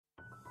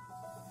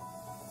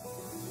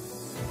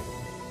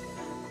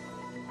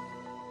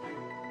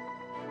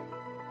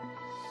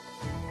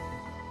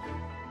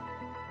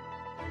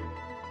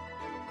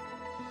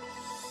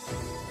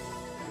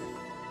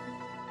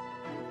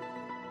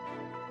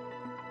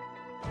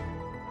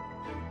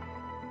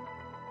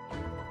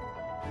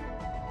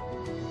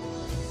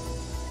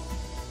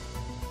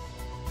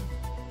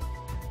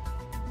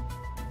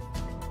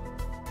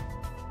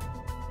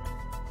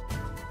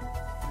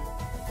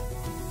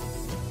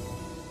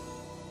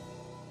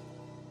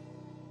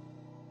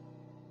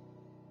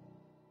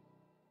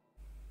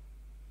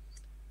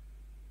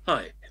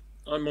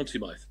I'm Monty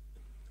Mythe.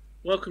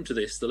 Welcome to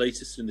this, the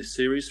latest in this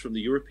series from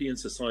the European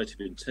Society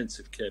of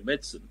Intensive Care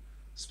Medicine,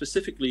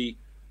 specifically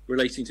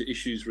relating to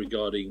issues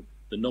regarding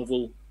the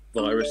novel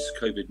virus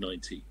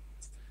COVID-19. In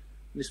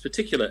this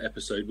particular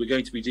episode, we're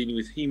going to be dealing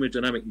with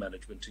haemodynamic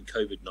management in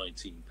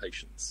COVID-19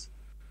 patients.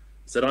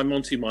 So I'm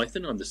Monty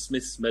Mythe, I'm the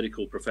Smith's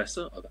Medical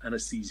Professor of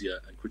Anaesthesia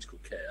and Critical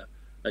Care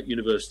at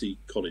University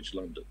College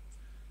London.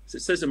 As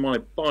it says in my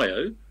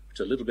bio, which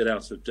is a little bit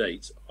out of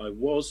date, I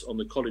was on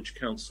the College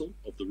Council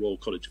of the Royal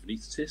College of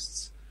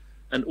Anaesthetists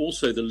and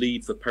also the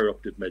lead for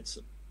perioperative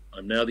medicine.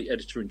 I'm now the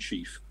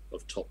Editor-in-Chief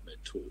of Top Med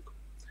Talk.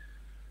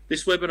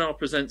 This webinar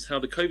presents how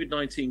the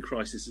COVID-19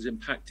 crisis is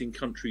impacting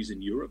countries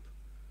in Europe.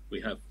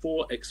 We have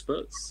 4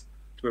 experts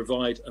to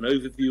provide an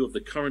overview of the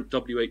current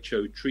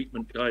WHO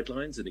treatment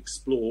guidelines and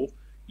explore,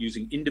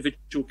 using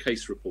individual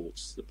case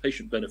reports, the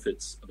patient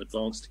benefits of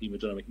advanced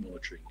haemodynamic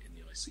monitoring in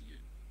the ICU.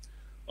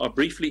 I'll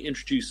briefly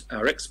introduce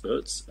our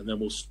experts and then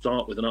we'll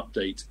start with an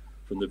update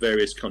from the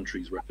various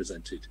countries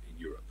represented in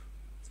Europe.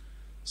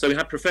 So we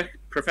have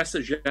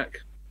Professor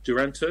Jacques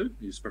Duranteau,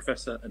 who's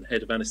Professor and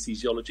Head of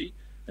Anesthesiology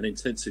and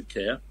Intensive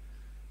Care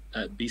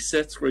at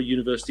Bicêtre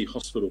University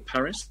Hospital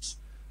Paris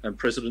and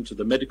President of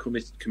the Medical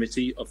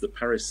Committee of the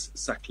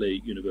Paris-Saclay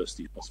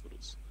University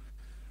Hospitals.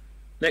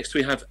 Next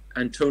we have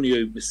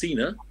Antonio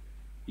Messina.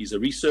 He's a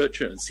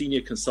researcher and senior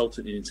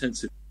consultant in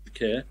intensive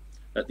care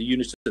at the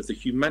unit of the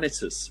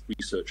Humanitas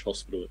Research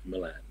Hospital at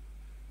Milan.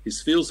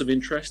 His fields of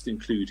interest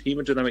include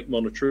hemodynamic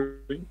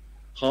monitoring,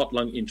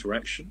 heart-lung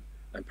interaction,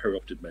 and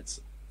perioperative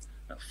medicine.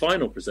 Our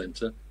final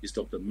presenter is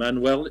Dr.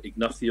 Manuel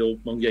Ignacio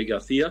Monge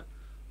Garcia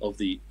of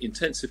the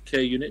Intensive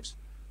Care Unit,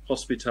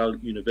 Hospital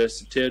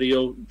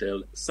Universitario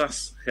del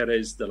SAS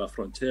Jerez de la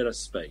Frontera,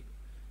 Spain.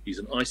 He's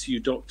an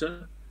ICU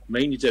doctor,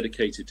 mainly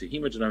dedicated to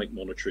hemodynamic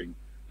monitoring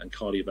and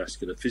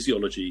cardiovascular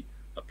physiology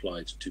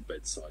applied to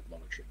bedside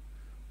monitoring.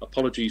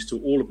 Apologies to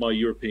all of my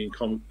European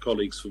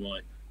colleagues for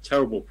my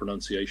terrible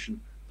pronunciation,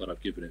 but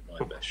I've given it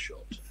my best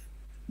shot.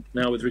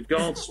 Now, with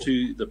regards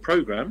to the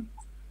programme,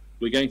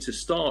 we're going to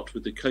start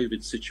with the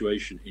COVID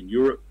situation in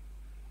Europe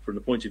from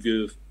the point of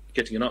view of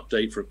getting an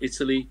update from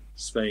Italy,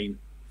 Spain,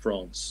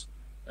 France,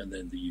 and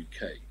then the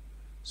UK.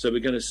 So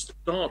we're going to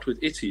start with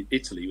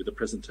Italy with a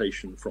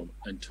presentation from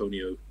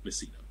Antonio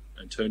Messina.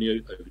 Antonio,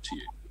 over to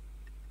you.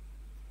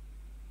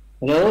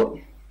 Hello.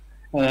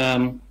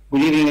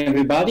 Good evening,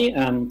 everybody.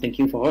 Thank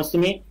you for hosting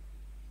me.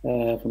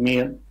 For me,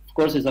 of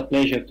course, it's a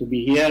pleasure to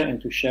be here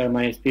and to share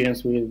my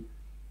experience with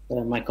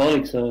my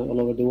colleagues all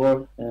over the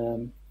world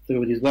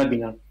through this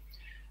webinar.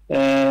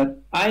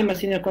 I'm a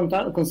senior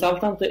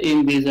consultant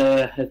in this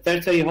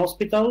tertiary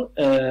hospital,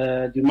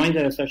 the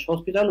Humanitarian Research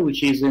Hospital,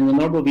 which is in the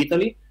north of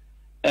Italy,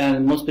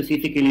 and more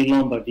specifically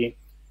Lombardy.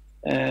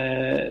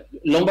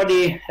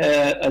 Lombardy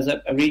as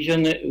a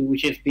region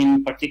which has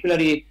been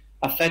particularly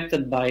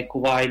affected by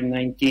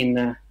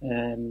COVID-19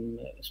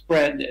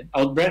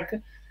 outbreak,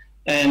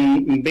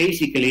 and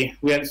basically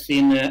we have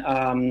seen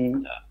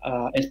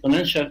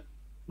exponential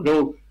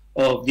growth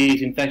of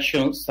these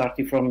infections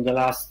starting from the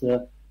last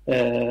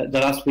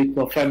week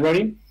of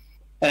February,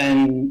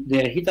 and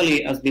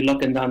Italy has been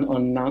locked down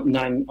on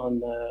 9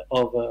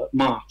 of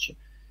March.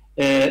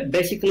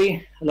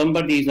 Basically,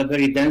 Lombardy is a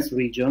very dense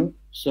region,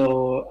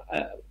 so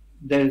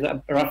there's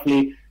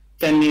roughly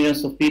 10 million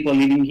of people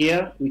living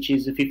here, which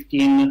is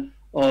 15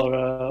 or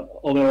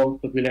overall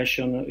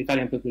population,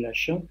 Italian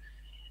population.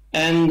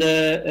 And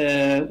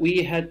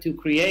we had to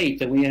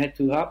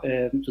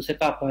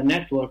set up a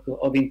network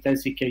of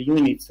intensive care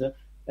units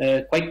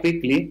quite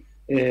quickly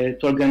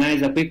to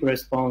organize a quick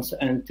response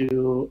and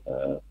to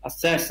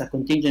assess a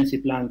contingency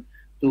plan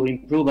to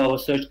improve our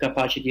search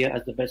capacity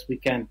as the best we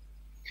can.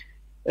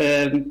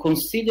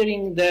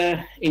 Considering the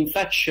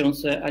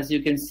infections, as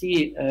you can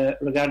see,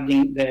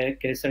 regarding the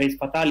case rate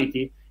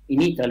fatality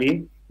in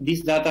Italy,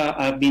 these data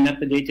have been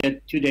updated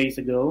 2 days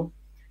ago.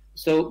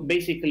 So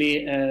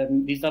basically,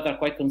 these data are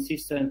quite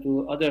consistent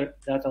to other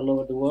data all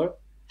over the world.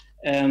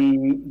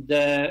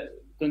 The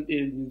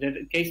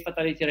case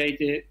fatality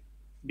rate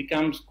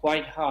becomes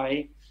quite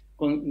high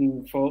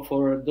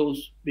for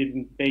those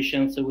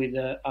patients with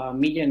a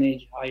median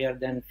age higher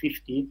than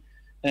 50,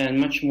 and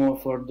much more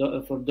for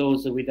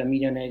those with a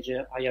median age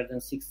higher than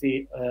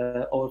 60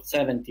 or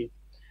 70.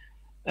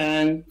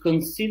 And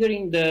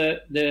considering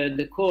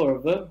the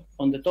curve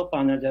on the top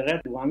panel, the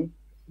red one,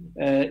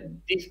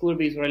 this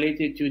curve is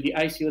related to the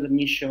ICU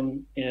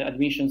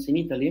admissions in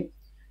Italy.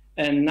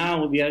 And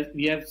now we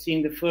have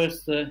seen the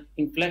first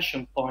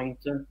inflection point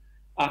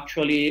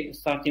actually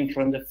starting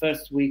from the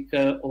first week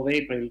of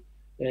April.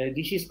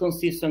 This is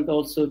consistent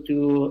also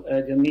to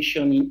the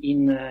admission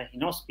in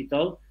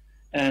hospital,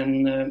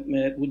 and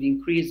would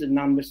increase the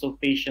numbers of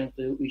patients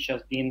which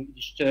have been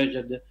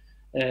discharged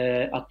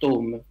at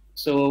home.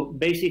 So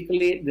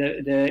basically,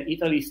 the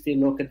Italy is still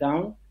locked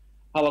down.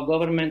 Our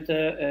government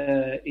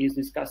is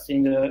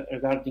discussing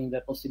regarding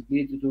the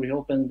possibility to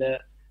reopen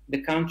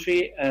the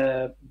country,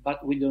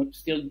 but we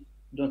still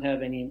don't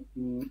have any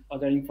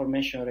other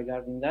information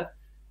regarding that.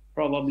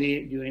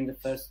 Probably during the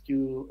first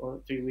 2 or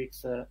 3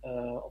 weeks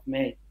of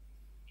May.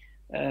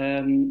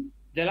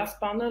 The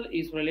last panel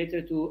is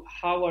related to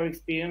our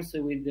experience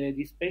with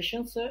these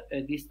patients.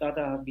 These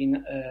data have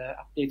been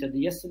updated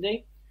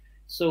yesterday.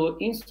 So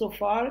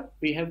insofar,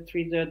 we have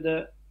treated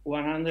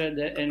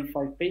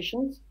 105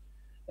 patients.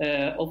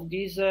 Of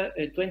these,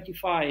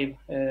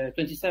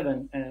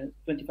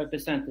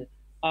 25%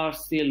 are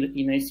still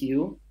in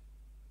ICU,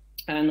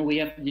 and we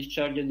have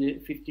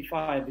discharged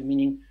 55,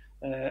 meaning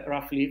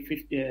roughly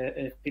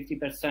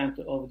 50%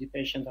 of the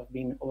patients have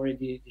been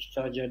already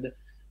discharged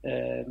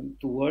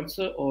towards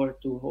or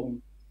to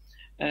home.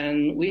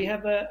 And we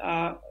have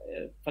a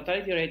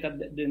fatality rate at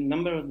the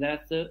number of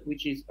deaths,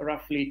 which is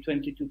roughly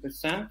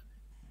 22%,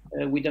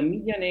 with a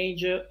median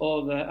age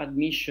of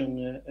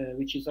admission,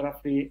 which is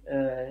roughly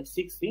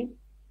 60.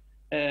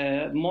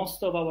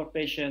 Most of our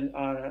patients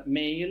are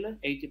male,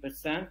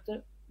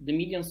 80%. The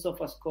median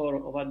SOFA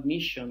score of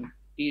admission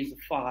is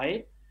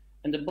 5,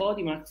 and the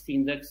body mass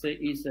index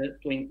is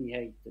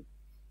 28.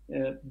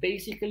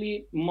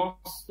 Basically,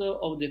 most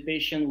of the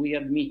patients we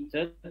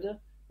admitted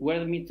were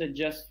admitted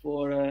just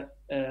for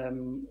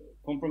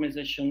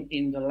compromisation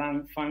in the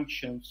lung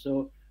function.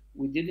 So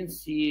we didn't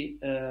see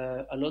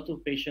a lot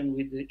of patients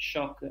with the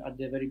shock at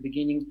the very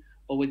beginning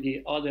or with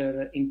the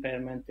other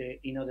impairment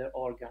in other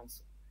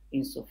organs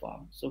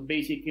insofar. So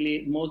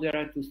basically,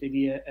 moderate to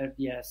severe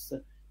RDS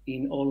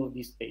in all of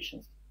these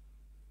patients.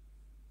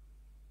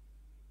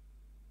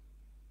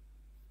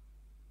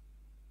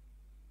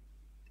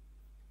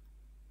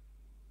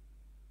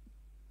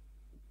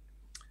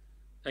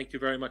 Thank you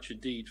very much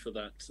indeed for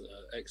that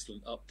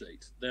excellent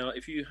update. Now,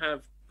 if you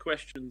have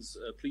questions,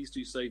 please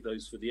do save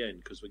those for the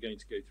end, because we're going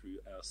to go through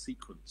our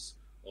sequence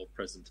of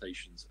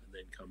presentations and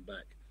then come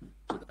back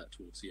to that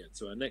towards the end.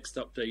 So our next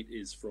update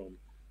is from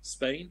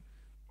Spain.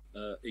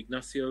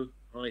 Ignacio,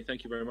 hi,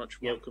 thank you very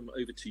much. Welcome.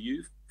 Over to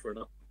you for an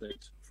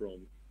update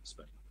from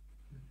Spain.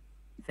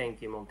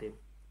 Thank you, Monty.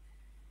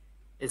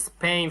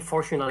 Spain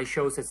fortunately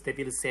shows a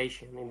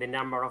stabilization in the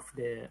number of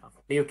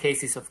new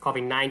cases of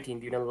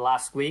COVID-19 during the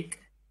last week,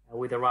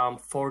 with around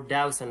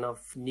 4,000 of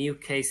new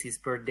cases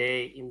per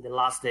day in the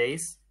last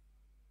days.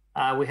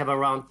 We have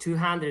around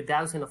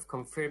 200,000 of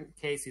confirmed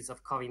cases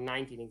of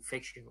COVID-19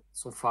 infection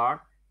so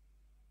far.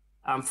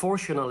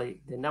 Unfortunately,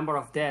 the number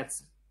of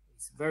deaths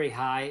is very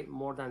high,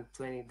 more than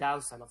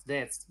 20,000 of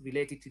deaths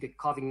related to the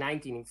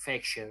COVID-19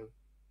 infection.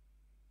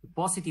 The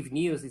positive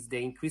news is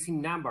the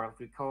increasing number of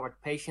recovered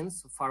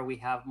patients. So far, we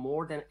have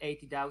more than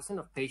 80,000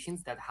 of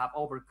patients that have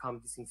overcome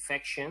this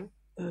infection.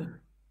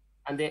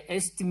 And the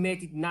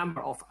estimated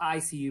number of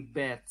ICU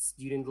beds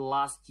during the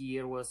last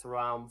year was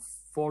around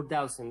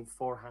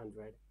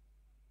 4,400.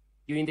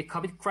 During the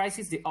COVID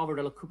crisis, the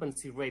overall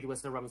occupancy rate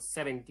was around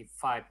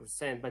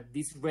 75%, but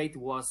this rate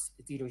was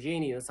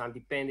heterogeneous and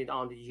depended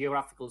on the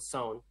geographical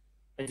zone.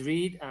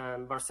 Madrid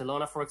and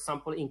Barcelona, for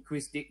example,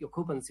 increased the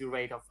occupancy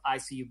rate of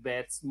ICU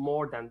beds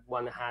more than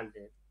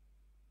 100.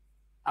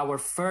 Our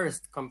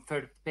first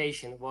confirmed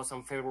patient was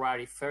on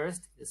February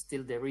 1st.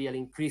 Still, the real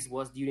increase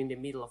was during the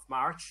middle of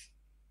March,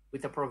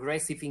 with a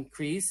progressive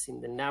increase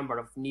in the number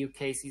of new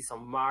cases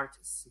on March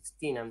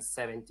 16 and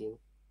 17.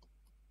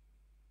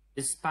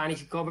 The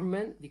Spanish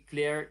government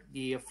declared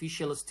the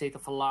official state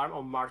of alarm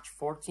on March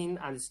 14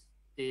 and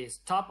the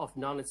stop of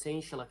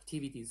non-essential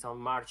activities on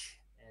March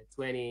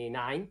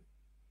 29.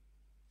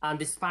 And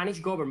the Spanish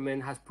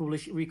government has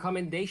published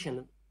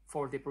recommendations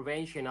for the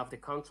prevention of the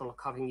control of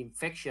COVID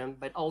infection,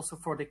 but also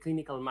for the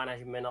clinical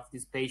management of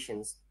these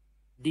patients.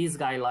 These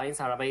guidelines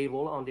are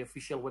available on the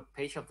official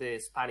webpage of the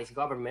Spanish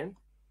government,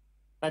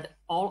 but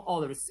all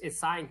other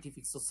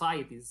scientific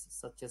societies,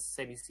 such as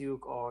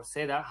CEMISUC or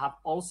CEDAR, have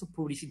also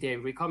published their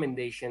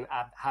recommendation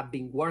and have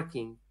been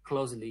working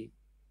closely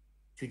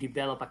to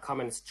develop a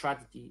common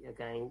strategy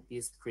against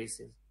these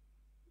crises.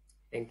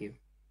 Thank you.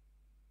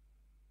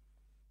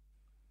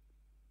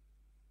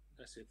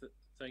 That's it.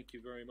 Thank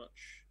you very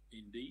much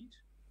indeed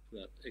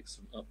for that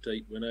excellent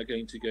update. We're now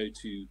going to go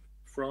to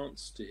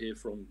France to hear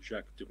from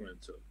Jacques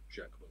Duranto.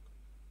 Jacques, welcome.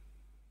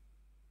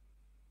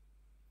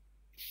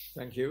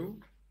 Thank you.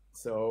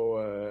 So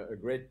a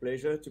great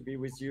pleasure to be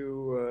with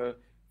you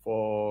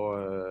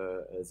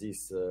for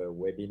this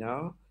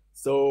webinar.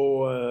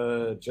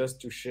 So just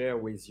to share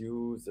with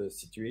you the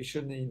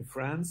situation in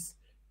France,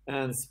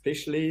 and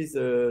especially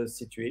the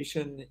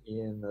situation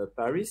in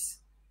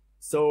Paris.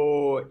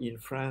 So in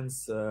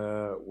France,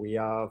 we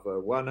have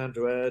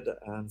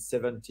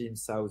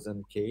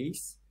 117,000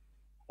 cases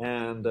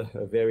and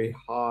a very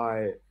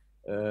high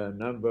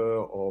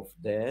number of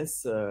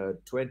deaths,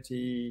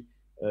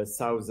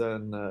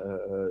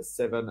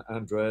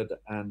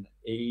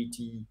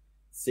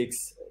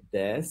 20,786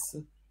 deaths,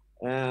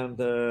 and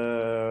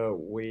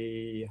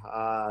we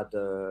had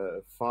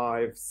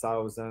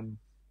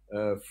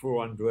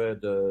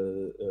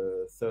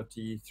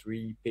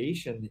 5,433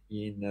 patients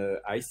in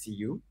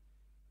ICU.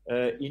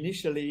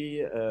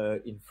 Initially,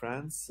 in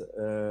France,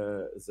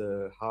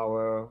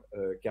 our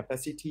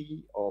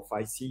capacity of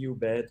ICU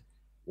bed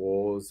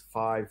was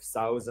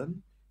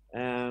 5,000.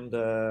 And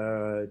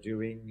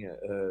during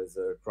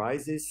the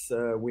crisis,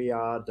 we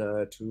had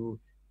to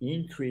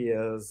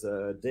increase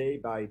day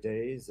by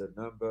day the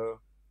number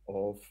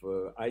of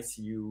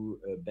ICU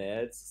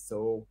beds.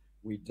 So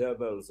we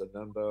double the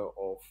number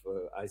of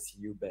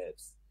ICU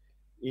beds.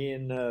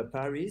 In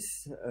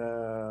Paris,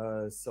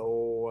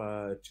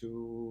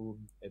 to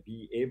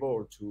be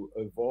able to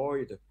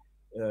avoid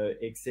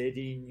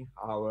exceeding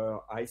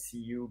our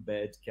ICU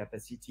bed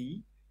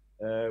capacity,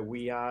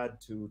 we had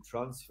to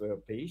transfer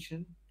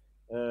patients.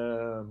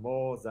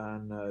 More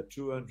than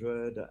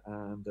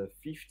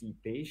 250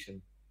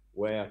 patients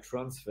were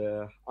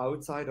transferred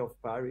outside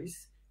of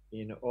Paris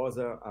in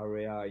other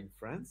areas in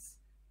France.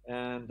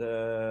 And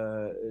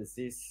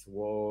this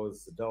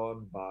was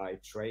done by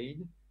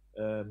train,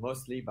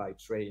 mostly by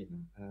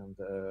train. And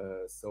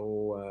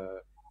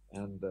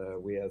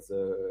we are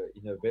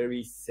in a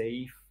very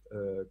safe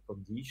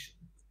condition.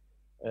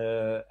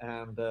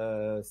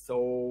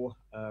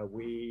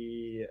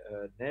 We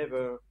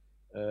never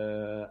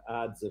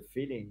had the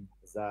feeling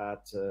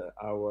that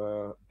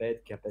our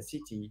bed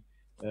capacity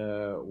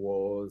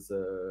was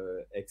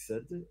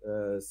exceeded.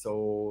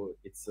 So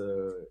it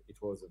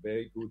was a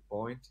very good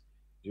point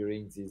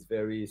during this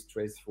very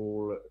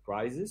stressful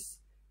crisis.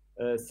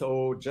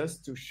 So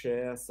just to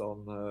share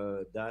some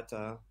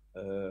data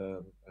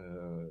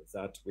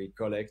that we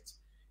collect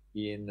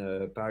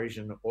in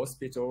Parisian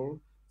hospital.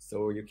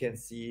 So you can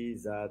see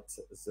that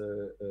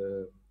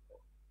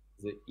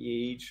the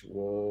age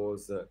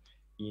was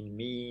in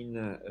mean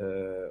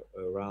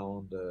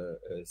around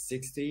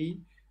 60,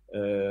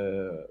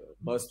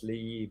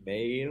 mostly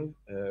male,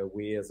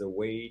 with the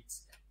weight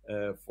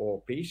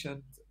for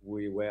patient.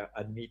 We were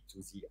admitted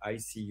to the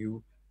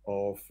ICU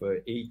of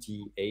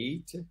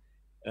 88,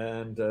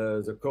 and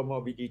the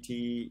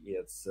comorbidity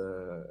is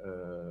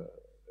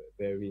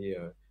very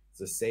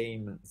the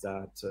same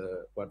that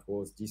what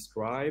was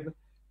described.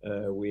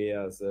 We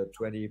have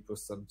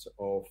 20%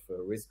 of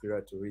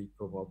respiratory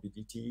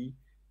comorbidity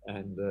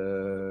and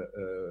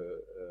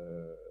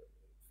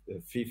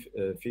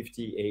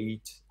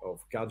 58 of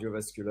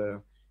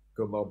cardiovascular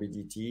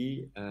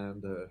comorbidity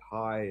and a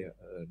high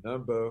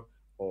number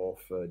of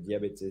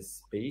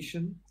diabetes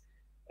patients.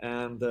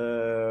 And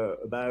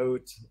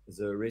about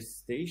the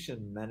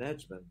resuscitation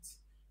management,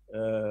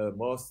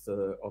 most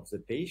of the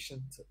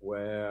patients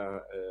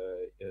were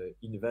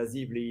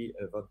invasively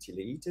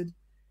ventilated.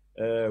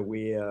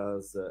 We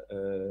have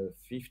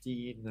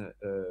 15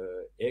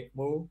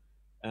 ECMO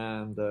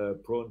and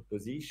prone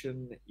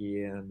position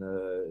in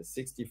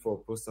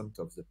 64%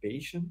 of the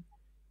patient.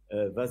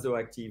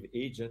 Vasoactive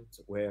agents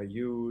were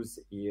used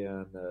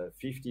in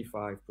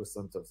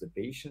 55% of the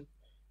patient.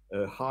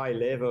 A high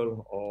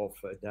level of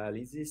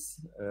dialysis,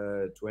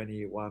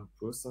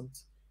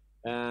 21%,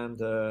 and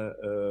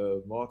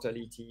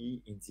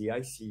mortality in the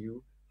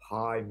ICU,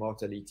 high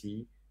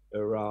mortality,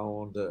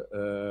 around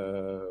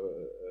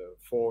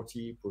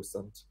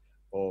 40%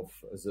 of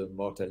the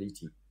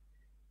mortality.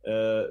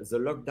 The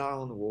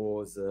lockdown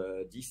was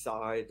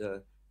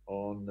decided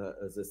on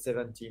the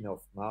 17th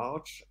of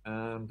March,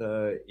 and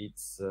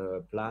it's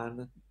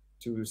planned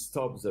to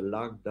stop the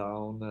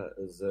lockdown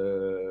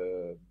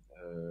the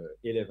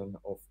 11th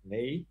of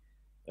May.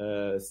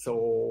 It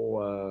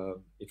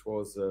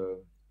was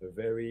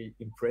very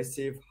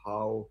impressive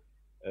how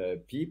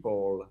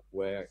people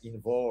were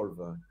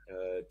involved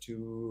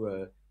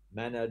to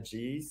manage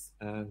this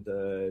and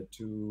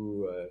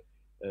to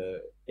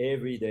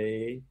every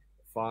day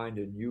find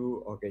a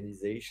new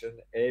organization,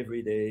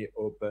 every day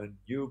open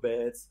new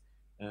beds,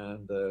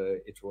 and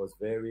it was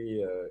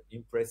very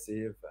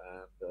impressive,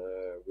 and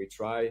we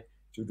try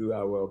to do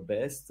our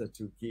best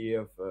to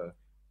give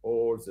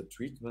all the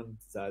treatment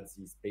that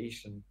this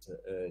patient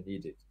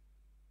needed.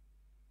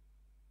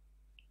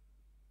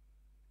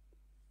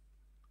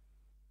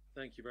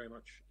 Thank you very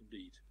much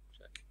indeed,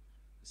 Jack.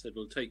 I said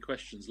we'll take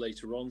questions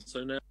later on.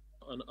 So now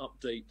an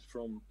update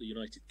from the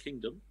United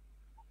Kingdom.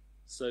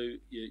 So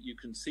you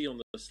can see on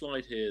the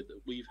slide here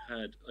that we've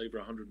had over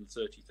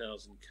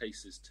 130,000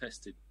 cases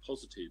tested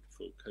positive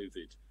for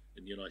COVID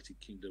in the United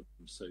Kingdom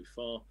so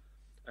far.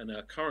 And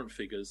our current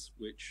figures,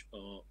 which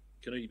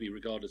can only be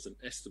regarded as an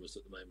estimate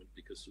at the moment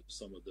because of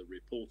some of the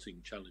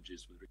reporting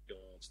challenges with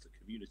regards to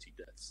community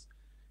deaths,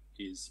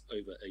 is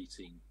over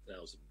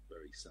 18,000,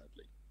 very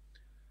sadly.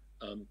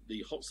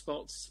 The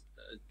hotspots,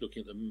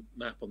 looking at the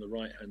map on the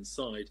right-hand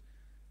side,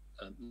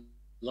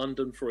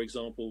 London, for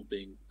example,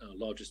 being our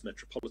largest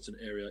metropolitan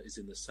area, is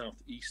in the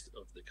southeast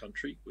of the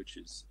country, which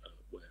is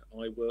where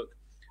I work.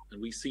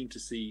 And we seem to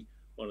see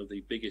one of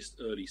the biggest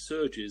early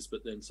surges,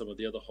 but then some of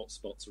the other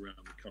hotspots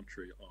around the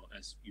country are,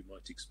 as you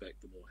might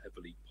expect, the more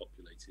heavily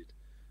populated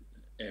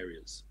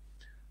areas.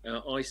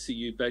 Our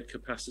ICU bed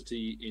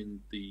capacity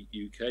in the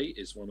UK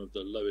is one of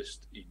the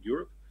lowest in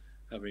Europe,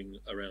 having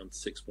around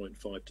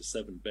 6.5 to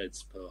 7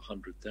 beds per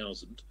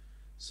 100,000.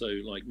 So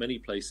like many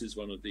places,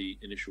 one of the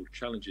initial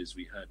challenges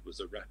we had was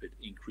a rapid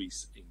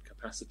increase in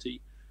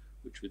capacity,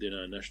 which within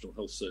our National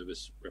Health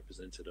Service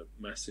represented a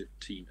massive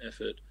team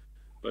effort,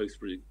 both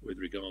with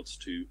regards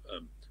to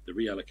the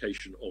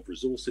reallocation of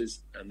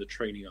resources and the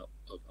training up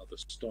of other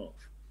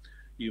staff.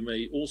 You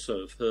may also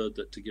have heard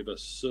that to give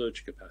us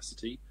surge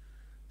capacity,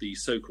 The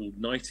so-called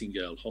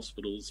Nightingale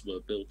hospitals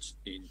were built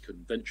in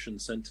convention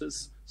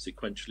centres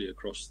sequentially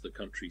across the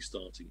country,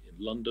 starting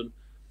in London.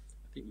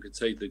 I think we could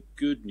say the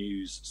good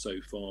news so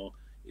far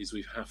is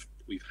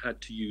we've had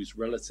to use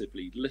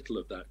relatively little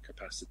of that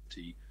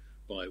capacity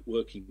by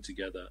working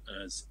together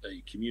as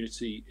a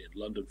community. In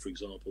London, for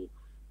example,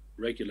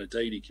 regular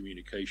daily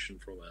communication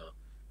from our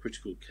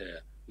critical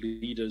care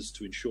leaders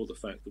to ensure the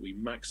fact that we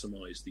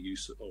maximise the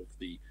use of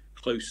the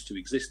close to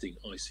existing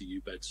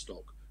ICU bed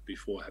stock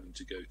before having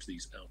to go to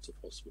these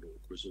out-of-hospital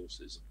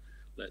resources.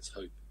 Let's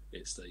hope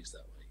it stays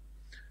that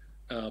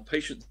way.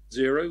 Patient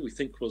zero, we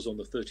think, was on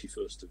the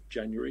 31st of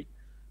January.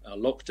 Our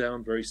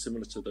lockdown, very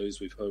similar to those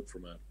we've heard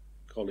from our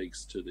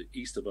colleagues to the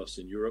east of us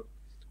in Europe,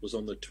 was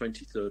on the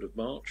 23rd of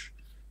March,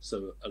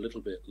 so a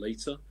little bit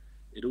later.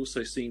 It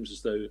also seems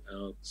as though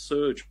our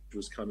surge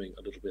was coming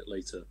a little bit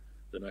later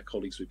than our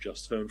colleagues we've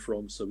just heard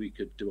from, so we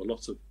could do a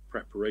lot of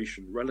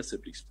preparation,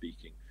 relatively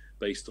speaking,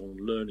 based on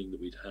learning that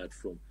we'd had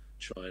from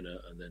China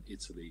and then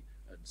Italy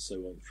and so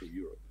on through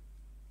Europe.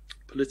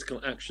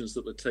 Political actions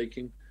that we're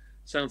taking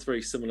sounds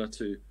very similar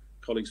to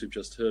colleagues we've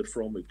just heard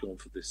from. We've gone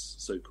for this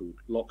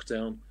so-called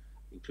lockdown,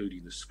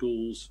 including the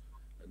schools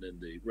and then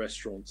the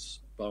restaurants,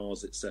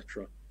 bars,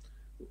 etc.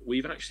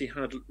 We've actually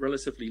had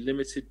relatively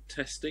limited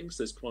testings.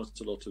 There's quite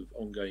a lot of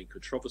ongoing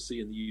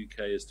controversy in the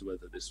UK as to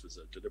whether this was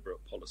a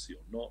deliberate policy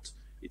or not.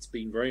 It's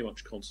been very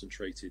much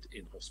concentrated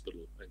in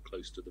hospital and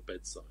close to the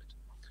bedside.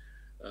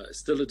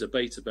 Still a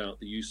debate about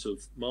the use of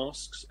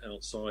masks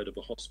outside of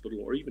a hospital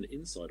or even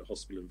inside a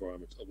hospital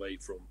environment away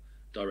from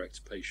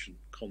direct patient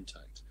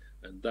contact.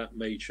 And that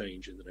may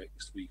change in the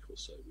next week or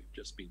so. We've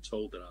just been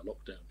told that our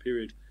lockdown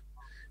period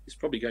is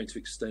probably going to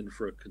extend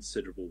for a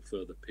considerable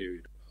further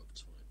period of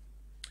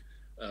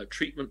time.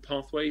 Treatment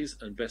pathways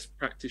and best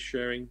practice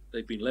sharing,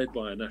 they've been led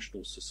by our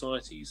national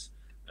societies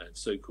and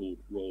so-called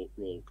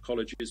royal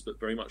colleges, but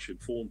very much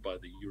informed by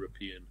the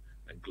European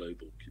and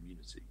global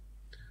community.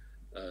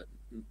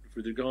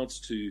 With regards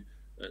to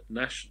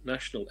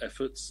national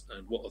efforts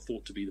and what are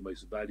thought to be the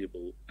most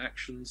valuable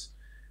actions,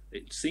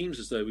 it seems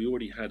as though we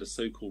already had a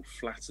so-called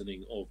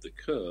flattening of the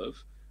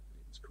curve.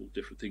 It's called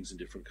different things in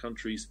different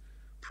countries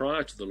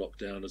prior to the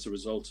lockdown as a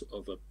result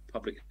of a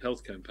public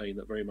health campaign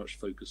that very much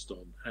focused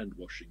on hand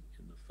washing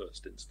in the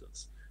first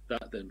instance.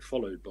 That then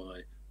followed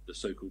by the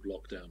so-called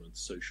lockdown and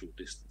social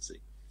distancing.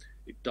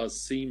 It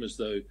does seem as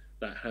though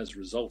that has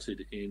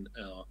resulted in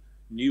our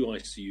new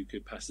ICU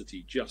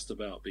capacity just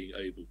about being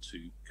able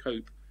to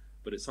cope,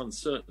 but it's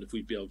uncertain if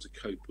we'd be able to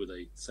cope with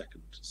a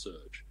second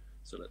surge.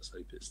 So let's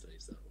hope it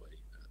stays that way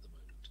at the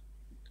moment.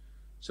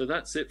 So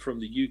that's it from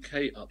the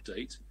UK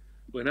update.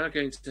 We're now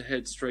going to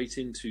head straight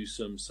into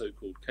some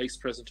so-called case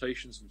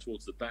presentations, and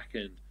towards the back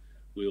end,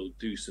 we'll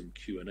do some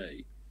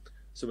Q&A.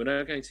 So we're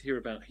now going to hear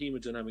about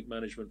hemodynamic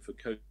management for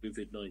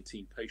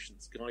COVID-19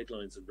 patients,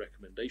 guidelines and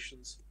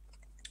recommendations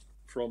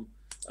from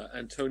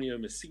Antonio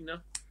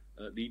Messina,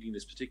 leading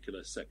this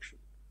particular section.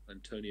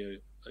 Antonio,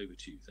 over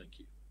to you. Thank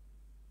you.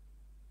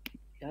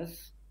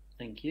 Yes,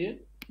 thank you.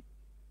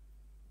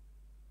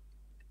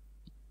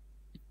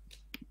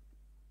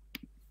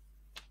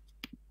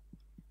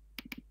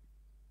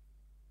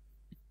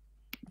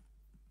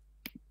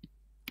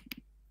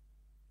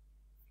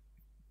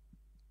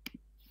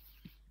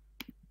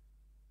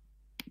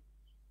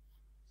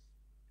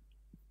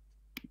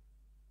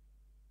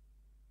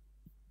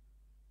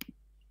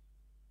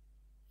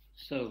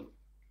 So,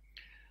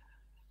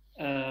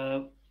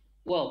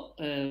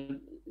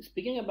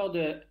 speaking about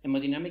the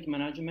hemodynamic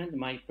management,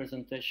 my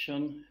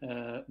presentation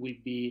will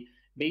be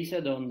based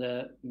on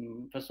the,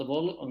 first of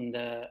all, on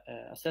the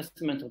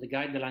assessment of the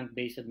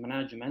guideline-based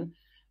management.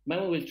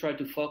 Then we will try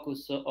to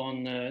focus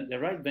on the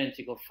right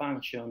ventricle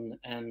function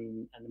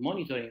and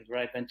monitoring the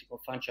right ventricle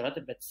function at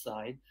the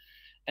bedside,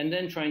 and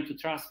then trying to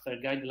transfer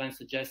guideline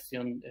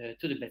suggestion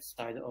to the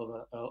bedside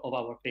of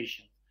our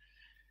patient.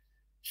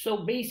 So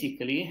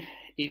basically,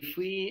 if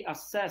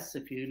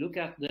you look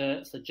at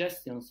the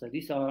suggestions,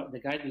 these are the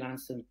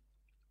guidelines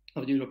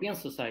of the European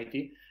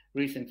Society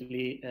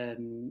recently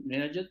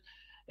managed,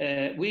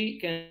 we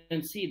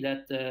can see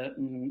that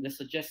the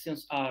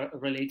suggestions are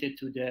related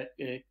to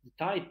the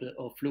type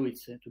of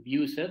fluids to be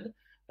used,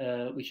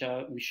 which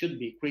should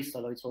be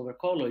crystalloids over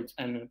colloids,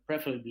 and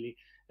preferably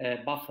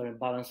buffer and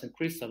balance and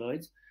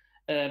crystalloids.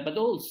 But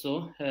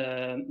also,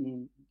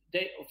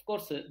 of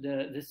course,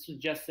 the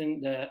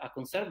suggesting a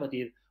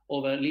conservative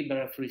over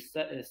liberal free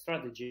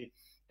strategy.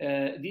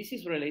 This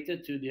is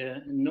related to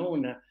the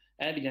known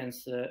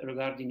evidence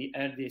regarding the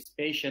RDS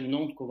patient,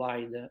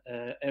 non-COVID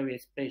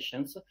RDS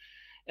patients.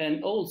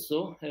 And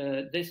also,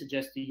 they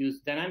suggest to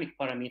use dynamic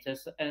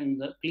parameters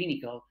and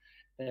clinical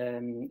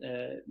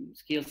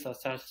skills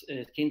such as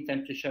skin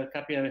temperature,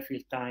 capillary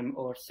fill time,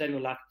 or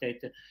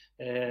seriolactate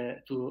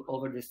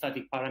over the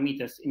static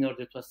parameters in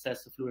order to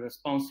assess fluid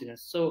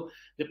responsiveness. So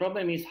the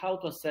problem is how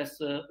to assess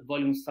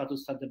volume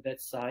status at the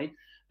bedside.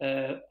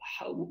 to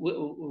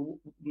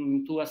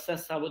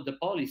assess the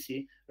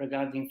policy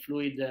regarding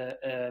fluid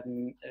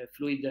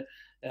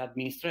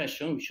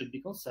administration. We should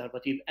be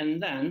conservative,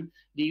 and then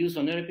the use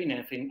of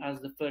norepinephrine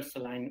as the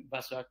first-line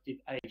vasoactive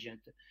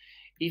agent.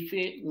 If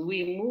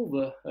we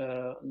move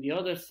the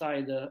other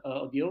side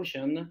of the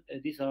ocean,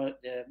 these are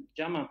the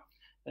JAMA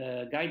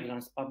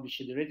guidelines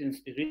published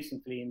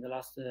recently in the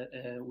last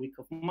week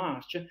of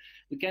March.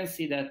 We can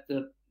see that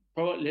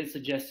probably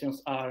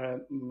suggestions are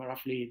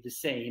roughly the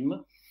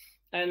same.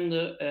 And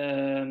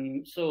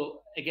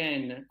so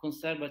again,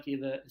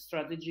 conservative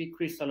strategy,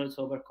 crystalloids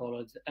over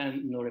colloids,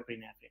 and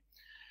norepinephrine.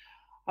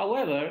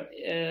 However,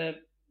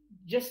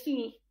 just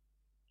to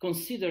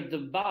consider the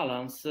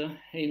balance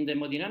in the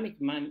hemodynamic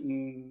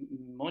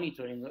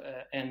monitoring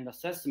and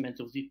assessment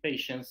of the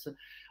patients,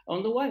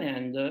 on the one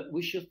hand,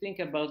 we should think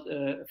about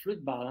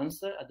fluid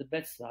balance at the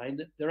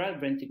bedside, the right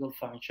ventricle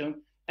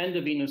function, and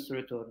the venous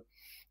return.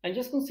 And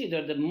just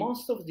consider that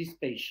most of these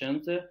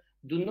patients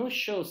do not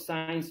show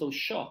signs of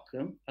shock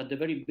at the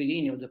very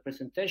beginning of the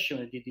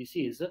presentation of the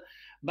disease,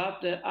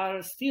 but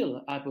are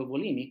still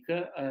hypovolemic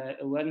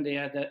when they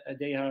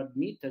are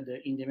admitted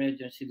in the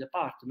emergency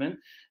department,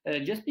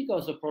 just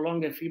because of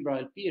prolonged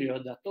febrile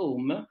period at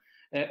home.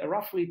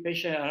 Roughly,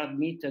 patients are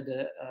admitted,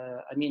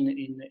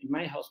 in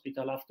my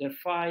hospital after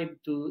 5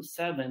 to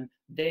 7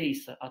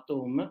 days at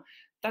home,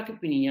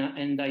 tachypnea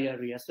and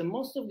diarrhea. So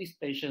most of these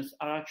patients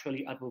are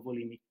actually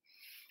hypovolemic.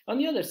 On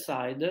the other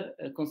side,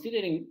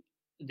 considering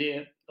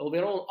the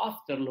overall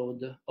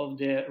afterload of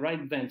the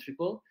right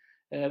ventricle,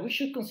 we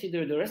should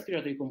consider the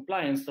respiratory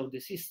compliance of the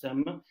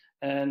system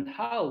and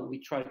how we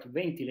try to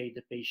ventilate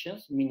the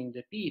patients, meaning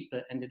the PEEP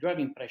and the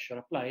driving pressure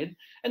applied,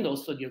 and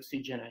also the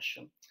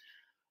oxygenation.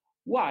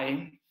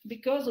 Why?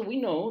 Because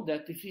we know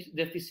that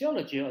the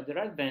physiology of the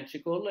right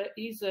ventricle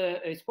is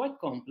quite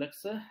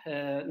complex,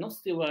 not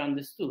still well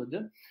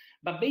understood,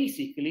 but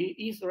basically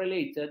is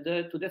related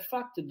to the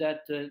fact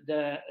that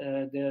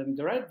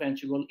the right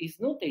ventricle is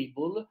not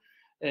able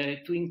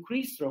to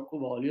increase stroke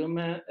volume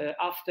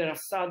after a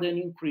sudden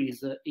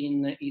increase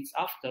in its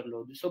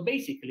afterload. So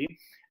basically,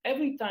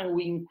 every time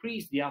we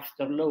increase the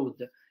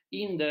afterload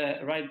in the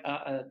right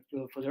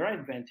for the right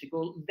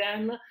ventricle,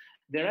 then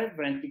the right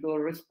ventricle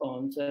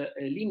responds,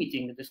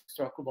 limiting the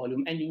stroke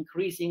volume and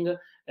increasing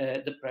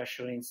the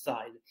pressure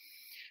inside.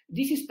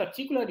 This is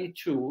particularly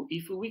true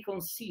if we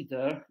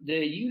consider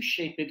the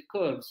U-shaped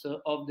curves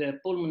of the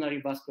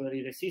pulmonary vascular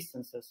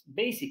resistances.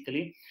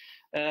 Basically,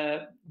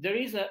 there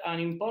is an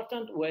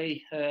important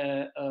way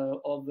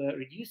of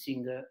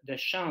reducing the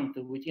shunt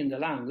within the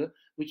lung,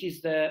 which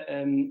is the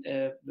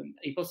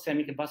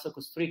hypoxemic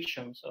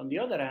vasoconstrictions. On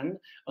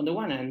the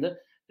one hand,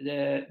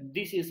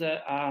 this is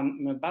a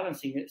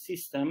balancing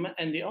system,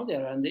 and the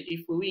other hand,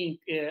 if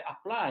we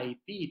apply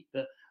PEEP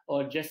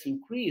or just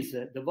increase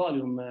the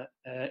volume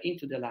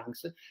into the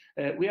lungs,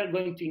 we are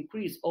going to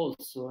increase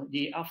also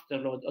the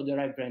afterload of the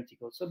right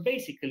ventricle. So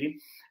basically,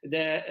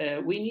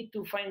 we need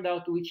to find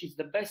out which is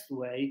the best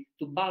way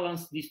to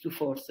balance these two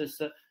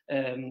forces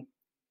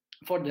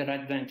for the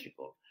right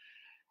ventricle.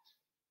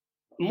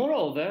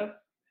 Moreover,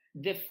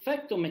 the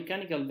effect of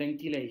mechanical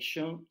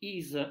ventilation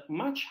is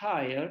much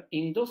higher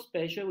in those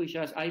patients which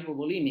are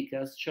hypovolemic,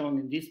 as shown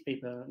in this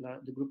paper,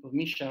 the group of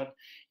Michard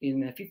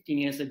in 15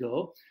 years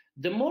ago.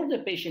 The more the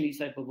patient is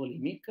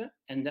hypovolemic,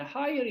 and the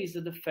higher is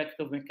the effect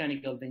of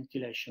mechanical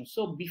ventilation.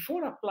 So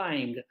before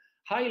applying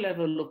high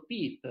level of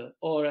PEEP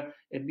or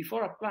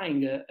before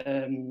applying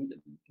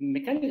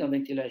mechanical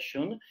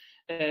ventilation,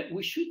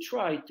 we should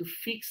try to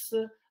fix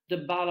the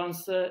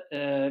balance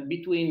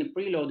between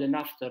preload and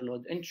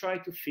afterload and try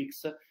to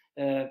fix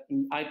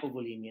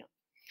hypovolemia.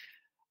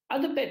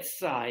 At the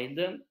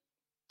bedside,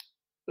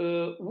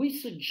 we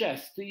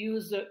suggest to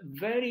use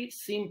very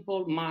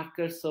simple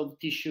markers of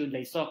tissue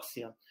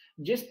dysoxia,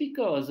 just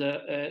because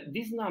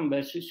these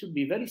numbers should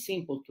be very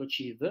simple to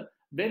achieve,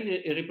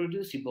 very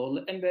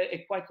reproducible, and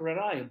quite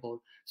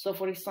reliable. So,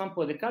 for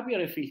example, the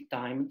capillary fill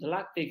time, the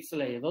lactates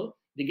level,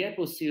 the gap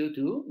of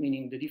CO2,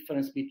 meaning the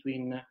difference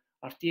between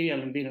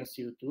arterial and venous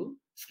CO2,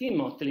 skin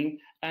mottling,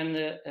 and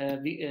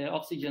the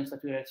oxygen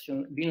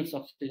saturation, venous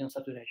oxygen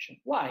saturation.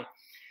 Why?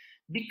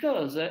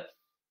 Because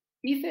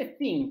if I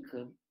think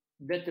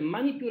that the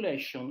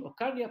manipulation of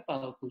cardiac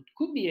output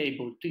could be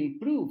able to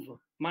improve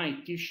my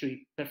tissue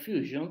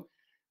perfusion,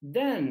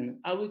 then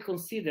I will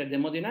consider the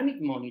hemodynamic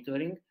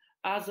monitoring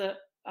as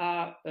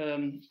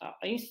an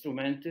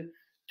instrument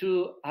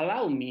to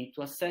allow me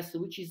to assess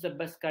which is the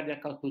best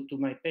cardiac output to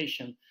my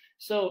patient.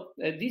 So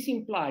this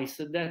implies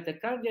that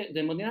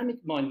the hemodynamic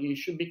monitoring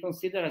should be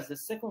considered as the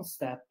second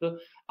step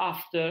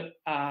after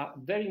a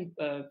very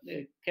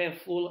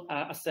careful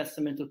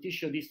assessment of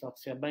tissue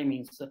dysoxia by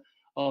means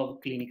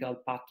of clinical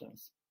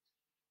patterns.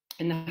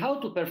 And how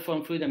to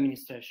perform fluid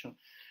administration.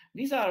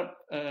 These are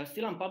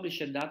still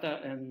unpublished data,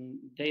 and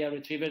they are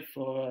retrieved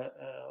for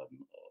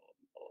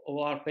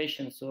OR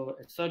patients or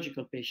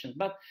surgical patients.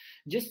 But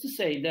just to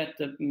say that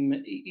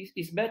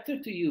it's better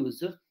to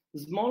use a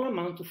small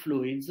amount of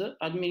fluids,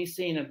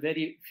 administered in a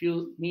very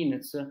few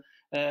minutes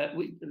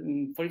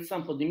For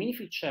example, the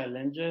minifit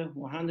challenge,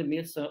 100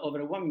 mils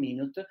over 1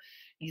 minute,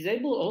 is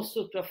able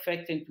also to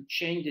affect and to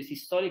change the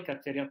systolic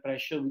arterial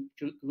pressure,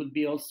 which would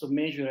be also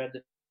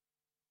measured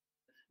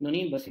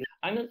non-invasive.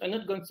 I'm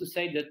not going to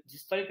say that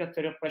systolic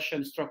arterial pressure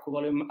and stroke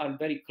volume are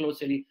very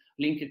closely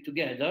linked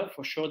together.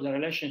 For sure, the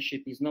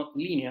relationship is not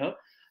linear.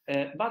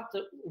 But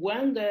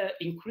when the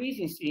increase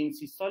in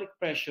systolic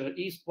pressure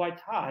is quite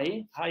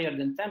high, higher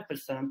than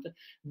 10%,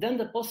 then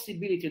the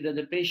possibility that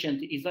the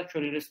patient is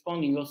actually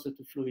responding also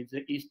to fluids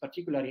is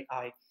particularly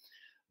high.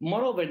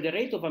 Moreover, the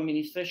rate of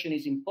administration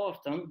is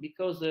important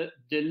because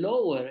the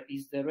lower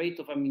is the rate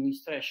of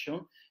administration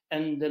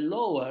and the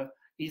lower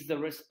is the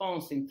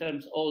response in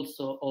terms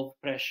also of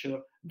pressure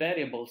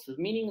variables,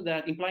 meaning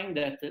that, implying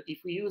that if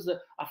we use a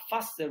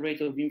faster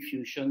rate of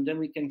infusion, then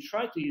we can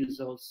try to use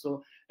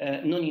also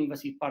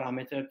non-invasive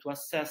parameter to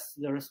assess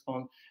the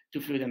response to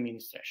fluid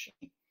administration.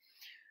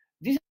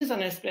 This is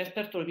an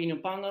expert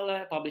opinion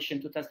panel published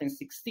in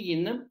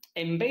 2016,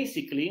 and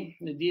basically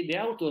the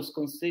authors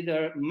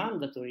consider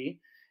mandatory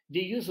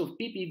the use of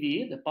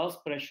PPV, the pulse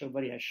pressure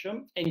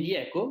variation, and the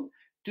echo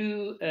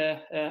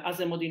as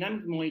a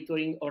hemodynamic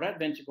monitoring or right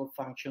ventricle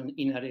function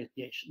in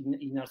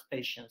our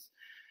patients.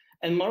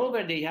 And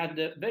moreover, they had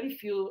very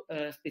few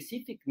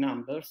specific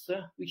numbers,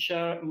 which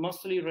are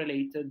mostly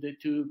related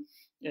to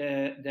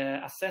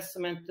the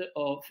assessment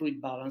of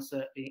fluid balance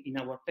in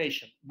our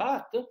patient.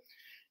 But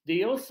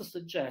they also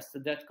suggest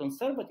that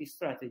conservative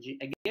strategy,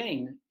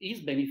 again, is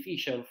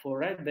beneficial for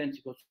right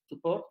ventricle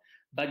support,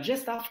 but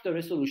just after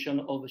resolution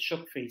of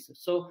shock phase.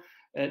 So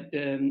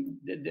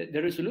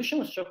the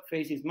resolution of shock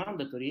phase is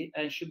mandatory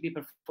and should be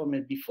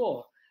performed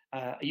before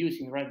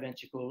using right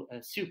ventricle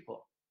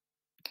support.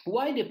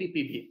 Why the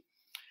PPV?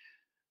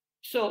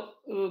 So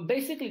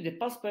basically, the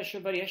pulse pressure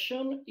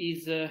variation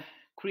is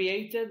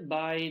created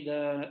by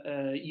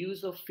the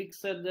use of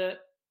fixed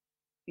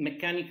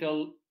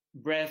mechanical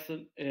breath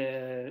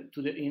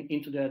into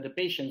the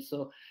patient.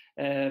 So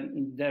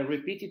the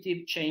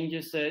repetitive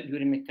changes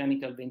during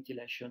mechanical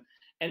ventilation.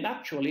 And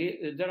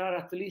actually, there are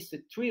at least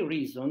 3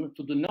 reasons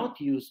to do not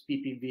use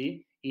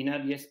PPV in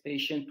RDS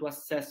patients to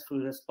assess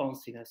fluid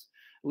responsiveness,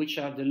 which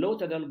are the low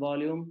tidal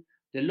volume,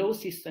 the low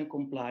system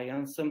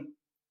compliance,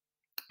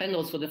 and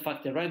also the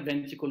fact that right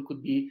ventricle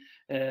could be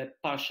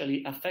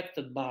partially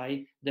affected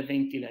by the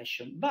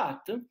ventilation.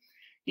 But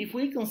if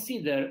we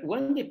consider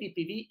when the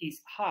PPV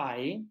is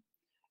high,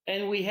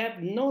 and we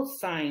have no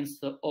signs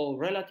of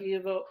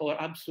relative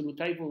or absolute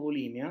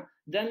hypovolemia,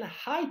 then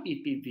high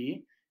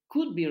PPV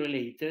could be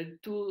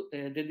related to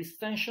the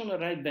distension of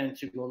right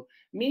ventricle,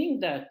 meaning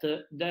that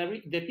the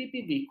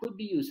PPV could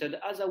be used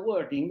as a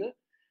wording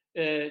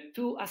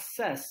to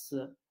assess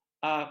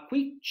a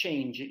quick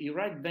change in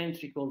right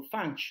ventricle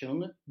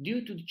function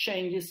due to the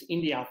changes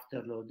in the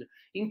afterload,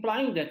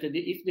 implying that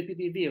if the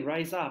PPV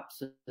rises up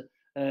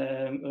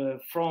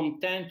from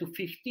 10 to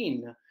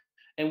 15,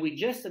 and we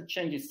just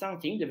change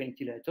something in the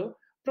ventilator,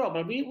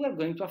 probably we're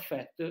going to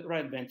affect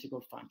right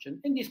ventricle function.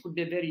 And this could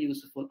be very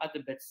useful at the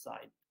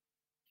bedside.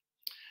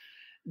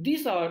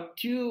 These are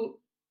 2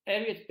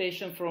 areas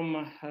patients from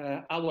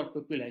our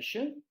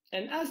population.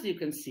 And as you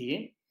can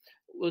see,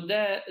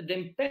 the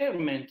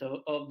impairment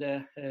of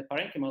the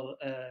parenchyma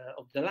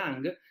of the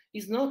lung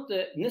is not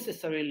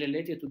necessarily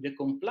related to the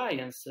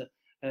compliance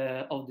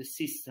of the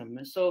system.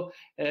 So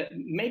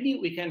maybe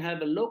we can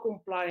have a low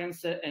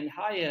compliance and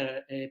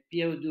higher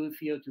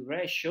PO2-VO2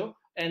 ratio,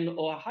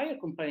 or higher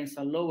compliance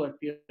and lower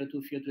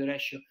PO2-VO2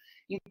 ratio,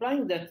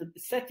 implying that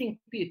setting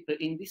PEEP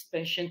in this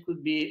patient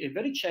could be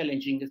very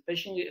challenging,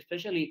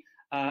 especially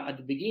at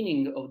the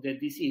beginning of the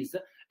disease.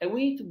 And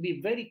we need to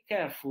be very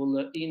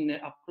careful in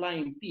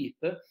applying PEEP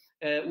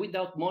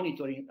without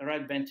monitoring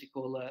right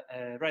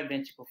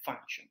ventricle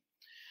function.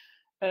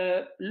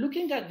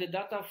 Looking at the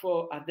data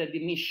at the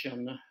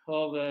admission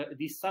of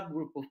this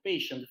subgroup of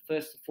patients, the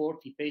first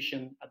 40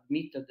 patients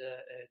admitted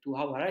to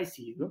our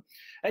ICU,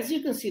 as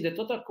you can see, the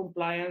total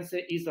compliance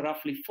is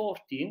roughly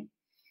 40,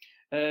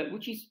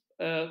 which is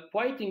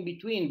quite in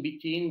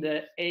between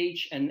the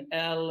H and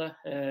L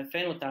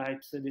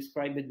phenotypes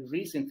described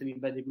recently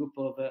by the group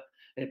of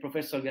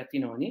Professor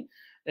Gattinoni.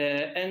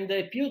 And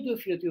the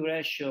PO2-VO2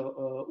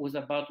 ratio was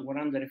about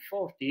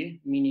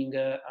 140, meaning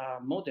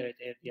moderate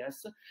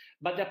ARDS,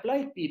 but the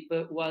applied PEEP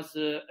was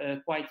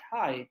quite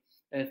high,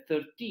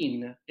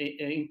 13,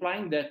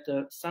 implying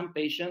that some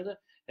patients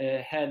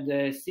had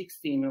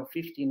 16 or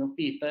 15 of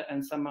PEEP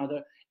and some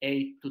other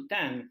 8 to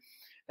 10.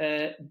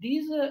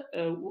 This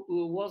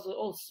was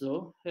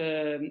also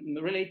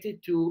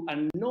related to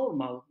a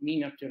normal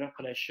mean arterial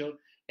pressure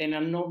and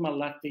a normal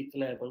lactate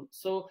level.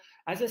 So,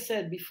 as I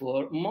said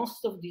before,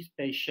 most of these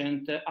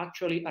patients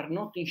actually are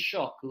not in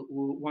shock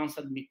once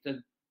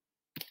admitted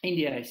in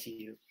the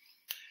ICU.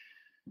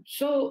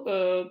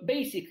 So,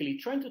 basically,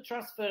 trying to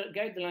transfer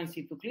guidelines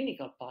into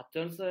clinical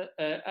patterns,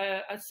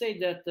 I'd say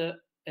that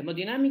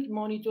Hemodynamic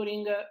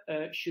monitoring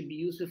should be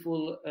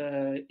useful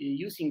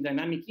using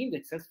dynamic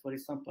indexes, for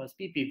example, as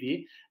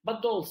PPV,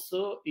 but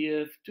also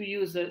to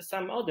use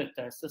some other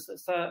tests,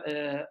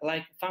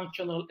 like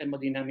functional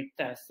hemodynamic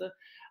tests.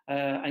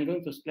 I'm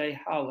going to explain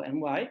how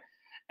and why.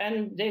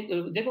 And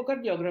the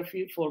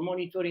echocardiography for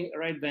monitoring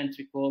right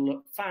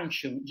ventricle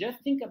function.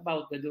 Just think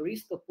about that the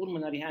risk of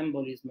pulmonary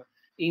embolism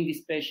in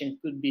this patient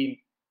could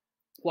be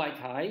quite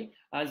high,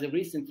 as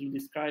recently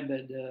described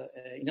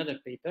in other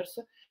papers.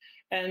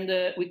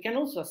 And we can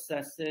also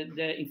assess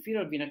the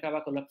inferior vena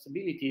cava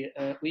collapsibility,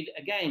 which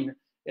again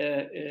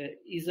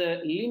is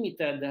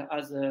limited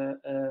as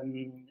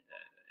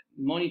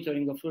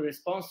monitoring of fluid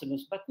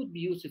responsiveness, but could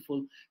be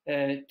useful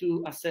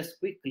to assess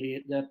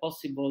quickly the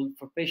possible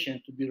for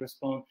patient to be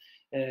respond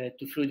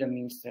to fluid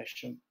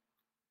administration.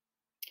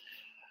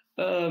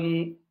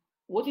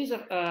 What is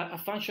a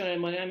functional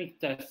hemodynamic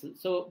test?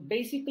 So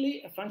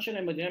basically, a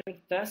functional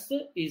hemodynamic test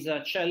is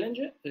a challenge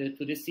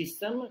to the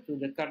system, to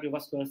the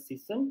cardiovascular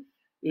system,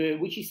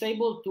 which is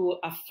able to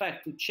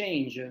affect, to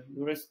change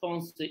the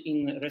response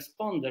in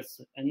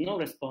responders and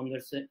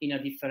non-responders in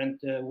a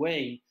different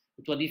way,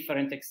 to a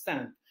different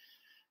extent.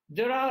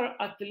 There are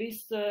at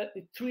least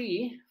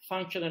 3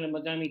 functional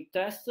hemodynamic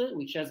tests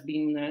which has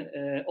been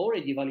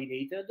already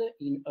validated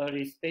in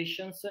early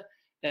patients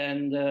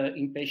and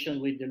in patients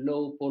with the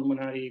low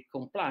pulmonary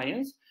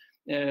compliance,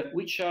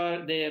 which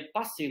are the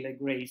passive leg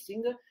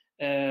raising,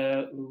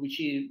 which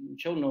you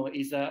know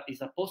is a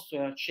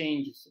postural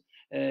change,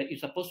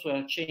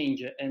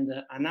 and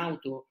an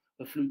auto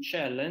fluid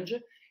challenge,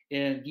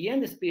 the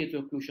end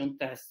spiritual occlusion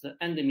test,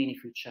 and the mini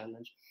fluid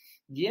challenge.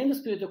 The end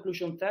spiritual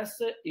occlusion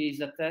test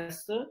is a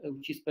test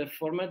which is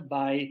performed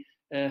by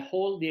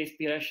hold the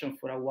expiration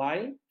for a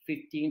while,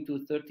 15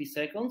 to 30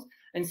 seconds,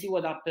 and see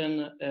what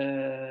happens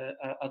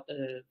at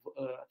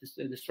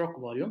the stroke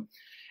volume.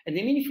 And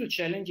the mini fluid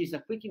challenge is a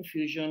quick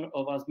infusion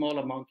of a small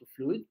amount of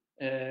fluid,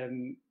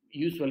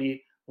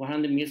 usually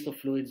 100 ml of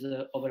fluids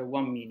over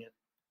 1 minute.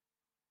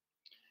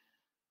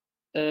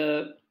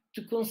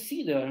 To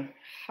consider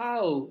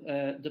how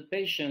the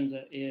patient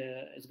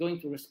is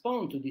going to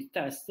respond to this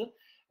test,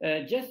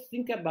 just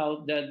think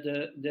about that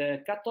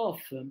the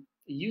cutoff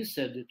used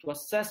to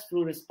assess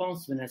fluid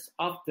responsiveness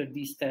after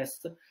these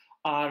tests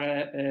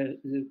are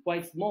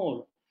quite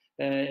small,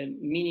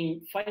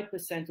 meaning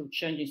 5% of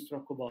change in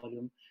stroke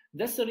volume.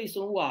 That's the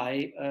reason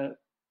why,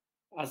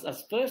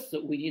 as first,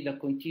 we need a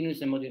continuous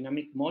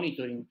hemodynamic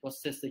monitoring to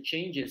assess the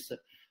changes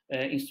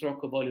in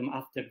stroke volume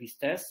after these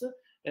tests.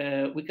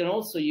 We can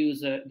also use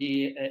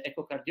the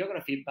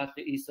echocardiography, but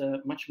it's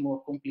much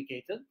more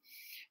complicated.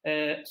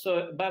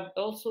 But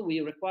also we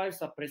require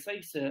a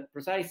precise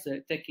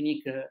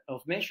technique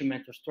of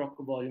measurement of stroke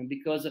volume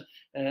because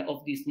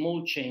of these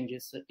small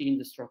changes in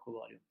the stroke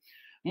volume.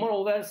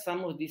 Moreover,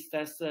 some of these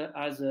tests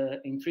has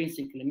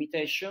intrinsic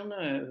limitation,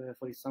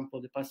 for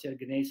example, the passive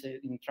genase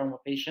in trauma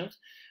patients,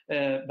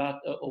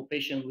 or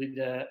patients with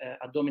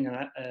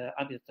abdominal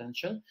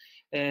hypertension.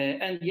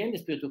 And the end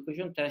spiritual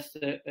occlusion test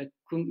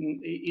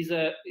is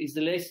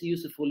less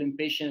useful in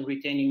patients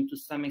retaining to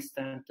some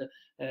extent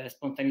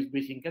spontaneous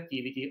breathing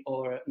activity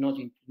or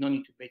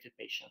non-intubated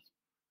patients.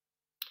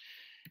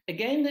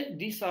 Again,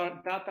 these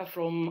are data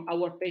from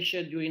our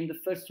patient during the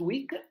first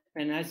week.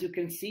 And as you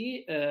can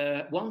see,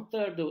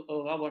 1/3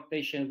 of our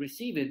patients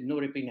received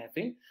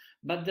norepinephrine,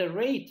 but the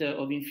rate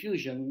of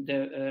infusion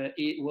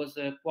it was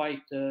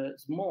quite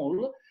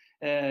small,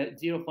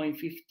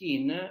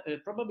 0.15,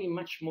 probably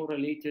much more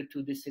related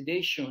to the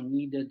sedation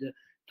needed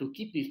to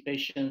keep these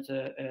patients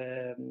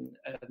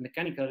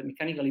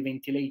mechanically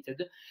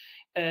ventilated.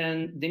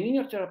 And the mean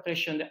arterial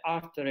pressure and the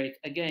heart rate,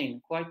 again,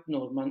 quite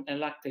normal,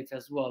 and lactate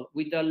as well,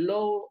 with a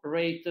low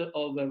rate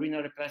of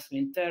renal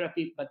replacement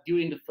therapy, but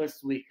during the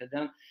first week,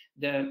 then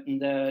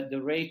the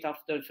rate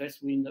after the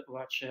first week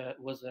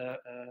was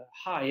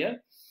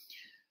higher.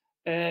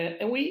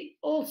 And we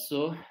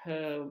also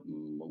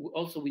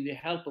with the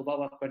help of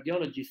our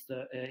cardiologist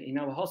in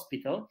our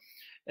hospital,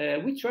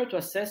 we try to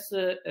assess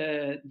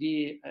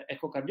the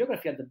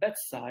echocardiography at the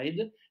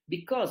bedside,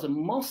 because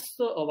most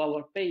of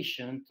our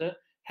patients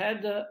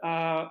had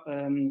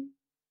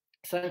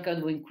some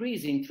kind of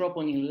increase in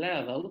troponin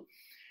level.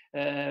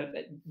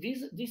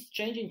 This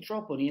change in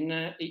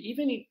troponin,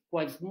 even if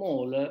quite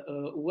small,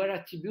 were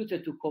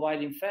attributed to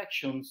COVID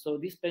infection. So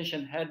this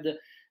patient had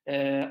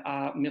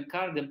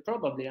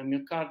probably a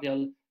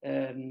myocardial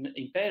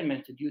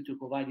impairment due to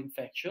COVID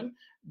infection.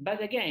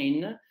 But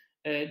again,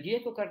 the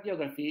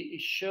echocardiography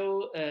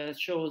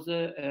shows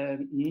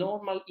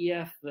normal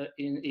EF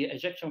in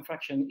ejection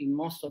fraction in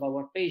most of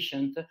our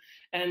patients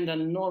and a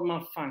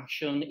normal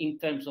function in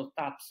terms of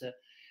TAPS.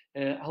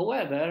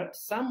 However,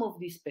 some of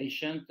these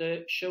patients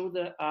showed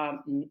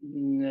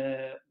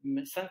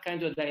some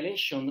kind of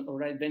dilation of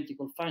right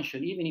ventricle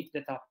function, even if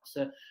the TAPS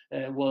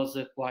was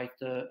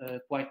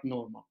quite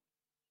normal.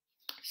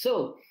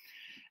 So,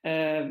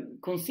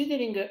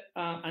 considering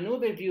an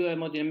overview of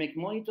hemodynamic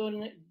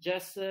monitoring,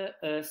 just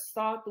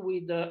start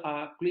with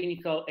a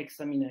clinical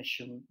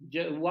examination.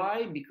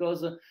 Why?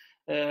 Because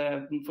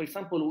For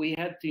example, we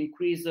had to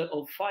increase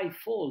of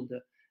fivefold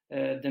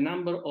the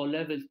number of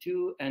level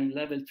 2 and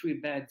level 3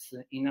 beds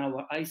in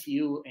our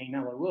ICU and in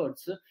our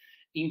wards,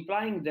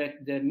 implying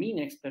that the mean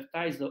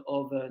expertise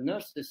of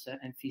nurses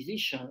and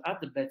physicians at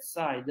the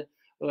bedside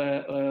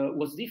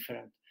was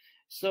different.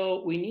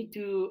 So we need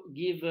to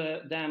give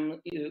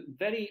them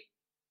very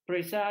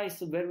precise,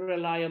 very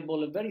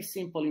reliable, very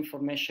simple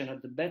information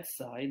at the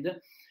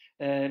bedside.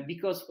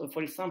 Because,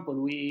 for example,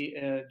 we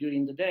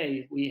during the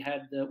day we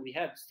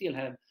still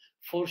have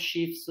 4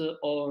 shifts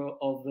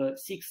of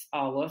 6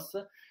 hours,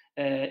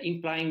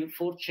 implying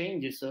 4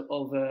 changes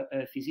of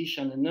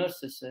physicians and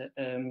nurses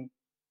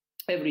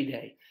every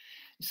day.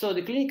 So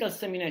the clinical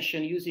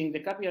examination using the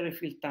capillary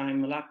fill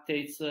time,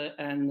 lactates,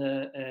 and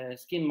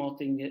skin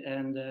motting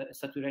and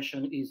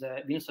saturation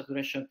venous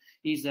saturation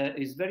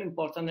is very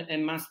important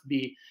and must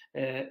be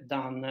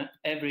done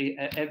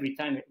every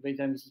time it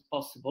is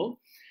possible.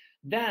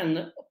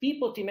 Then PEEP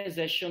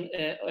optimization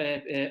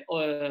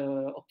of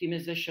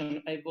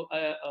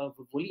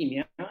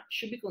volemia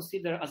should be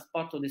considered as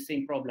part of the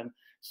same problem.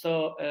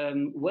 So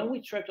when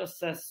we try to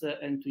assess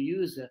and to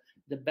use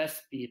the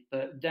best PEEP,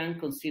 then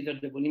consider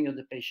the volemia of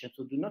the patient.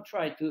 So do not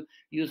try to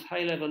use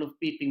high level of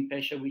PEEP in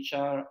patients which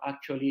are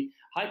actually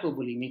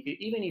hypovolemic,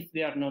 even if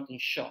they are not in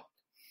shock.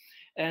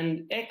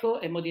 And echo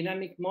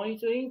hemodynamic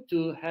monitoring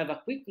to have a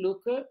quick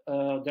look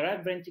the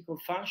right ventricle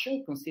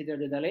function, consider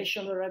the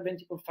dilation of the right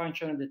ventricle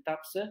function and the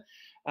taps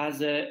as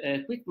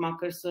quick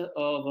markers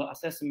of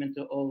assessment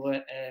of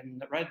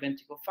right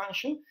ventricle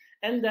function,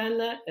 and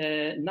then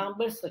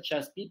numbers such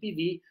as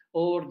PPV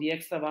or the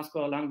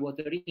extravascular lung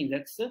water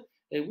index,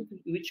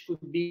 which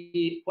could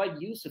be quite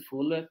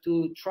useful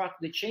to track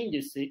the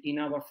changes in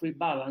our fluid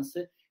balance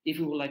if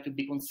we would like to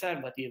be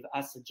conservative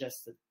as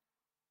suggested.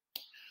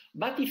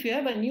 But if you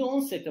have a new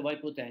onset of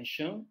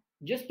hypotension,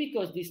 just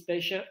because these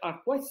patients are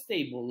quite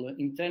stable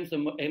in terms of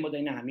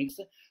hemodynamics,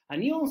 a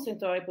new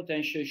onset of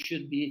hypotension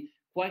should be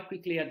quite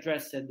quickly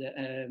addressed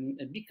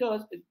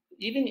because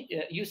even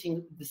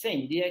using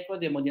the echo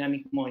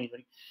hemodynamic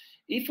monitoring.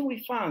 If we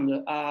found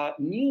a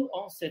new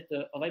onset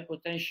of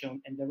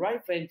hypotension and the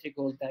right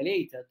ventricle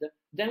dilated,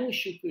 then we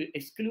should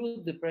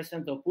exclude the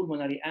presence of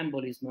pulmonary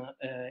embolism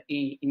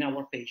in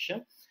our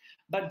patient.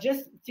 But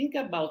just think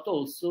about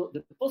also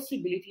the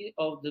possibility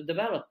of the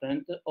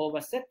development of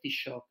a septic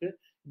shock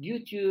due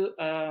to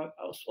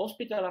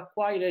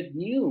hospital-acquired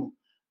new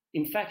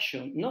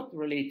infection, not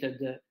related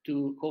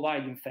to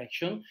COVID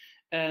infection.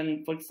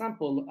 And for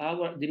example,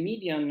 the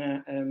median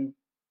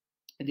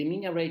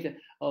rate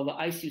of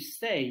ICU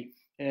stay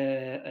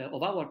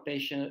of our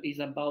patient is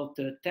about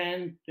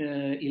 10,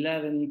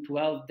 11,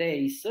 12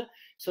 days.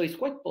 So it's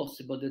quite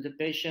possible that the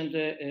patient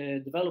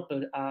developed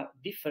a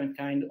different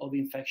kind of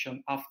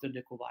infection after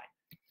the COVID.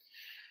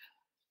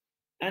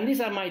 And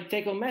these are my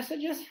take-home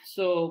messages.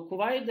 So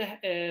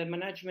COVID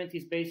management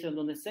is based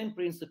on the same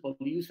principle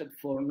used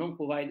for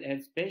non-COVID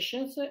AIDS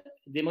patients.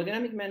 The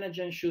hemodynamic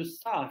management should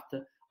start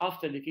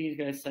after the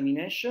clinical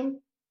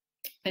examination,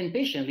 and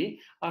patients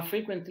are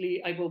frequently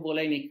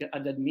hypovolemic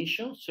at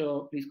admission,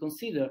 so please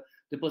consider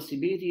the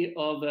possibility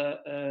of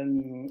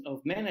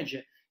manage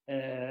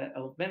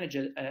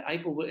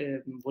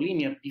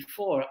hypovolemia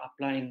before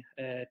applying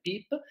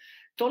PEEP.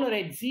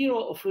 Tolerate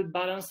zero fluid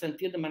balance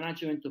until the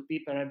management of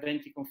PEEP and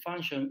ventricle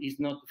function is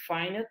not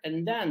defined,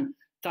 and then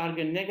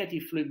target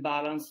negative fluid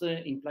balance,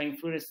 implying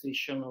fluid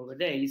restriction over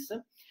days.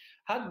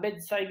 Had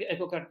bedside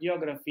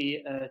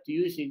echocardiography to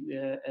use it,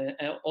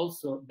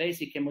 also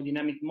basic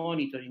hemodynamic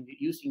monitoring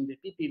using the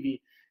PPV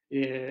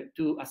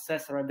to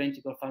assess right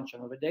ventricle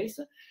function over days.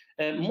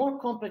 More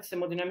complex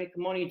hemodynamic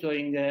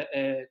monitoring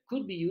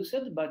could be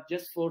used, but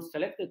just for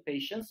selected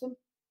patients.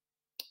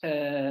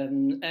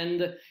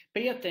 And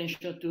pay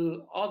attention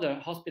to other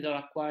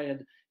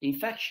hospital-acquired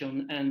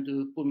infection and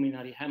to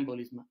pulmonary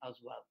embolism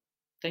as well.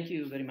 Thank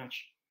you very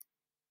much.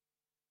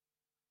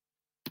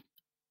 Thank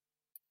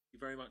you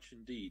very much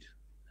indeed,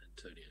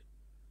 Antonio.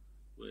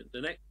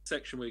 The next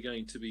section we're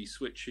going to be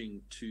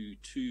switching to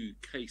 2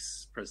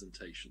 case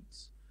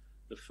presentations.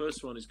 The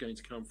first one is going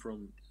to come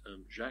from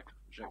Jacques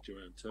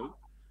Duranteau,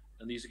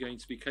 and these are going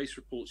to be case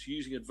reports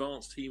using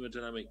advanced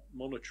hemodynamic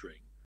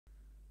monitoring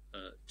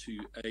to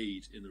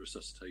aid in the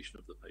resuscitation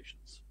of the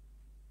patients.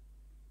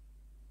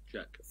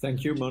 Jacques.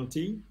 Thank you,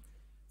 Monty.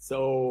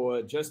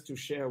 So just to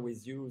share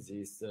with you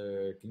this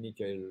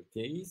clinical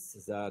case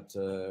that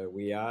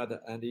we had,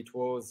 and it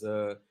was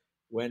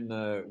when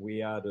we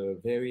had a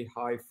very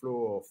high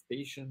flow of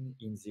patients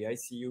in the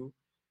ICU.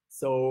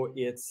 So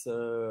it's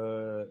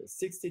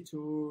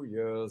 62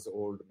 years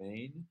old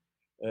man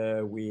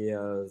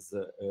with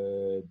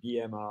a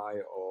BMI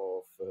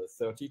of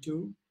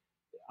 32,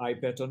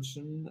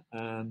 hypertension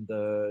and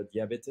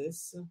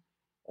diabetes.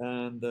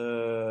 And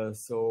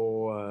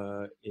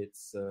so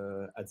it's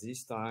at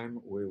this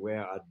time we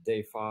were at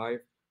day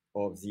 5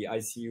 of the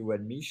ICU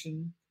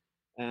admission,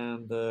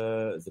 and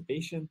the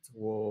patient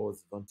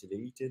was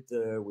ventilated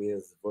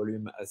with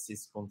volume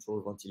assist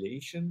control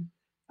ventilation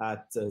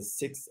at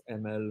 6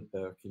 ml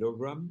per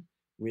kilogram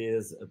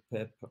with a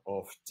PEP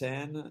of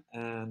 10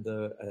 and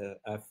a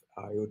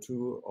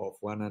FiO2 of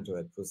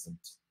 100%.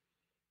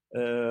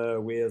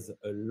 With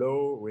a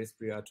low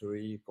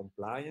respiratory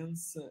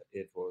compliance,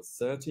 it was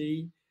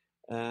 30,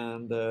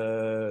 and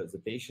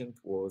the patient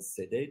was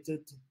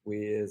sedated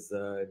with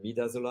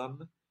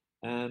midazolam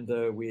and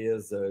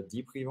with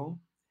Diprivan,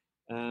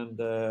 and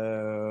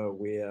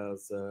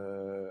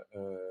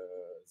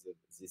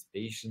this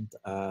patient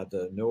had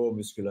a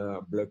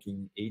neuromuscular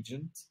blocking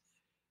agent.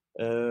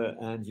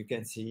 And you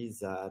can see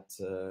that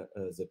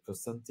the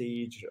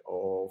percentage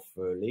of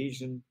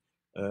lesion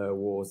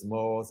was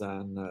more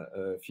than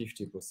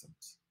 50%.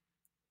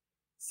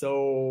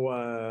 So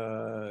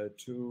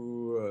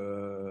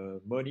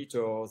to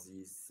monitor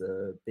this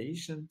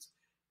patient,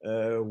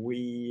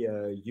 we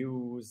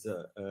use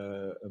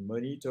a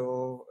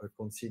monitor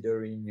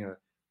considering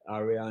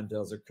area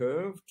under the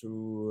curve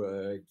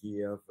to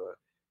give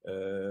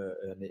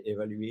an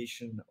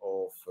evaluation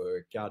of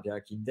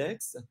cardiac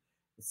index.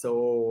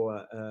 So,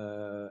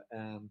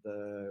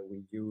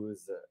 we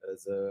use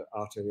the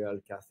arterial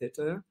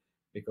catheter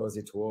because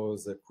it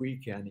was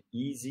quick and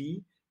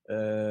easy.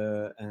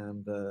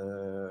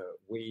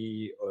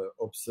 We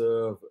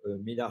observe a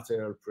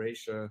mid-arterial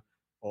pressure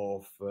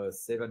of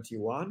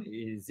 71.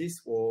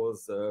 This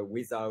was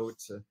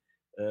without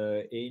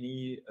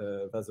any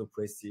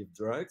vasopressive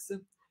drugs,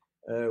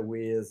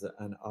 with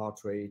an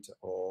heart rate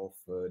of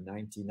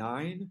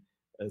 99.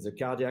 The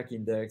cardiac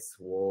index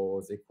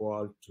was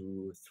equal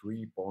to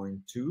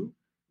 3.2,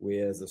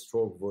 with a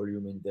stroke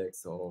volume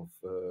index of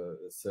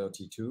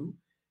 32.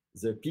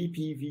 The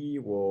PPV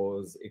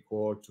was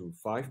equal to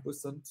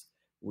 5%,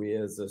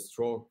 with a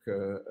stroke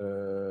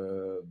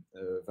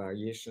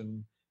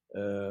variation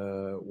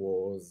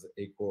was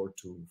equal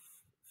to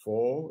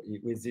 4.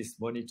 With this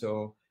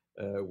monitor,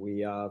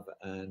 we have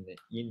an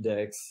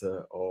index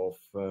of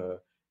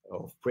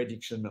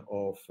prediction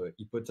of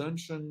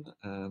hypotension,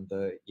 and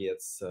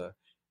it's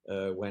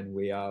when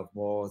we have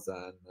more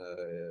than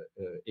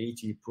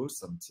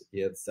 80%,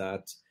 it's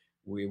that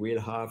we will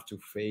have to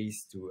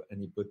face to an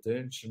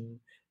hypotension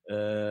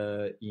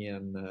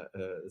in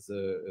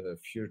the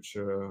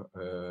future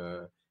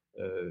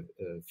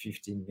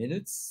 15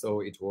 minutes.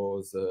 So it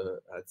was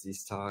at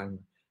this time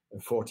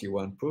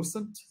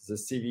 41%. The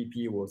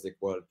CVP was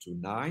equal to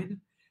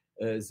 9.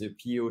 The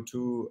PO2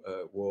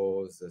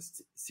 was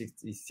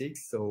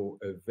 66, so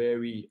a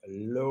very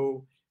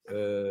low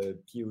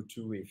PO2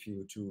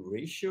 FiO2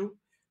 ratio,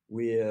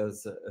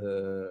 with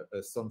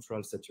a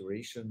central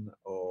saturation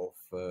of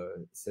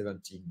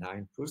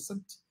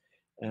 79%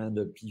 and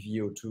a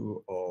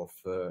PVO2 of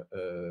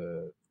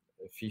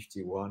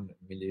 51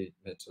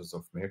 millimeters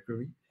of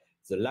mercury.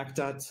 The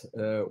lactate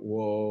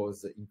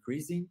was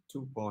increasing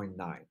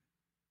 2.9.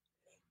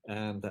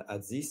 And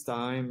at this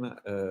time,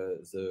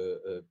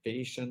 the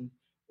patient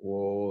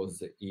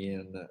was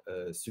in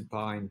a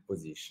supine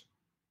position.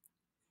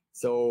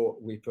 So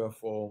we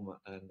perform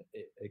an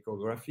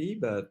echography,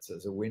 but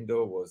the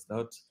window was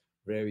not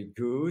very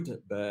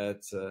good,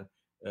 but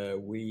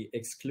we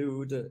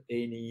exclude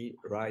any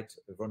right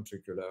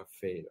ventricular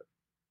failure.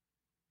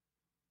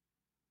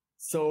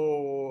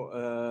 So,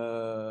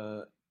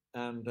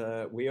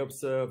 we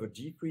observe a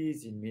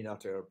decrease in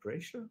mid-arterial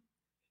pressure,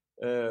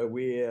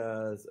 with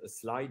a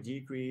slight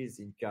decrease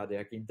in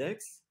cardiac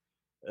index,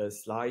 a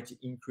slight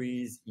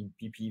increase in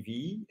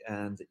PPV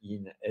and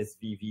in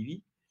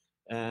SVVV,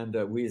 and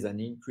with an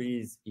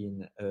increase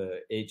in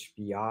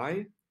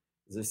HPI.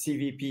 The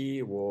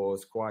CVP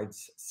was quite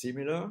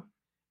similar,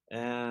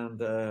 and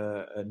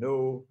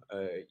no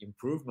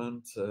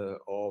improvement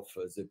of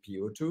the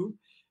PO2,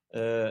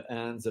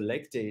 and the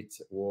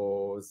lactate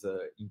was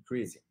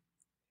increasing.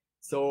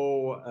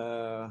 So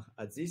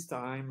at this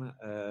time,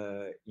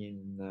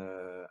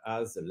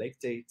 as the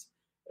lactate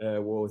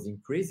was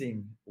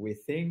increasing, we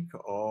think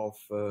of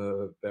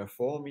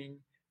performing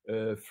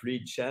a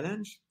fluid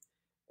challenge.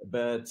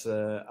 But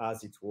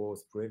as it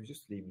was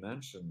previously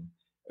mentioned,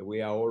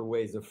 we are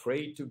always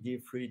afraid to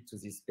give fluid to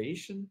this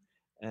patient,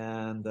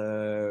 and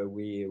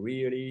we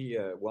really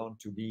want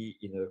to be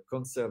in a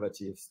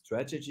conservative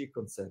strategy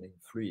concerning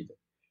fluid.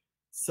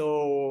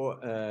 So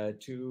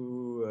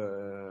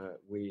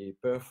we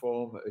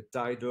perform a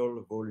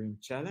tidal volume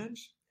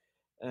challenge,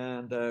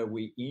 and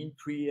we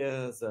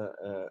increase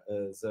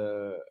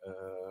the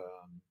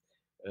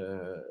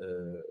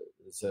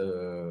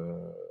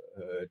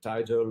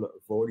tidal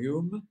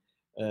volume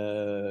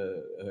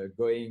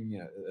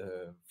going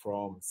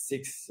from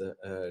 6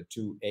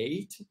 to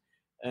 8,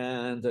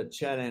 and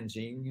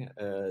challenging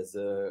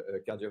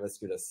the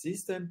cardiovascular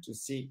system to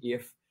see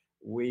if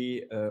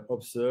we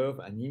observe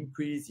an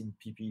increase in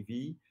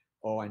PPV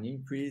or an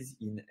increase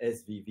in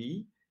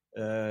SVV,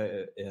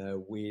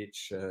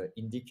 which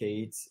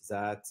indicates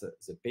that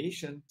the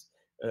patient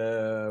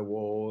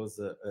was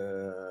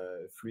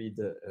fluid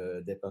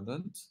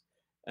dependent,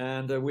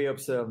 and we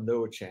observe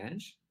no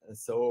change.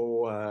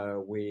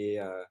 So we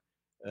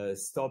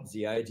stop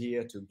the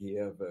idea to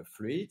give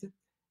fluid,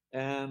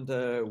 and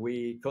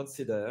we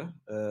consider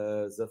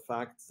the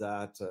fact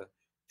that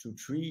to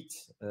treat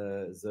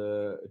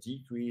the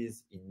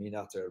decrease in mean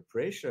arterial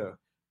pressure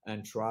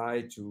and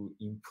try to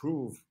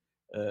improve,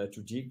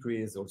 to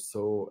decrease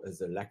also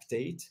the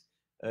lactate,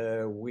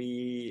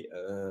 we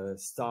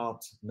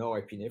start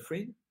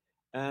norepinephrine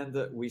and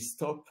we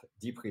stop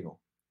Diprivant.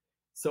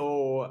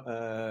 So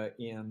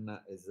in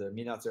the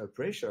mean arterial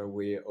pressure,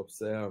 we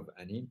observe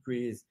an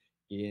increase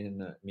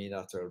in mean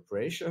arterial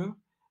pressure,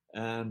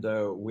 and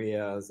we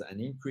have an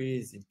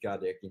increase in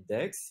cardiac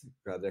index.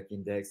 Cardiac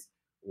index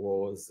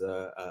was,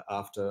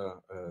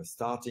 after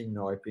starting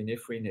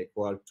norepinephrine,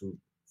 equal to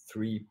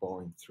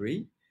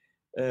 3.3,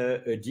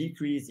 a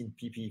decrease in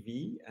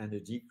PPV and a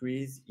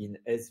decrease in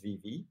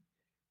SVV,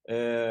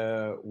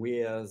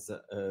 whereas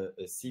a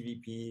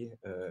CVP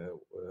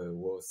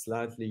was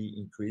slightly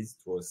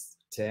increased, was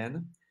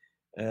 10,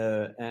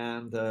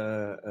 and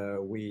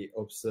we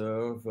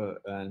observe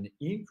an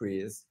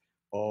increase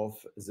of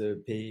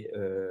the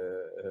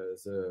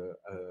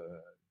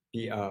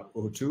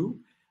PRO2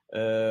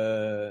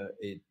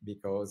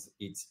 because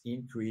it's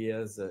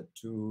increased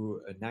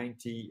to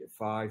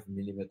 95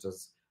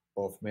 millimeters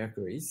of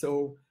mercury.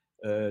 So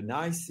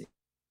nice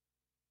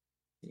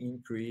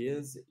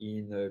increase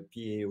in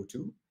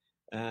PaO2,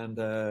 and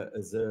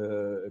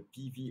the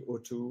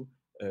PVO2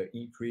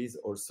 increase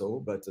also,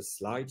 but a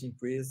slight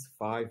increase,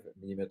 5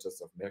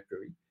 millimeters of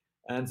mercury,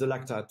 and the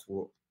lactate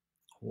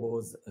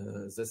was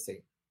the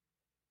same.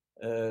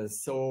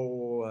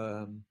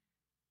 So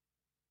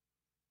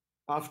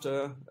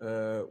after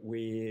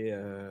we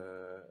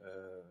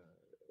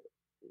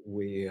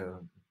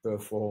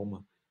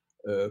perform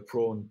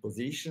prone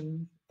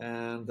position,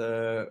 and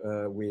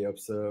we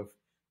observe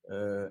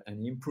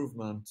an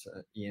improvement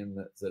in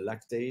the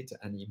lactate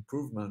and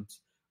improvement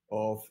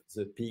of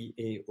the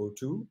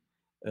PaO2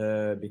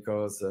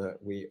 because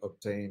we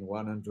obtain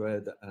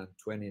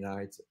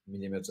 129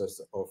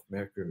 millimeters of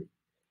mercury.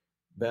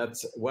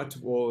 But what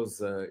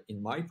was,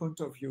 in my point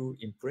of view,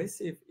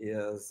 impressive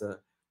is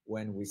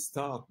when we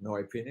start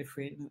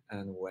norepinephrine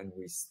and when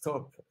we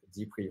stop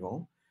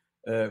Diprivant,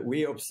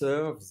 we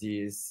observe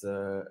this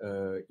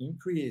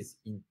increase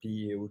in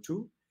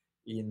PaO2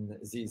 in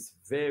this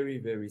very,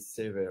 very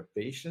severe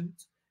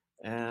patient.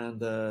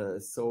 And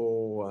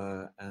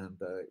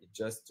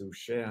just to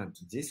share and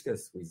to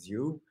discuss with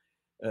you,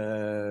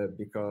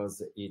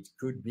 because it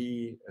could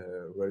be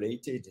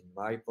related in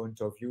my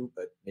point of view,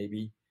 but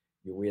maybe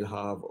you will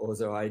have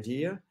other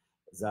idea,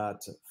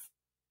 that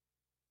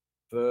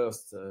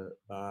first,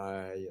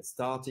 by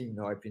starting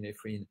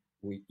norepinephrine,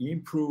 we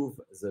improve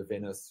the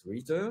venous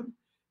return,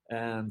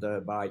 and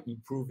by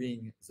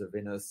improving the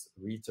venous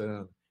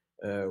return,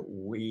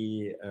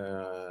 we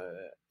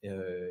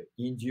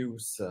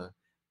induce a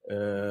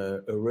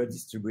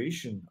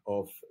redistribution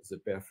of the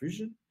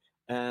perfusion,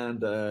 and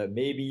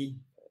maybe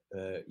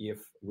if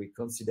we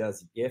consider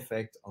the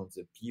effect on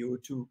the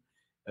PO2,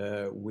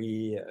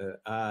 we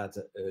add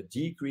a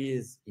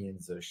decrease in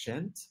the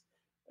shunt,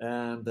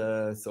 and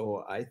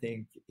so I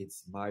think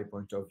it's my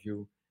point of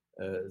view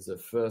the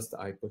first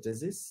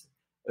hypothesis.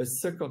 A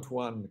second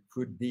one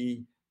could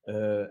be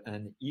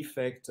an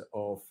effect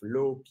of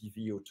low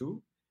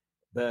PVO2,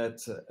 but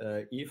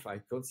if I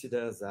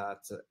consider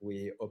that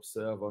we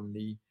observe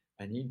only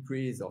an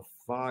increase of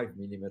 5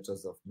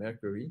 millimeters of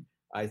mercury,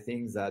 I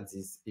think that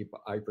this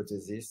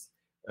hypothesis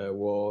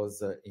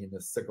was in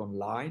the second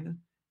line.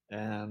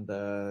 And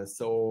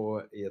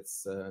so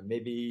it's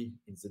maybe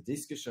in the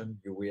discussion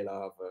you will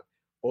have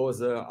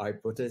other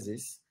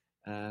hypotheses,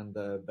 and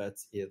but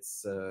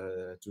it's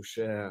to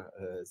share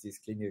this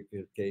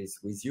clinical case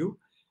with you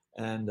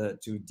and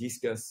to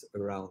discuss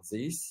around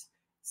this.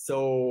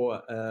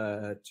 So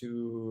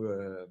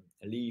to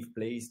leave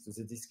place to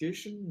the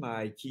discussion,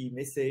 my key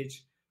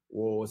message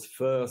was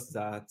first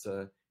that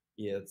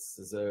it's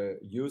the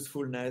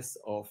usefulness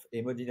of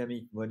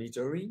hemodynamic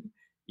monitoring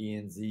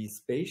in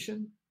this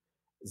patient,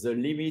 the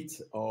limit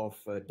of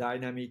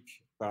dynamic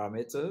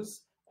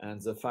parameters,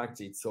 and the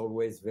fact it's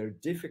always very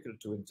difficult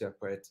to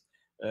interpret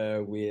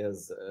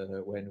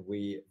when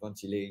we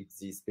ventilate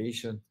this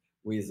patient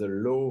with a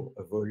low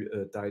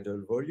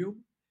tidal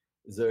volume,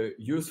 the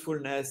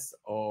usefulness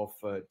of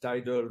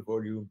tidal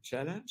volume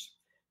challenge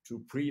to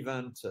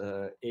prevent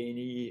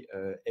any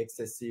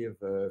excessive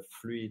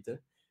fluid,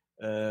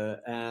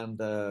 and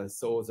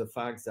so the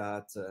fact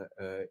that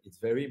it's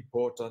very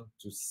important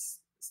to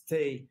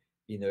stay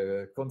in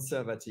a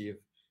conservative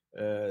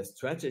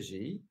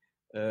strategy,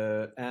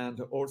 and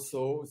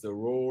also the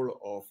role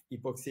of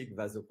hypoxic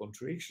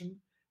vasoconstriction.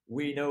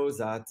 We know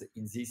that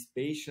in this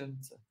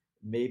patient,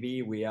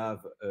 maybe we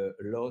have a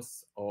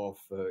loss of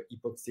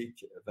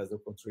hypoxic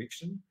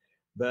vasoconstriction,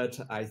 but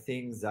I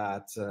think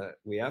that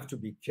we have to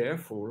be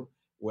careful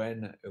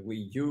when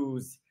we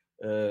use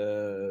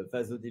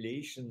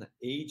vasodilation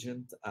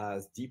agent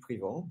as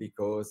Diprivant,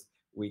 because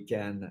we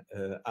can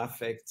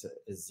affect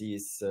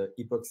this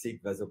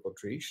hypoxic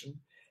vasoconstriction,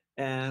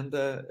 and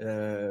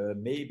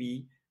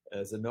maybe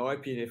the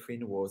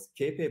norepinephrine was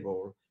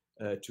capable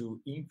to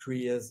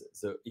increase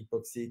the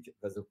hypoxic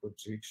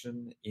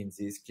vasoconstriction in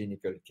this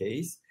clinical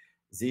case.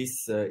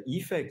 This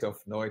effect of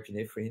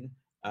norepinephrine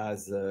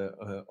has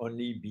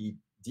only been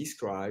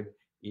described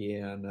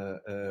in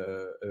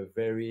a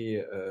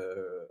very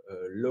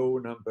low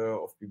number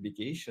of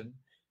publications,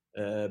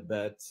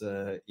 but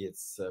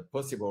it's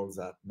possible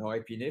that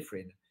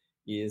norepinephrine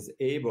is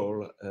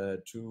able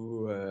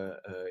to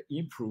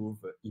improve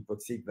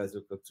hypoxic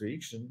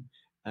vasoconstriction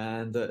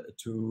and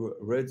to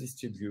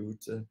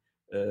redistribute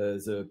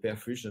the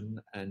perfusion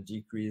and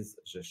decrease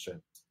the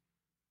shunt.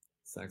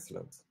 Thanks a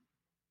lot.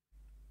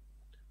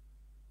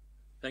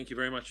 Thank you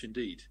very much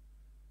indeed.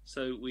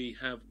 So we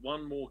have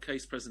one more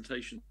case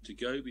presentation to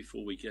go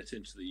before we get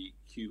into the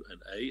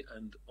Q&A,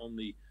 and on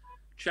the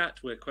chat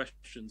where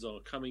questions are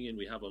coming in,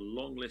 we have a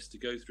long list to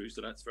go through,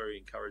 so that's very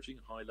encouraging,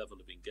 high level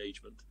of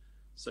engagement.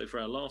 So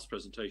for our last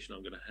presentation,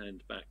 I'm going to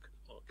hand back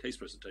our case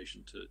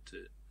presentation to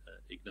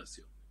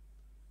Ignacio.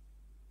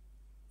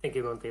 Thank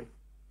you, Monty.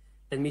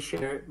 Let me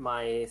share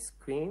my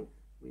screen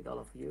with all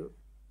of you.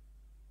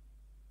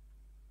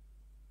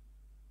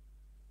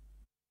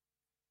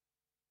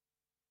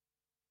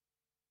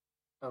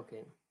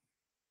 Okay.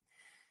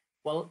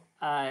 Well,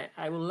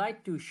 I would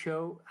like to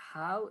show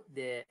how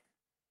the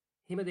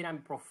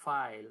hemodynamic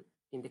profile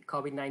in the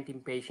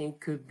COVID-19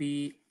 patient could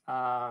be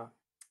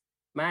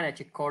managed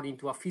according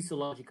to a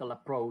physiological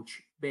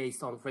approach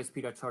based on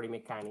respiratory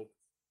mechanics.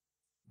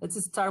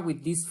 Let's start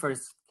with this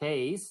first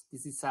case.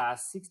 This is a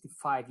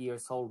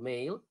 65-year-old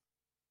male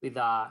with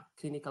a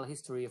clinical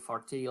history of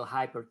arterial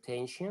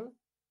hypertension,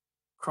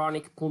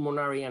 chronic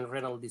pulmonary and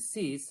renal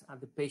disease, and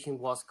the patient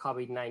was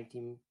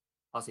COVID-19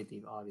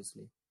 positive,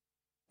 obviously.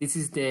 This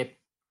is the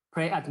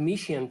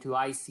pre-admission to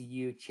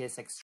ICU chest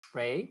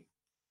X-ray.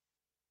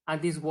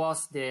 And this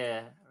was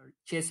the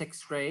chest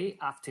X-ray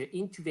after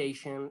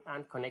intubation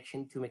and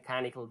connection to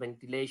mechanical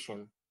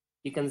ventilation.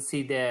 You can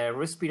see the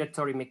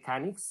respiratory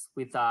mechanics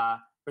with a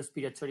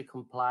respiratory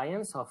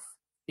compliance of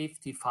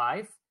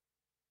 55.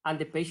 And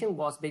the patient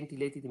was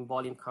ventilated in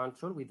volume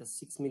control with a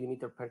 6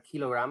 millimeter per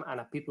kilogram and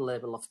a PEEP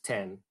level of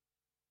 10.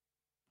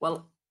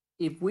 Well,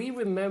 if we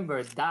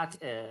remember that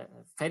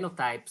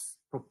phenotypes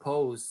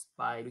proposed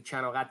by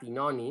Luciano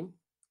Gattinoni,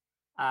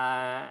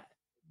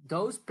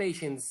 those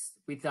patients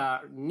with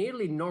a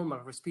nearly normal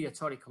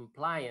respiratory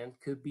compliance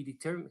could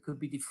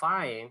be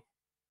defined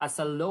as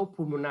a low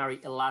pulmonary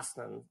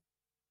elastance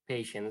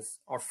patients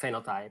or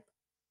phenotype.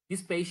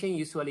 This patient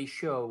usually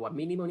show a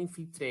minimum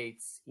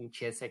infiltrates in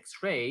chest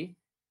X-ray.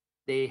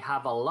 They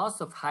have a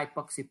loss of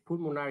hypoxic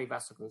pulmonary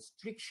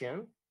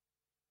vasoconstriction,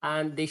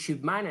 and they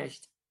should manage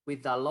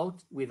with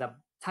a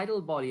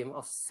tidal volume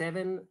of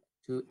 7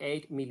 to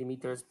 8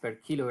 millimeters per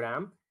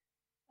kilogram.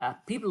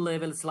 PEEP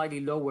level slightly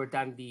lower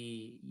than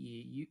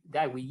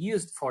that we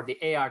used for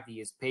the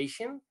ARDS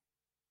patient,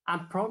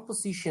 and prone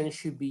position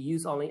should be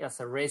used only as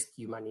a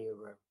rescue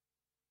maneuver.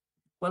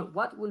 Well,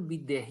 what will be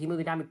the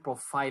hemodynamic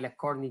profile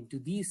according to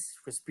these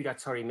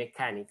respiratory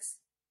mechanics?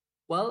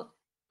 Well,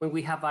 when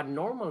we have a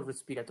normal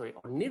respiratory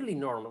or nearly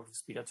normal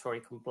respiratory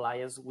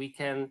compliance, we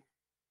can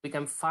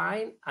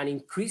find an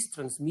increased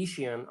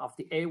transmission of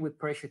the airway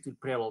pressure to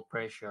pleural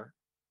pressure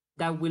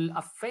that will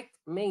affect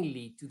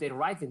mainly to the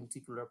right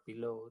ventricular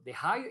preload. The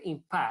higher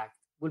impact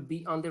will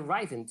be on the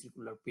right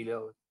ventricular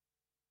preload.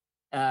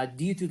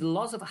 Due to the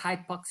loss of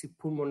hypoxic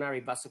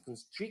pulmonary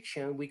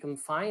vasoconstriction, we can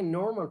find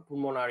normal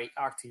pulmonary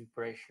artery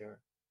pressure.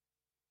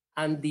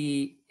 And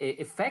the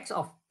effects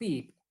of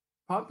PEEP,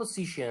 pump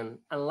position,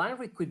 and line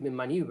recruitment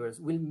maneuvers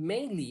will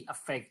mainly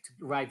affect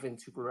right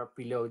ventricular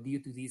preload due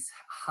to this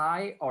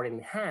high or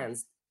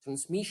enhanced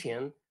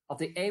transmission of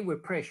the airway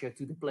pressure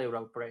to the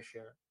pleural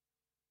pressure.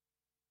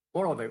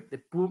 Moreover, the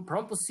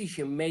prone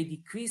position may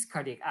decrease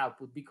cardiac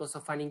output because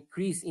of an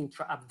increase in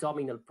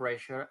intra-abdominal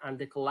pressure and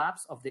the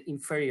collapse of the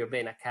inferior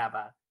vena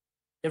cava.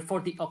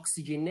 Therefore, the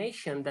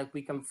oxygenation that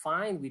we can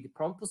find with the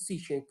prone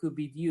position could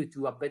be due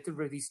to a better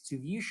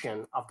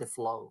redistribution of the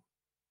flow.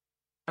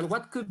 And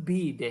what could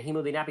be the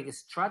hemodynamic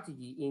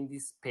strategy in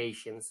these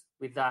patients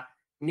with a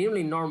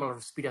nearly normal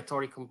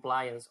respiratory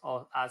compliance,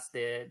 or as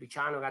the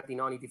Luciano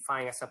Gattinoni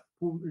defined as a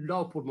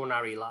low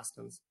pulmonary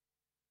elastance?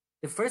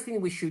 The first thing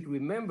we should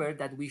remember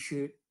that we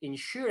should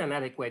ensure an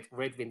adequate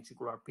right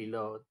ventricular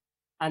preload,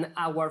 and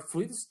our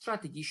fluid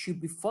strategy should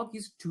be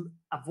focused to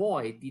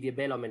avoid the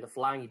development of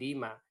lung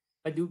edema.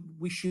 But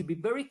we should be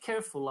very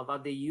careful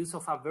about the use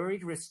of a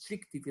very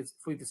restrictive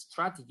fluid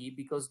strategy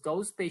because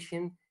those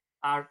patients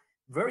are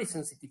very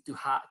sensitive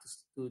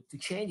to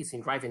changes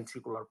in right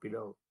ventricular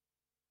preload.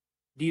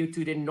 Due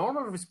to the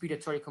normal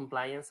respiratory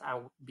compliance,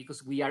 and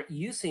because we are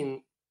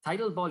using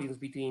tidal volumes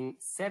between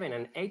 7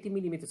 and 80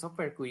 millimeters of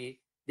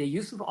mercury, the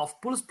use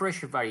of pulse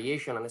pressure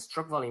variation and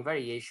stroke volume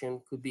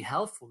variation could be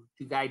helpful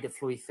to guide the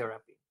fluid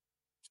therapy.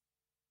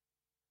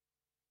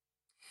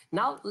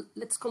 Now,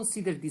 let's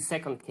consider the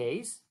second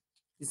case.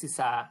 This is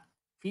a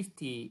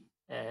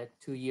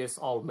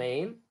 52-year-old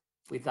male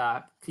with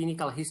a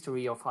clinical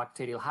history of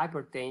arterial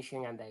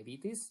hypertension and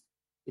diabetes.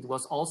 It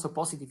was also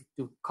positive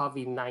to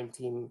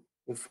COVID-19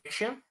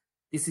 infection.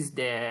 This is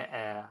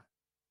the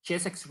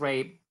chest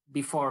X-ray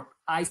before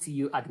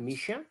ICU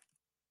admission.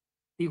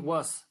 It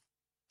was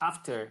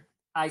after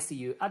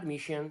ICU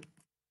admission,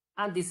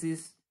 and this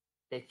is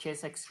the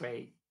chest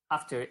X-ray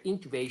after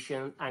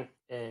intubation and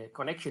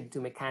connection to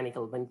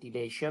mechanical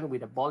ventilation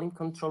with a volume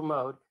control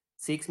mode,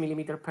 6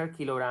 millimeter per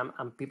kilogram,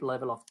 and PEEP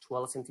level of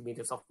 12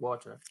 centimeters of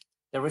water.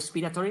 The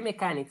respiratory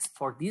mechanics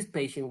for this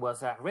patient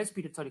was a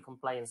respiratory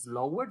compliance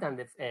lower than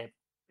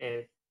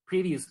the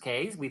previous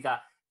case with a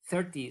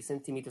 30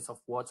 centimeters of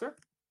water.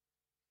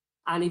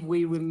 And if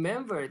we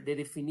remember the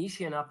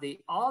definition of the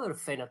other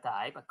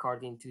phenotype,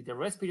 according to the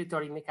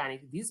respiratory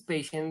mechanics, this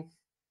patient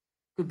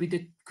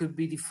could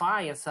be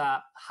defined as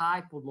a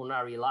high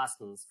pulmonary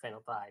elastance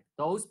phenotype.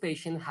 Those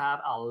patients have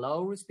a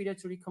low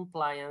respiratory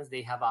compliance.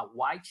 They have a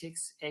wide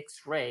chest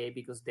X-ray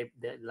because the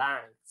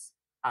lungs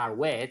are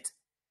wet,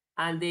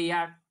 and they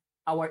are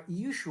our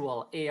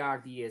usual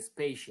ARDS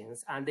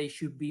patients, and they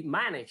should be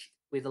managed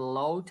with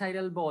low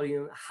tidal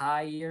volume,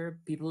 higher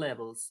PEEP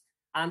levels,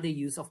 and the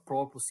use of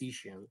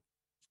proposition.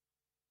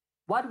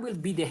 What will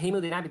be the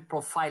hemodynamic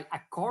profile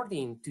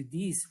according to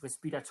these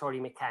respiratory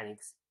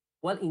mechanics?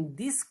 Well, in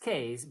this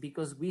case,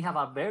 because we have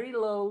a very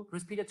low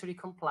respiratory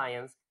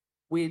compliance,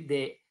 with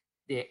the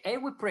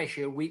airway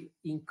pressure will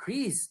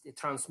increase the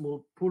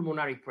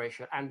transpulmonary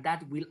pressure, and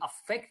that will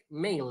affect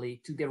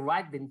mainly to the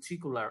right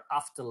ventricular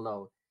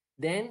afterload.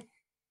 Then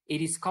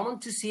it is common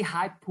to see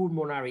high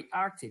pulmonary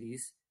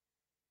arteries,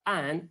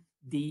 and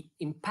the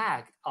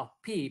impact of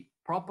PEEP,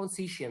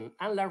 proposition,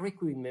 and large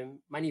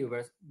recruitment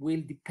maneuvers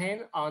will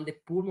depend on the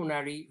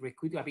pulmonary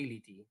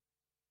recruitability.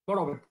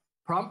 Moreover,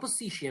 prompt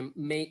position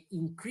may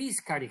increase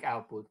cardiac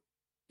output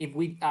if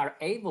we are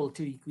able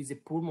to decrease the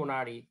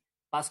pulmonary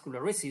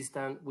vascular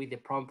resistance with the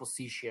prompt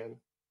position.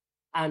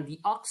 And the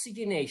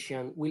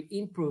oxygenation will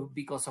improve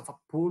because of a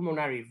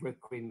pulmonary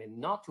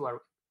recruitment,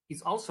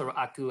 it's also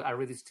to a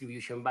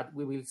redistribution, but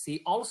we will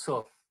see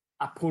also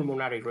a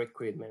pulmonary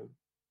recruitment.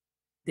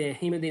 The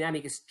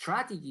hemodynamic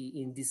strategy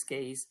in this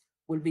case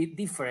will be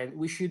different.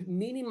 We should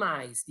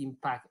minimize the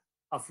impact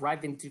of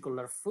right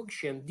ventricular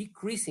function,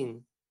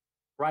 decreasing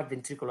right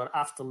ventricular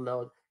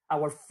afterload.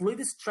 Our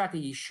fluid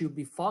strategy should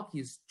be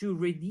focused to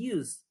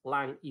reduce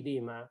lung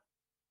edema.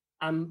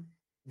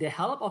 The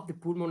help of the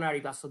pulmonary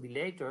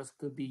vasodilators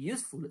could be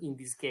useful in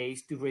this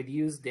case to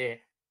reduce the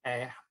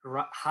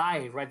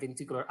high right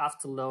ventricular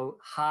afterload,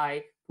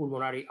 high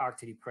pulmonary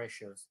artery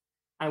pressures.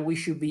 And we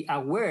should be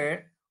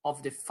aware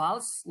of the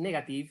false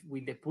negative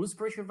with the pulse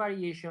pressure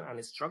variation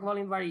and stroke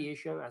volume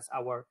variation, as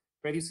our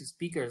previous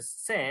speakers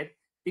said,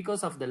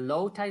 because of the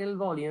low tidal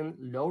volume,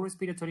 low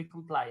respiratory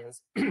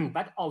compliance,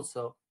 but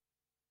also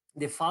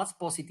the false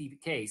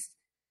positive case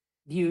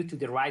due to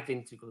the right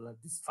ventricular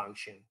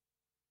dysfunction.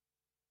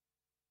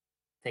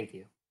 Thank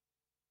you.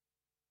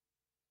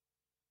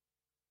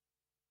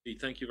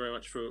 Thank you very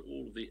much for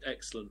all of the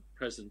excellent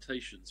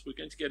presentations. We're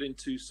going to get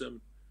into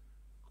some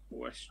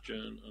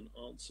question and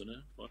answer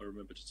now, if I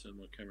remember to turn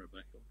my camera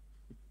back on.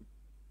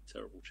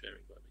 Terrible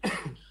sharing by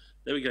me.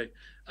 There we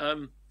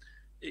go.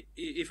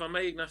 If I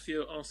may,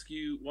 Ignacio, ask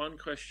you one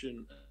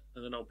question,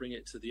 and then I'll bring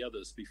it to the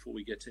others before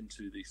we get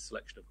into the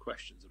selection of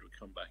questions that will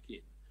come back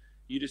in.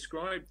 You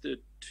described the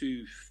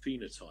two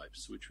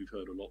phenotypes, which we've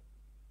heard a lot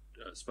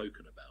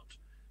spoken about.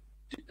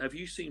 Have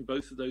you seen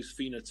both of those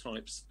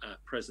phenotypes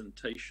at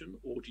presentation,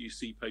 or do you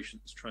see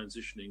patients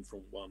transitioning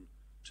from one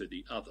to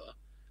the other?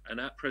 And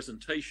at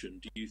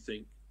presentation,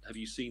 have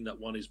you seen that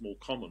one is more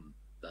common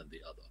than the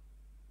other?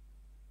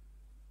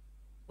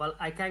 Well,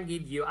 I can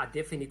give you a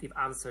definitive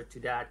answer to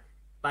that,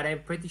 but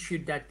I'm pretty sure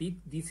that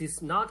this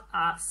is not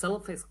a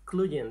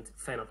self-excludent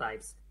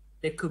phenotypes.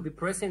 They could be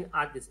present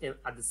at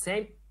the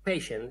same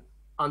patient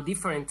on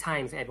different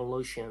times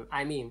evolution.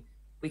 I mean,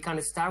 we can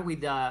start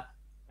with the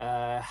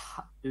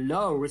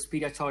low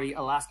respiratory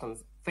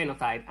elastance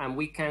phenotype, and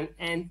we can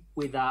end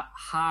with a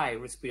high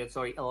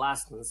respiratory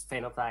elastance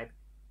phenotype.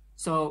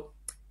 So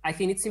I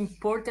think it's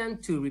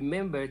important to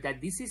remember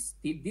that this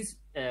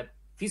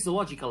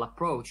physiological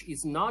approach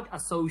is not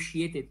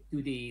associated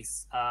to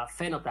these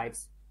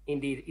phenotypes.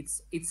 Indeed,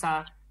 it's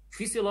a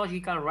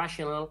physiological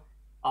rationale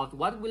of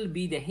what will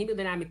be the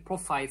hemodynamic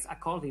profiles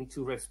according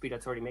to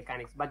respiratory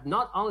mechanics, but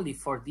not only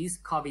for this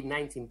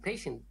COVID-19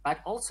 patient, but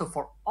also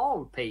for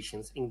all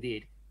patients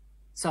indeed.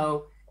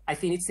 So I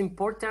think it's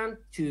important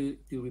to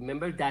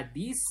remember that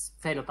these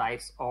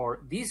phenotypes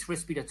or this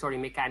respiratory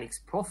mechanics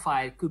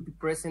profile could be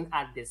present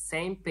at the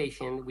same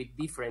patient with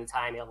different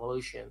time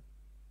evolution.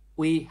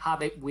 We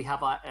have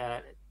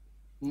a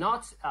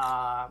not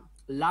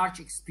large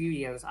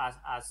experience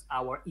as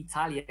our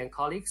Italian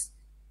colleagues,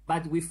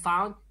 but we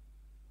found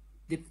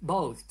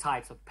both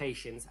types of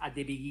patients at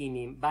the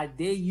beginning, but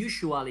they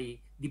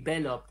usually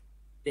develop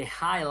the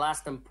high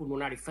elastance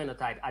pulmonary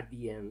phenotype at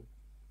the end.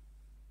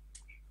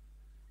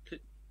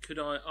 Could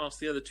I ask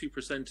the other two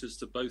presenters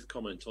to both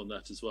comment on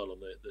that as well, on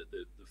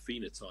the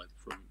phenotype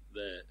from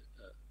their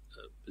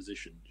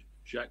position?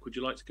 Jacques, would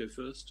you like to go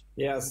first?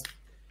 Yes.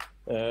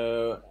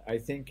 I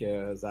think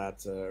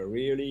that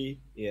really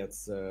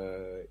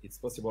it's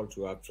possible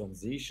to have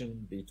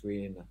transition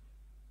between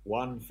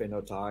one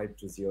phenotype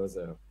to the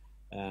other,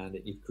 and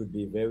it could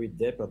be very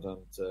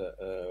dependent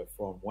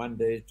from one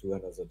day to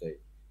another day.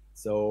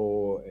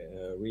 So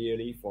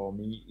really, for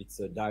me,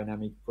 it's a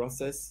dynamic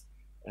process.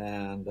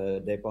 and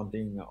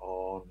depending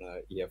on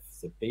if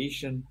the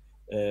patient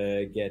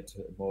get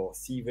more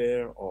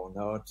severe or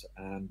not,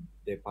 and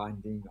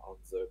depending on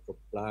the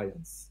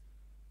compliance.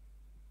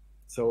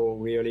 So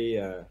really,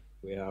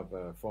 we have,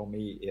 for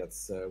me,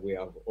 it's we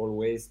have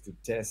always to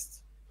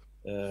test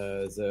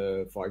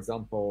for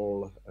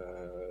example,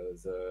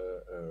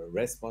 the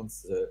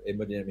response, the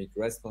hemodynamic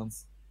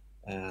response,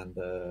 and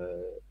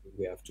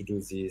we have to do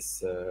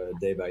this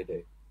day by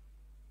day.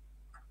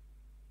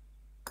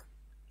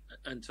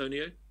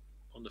 Antonio,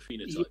 on the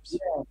phenotypes.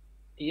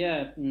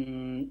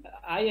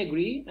 I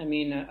agree. I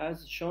mean,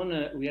 as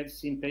shown, we have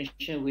seen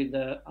patients with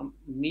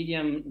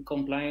medium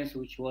compliance,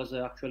 which was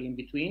actually in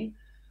between.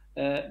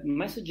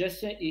 My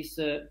suggestion is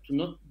to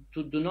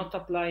do not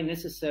apply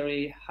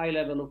necessary high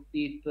level of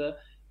PEEP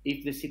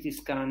if the CT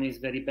scan is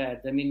very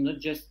bad. I mean, not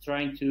just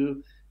trying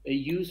to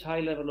use high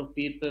level of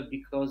PEEP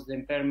because the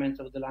impairment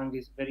of the lung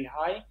is very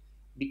high,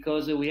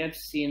 because we have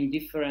seen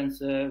different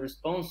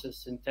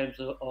responses in terms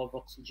of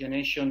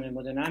oxygenation and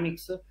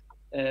hemodynamics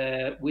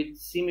with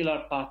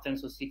similar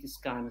patterns of CT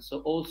scan.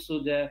 So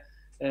also the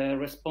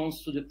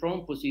response to the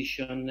prone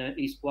position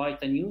is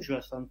quite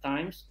unusual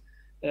sometimes.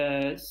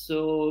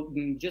 So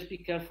just be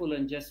careful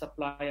and just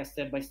apply a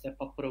step-by-step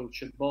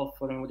approach, both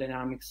for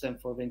hemodynamics and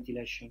for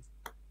ventilation.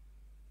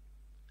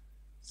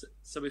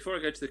 So before I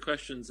go to the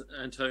questions,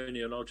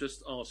 Antonio, and I'll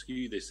just ask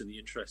you this in the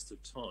interest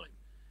of time.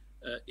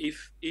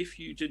 If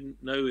you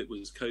didn't know it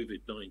was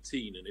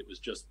COVID-19 and it was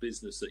just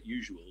business as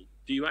usual,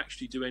 do you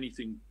actually do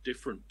anything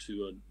different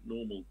to a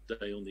normal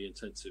day on the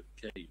intensive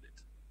care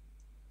unit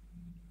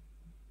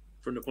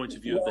from the point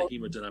of view of the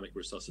hemodynamic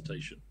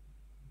resuscitation?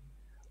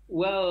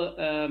 Well,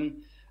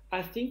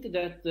 I think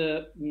that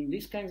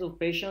these kinds of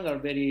patients are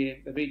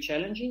very, very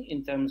challenging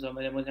in terms of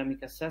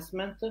hemodynamic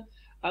assessment.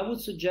 I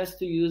would suggest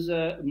to use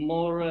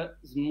more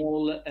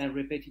small and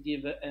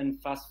repetitive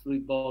and fast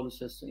fluid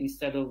boluses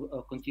instead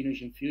of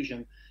continuous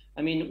infusion.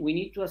 I mean, we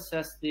need to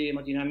assess the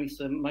hemodynamics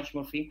much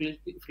more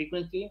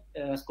frequently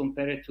as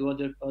compared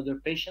to other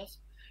patients.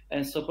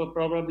 And so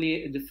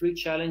probably the fluid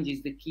challenge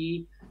is the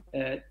key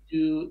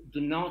to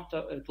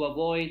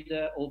avoid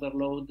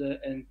overload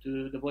and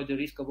to avoid the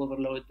risk of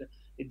overload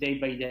day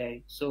by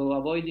day. So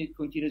avoid the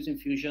continuous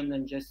infusion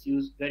and just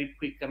use very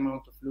quick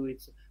amount of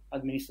fluids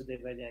administered day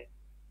by day.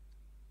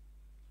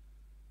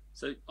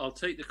 So I'll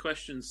take the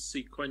questions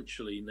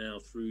sequentially now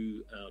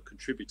through our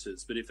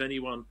contributors, but if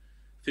anyone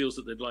feels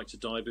that they'd like to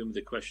dive in with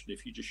a question,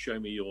 if you just show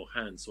me your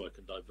hand so I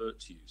can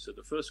divert to you. So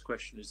the first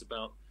question is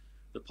about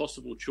the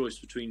possible choice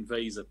between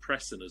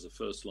vasopressin as a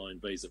first-line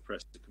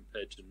vasopressor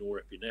compared to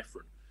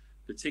norepinephrine,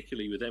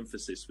 particularly with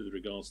emphasis with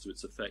regards to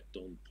its effect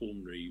on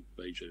pulmonary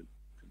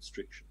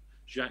vasoconstriction.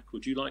 Jacques,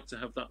 would you like to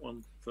have that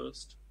one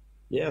first?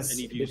 Yes,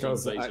 Any views on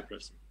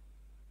vasopressin?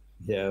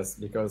 Yes,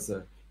 because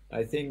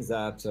I think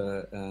that,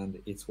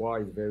 and it's why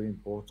it's very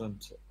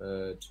important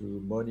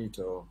to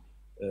monitor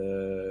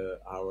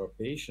our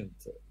patient,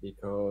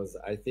 because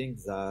I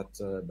think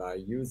that by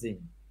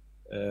using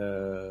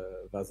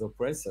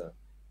vasopressor,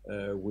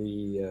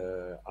 we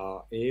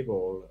are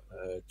able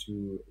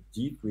to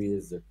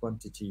decrease the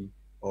quantity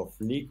of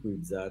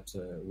liquids that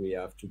we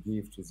have to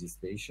give to this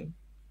patient.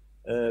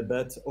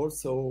 But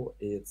also,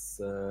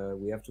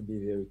 we have to be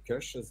very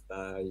cautious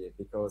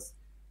because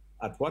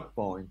at what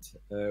point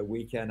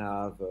we can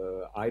have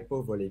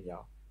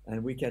hypovolemia,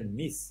 and we can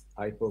miss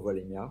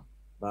hypovolemia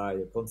by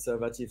a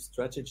conservative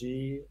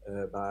strategy,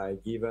 by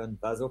given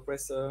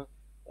vasopressor,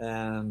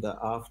 and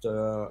after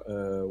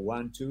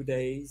 1-2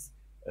 days,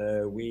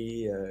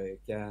 we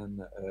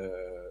can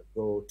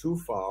go too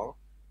far,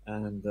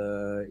 and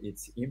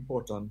it's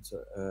important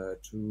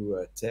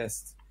to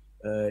test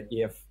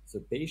if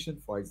the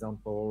patient, for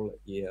example,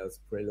 is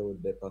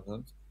preload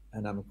dependent.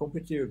 And I'm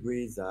completely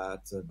agree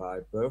that by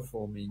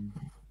performing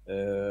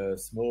a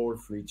small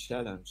fluid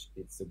challenge,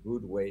 it's a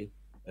good way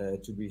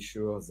to be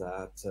sure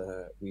that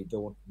we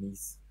don't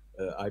miss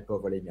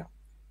hypovolemia.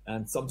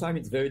 And sometimes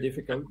it's very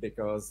difficult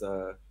because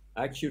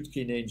acute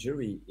kidney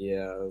injury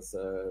is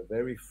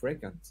very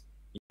frequent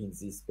in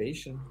this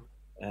patient,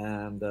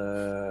 and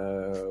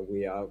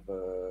we have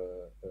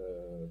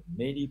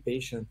many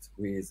patients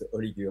with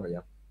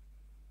oliguria.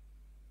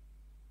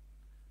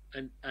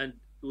 And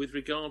with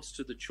regards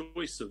to the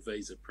choice of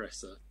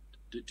vasopressor,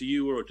 do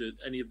you or do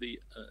any of the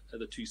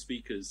other two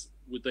speakers,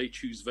 would they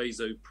choose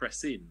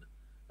vasopressin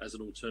as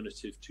an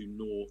alternative to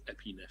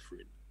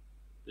norepinephrine?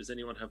 Does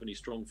anyone have any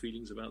strong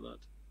feelings about that?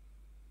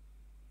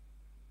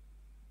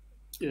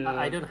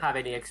 I don't have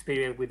any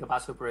experience with the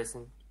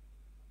vasopressin.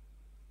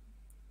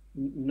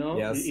 No,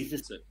 yes.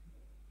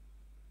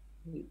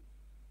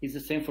 It's the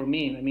same for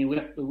me. I mean,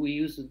 we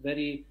use a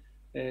very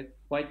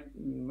quite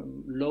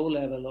low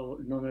level of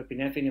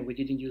norepinephrine, and we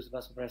didn't use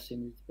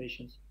vasopressin with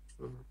patients.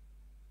 Mm-hmm.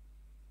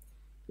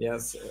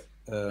 Yes,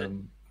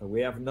 we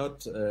have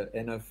not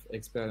enough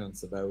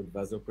experience about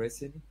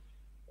vasopressin,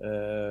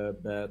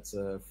 but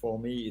for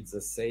me it's the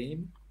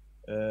same.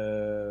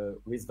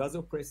 With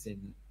vasopressin,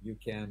 you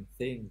can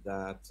think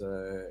that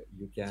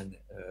you can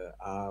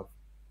have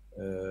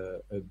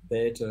a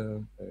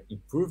better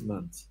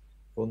improvement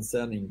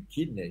concerning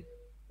kidney,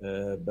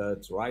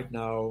 but right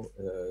now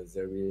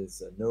there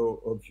is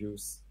no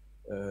obvious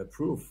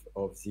proof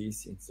of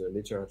this in the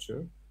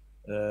literature.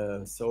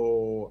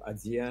 So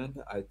at the end,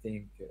 I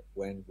think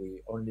when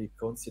we only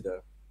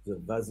consider the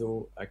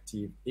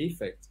vasoactive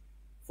effect,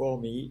 for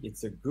me,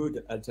 it's a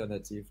good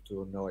alternative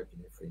to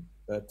norepinephrine,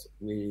 but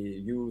we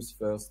use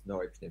first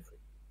norepinephrine.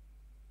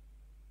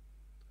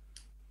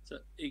 So,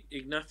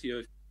 Ignacio,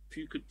 if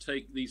you could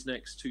take these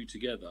next two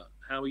together,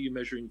 how are you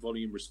measuring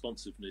volume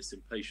responsiveness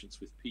in patients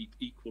with PEEP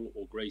equal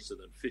or greater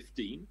than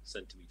 15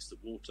 centimeters of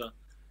water?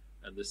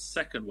 And the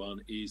second one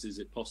is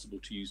it possible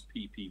to use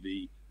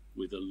PPV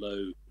with a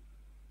low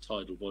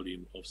tidal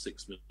volume of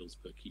 6 mils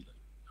per kilo?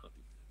 I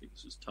think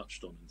this was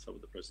touched on in some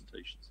of the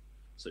presentations.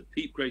 So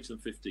PEEP greater than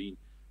 15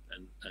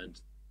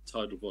 and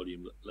tidal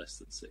volume less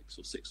than 6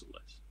 or 6 or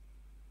less.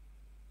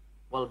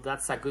 Well,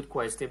 that's a good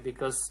question,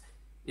 because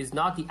it's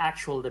not the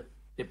actual the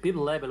PEEP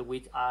level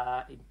which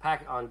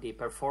impact on the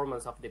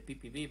performance of the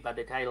PPV, but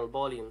the tidal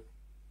volume.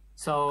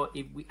 So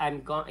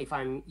if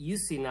I'm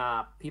using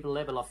a PEEP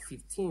level of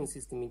 15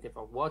 centimeters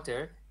of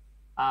water,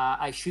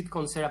 I should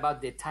consider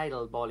about the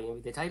tidal volume.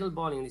 If the tidal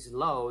volume is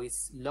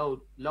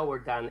lower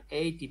than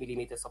 80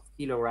 millimeters of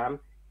kilogram,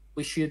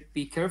 we should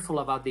be careful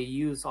about the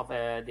use of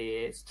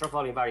the stroke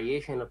volume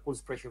variation or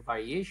pulse pressure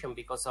variation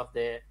because of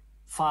the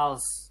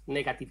false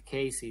negative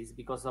cases,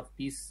 because of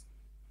this,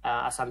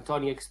 as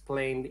Antonio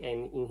explained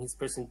in his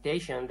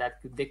presentation, that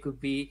there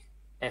could be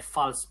a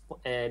false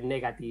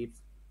negative.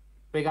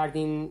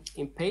 Regarding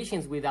in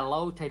patients with a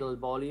low tidal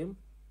volume,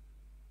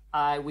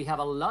 we have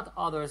a lot of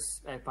other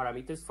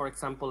parameters. For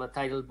example, a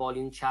tidal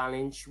volume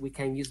challenge. We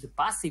can use the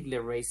passively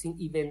raising.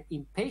 Even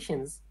in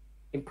patients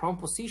in prone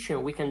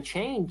position, we can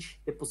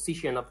change the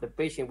position of the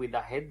patient with the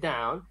head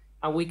down,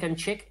 and we can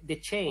check the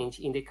change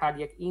in the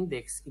cardiac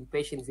index in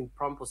patients in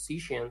prone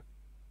position.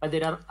 But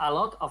there are a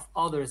lot of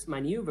other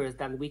maneuvers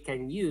that we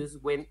can use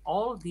when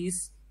all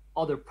these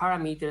other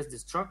parameters, the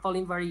stroke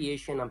volume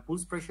variation and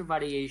pulse pressure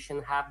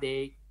variation, have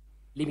the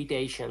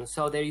limitation.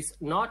 So there is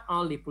not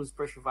only pulse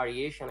pressure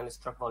variation and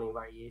stroke volume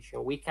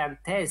variation. We can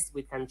test,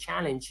 we can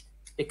challenge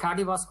the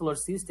cardiovascular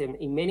system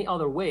in many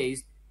other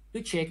ways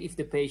to check if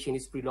the patient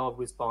is preload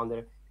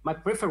responder. My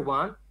preferred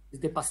one is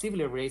the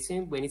passively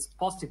raising when it's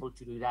possible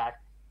to do that.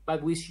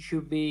 But we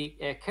should be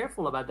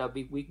careful about that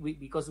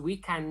because we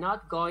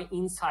cannot go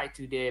inside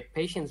to the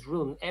patient's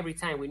room every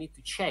time we need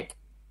to check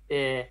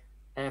the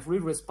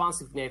real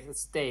responsiveness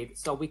state.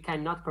 So we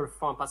cannot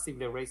perform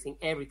passively raising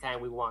every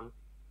time we want.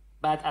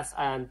 But as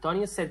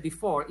Antonio said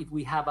before, if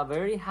we have a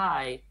very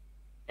high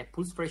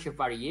pulse pressure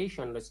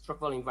variation, a stroke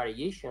volume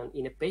variation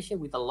in a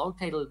patient with a low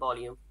tidal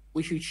volume,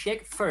 we should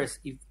check first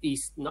if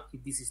this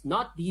is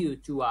not due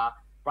to a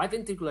right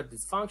ventricular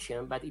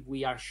dysfunction, but if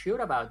we are sure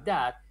about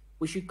that,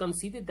 we should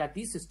consider that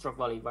this stroke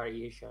volume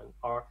variation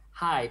or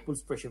high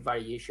pulse pressure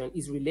variation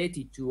is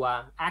related to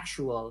an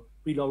actual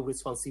preload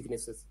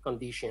responsiveness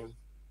condition.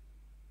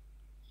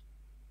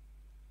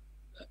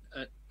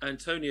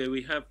 Antonio,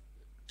 we have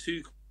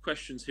two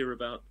questions here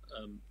about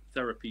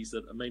therapies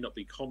that may not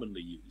be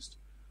commonly used.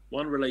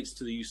 One relates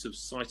to the use of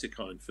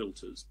cytokine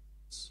filters,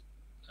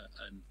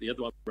 and the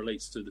other one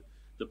relates to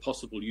the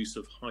possible use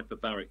of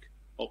hyperbaric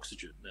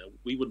oxygen. Now,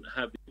 we wouldn't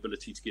have the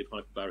ability to give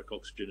hyperbaric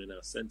oxygen in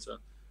our center.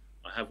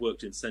 I have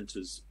worked in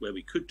centers where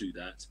we could do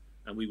that,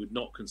 and we would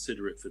not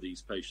consider it for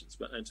these patients.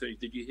 But Antonio,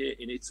 did you hear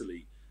in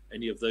Italy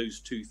any of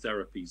those two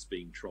therapies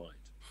being tried?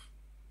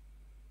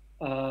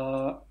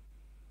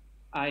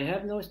 I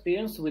have no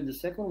experience with the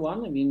second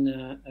one. I mean,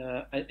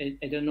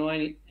 I don't know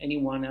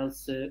anyone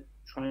else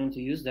trying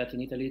to use that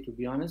in Italy, to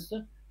be honest.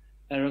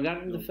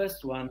 Regarding the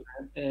first one,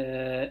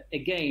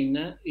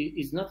 again,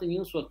 it's not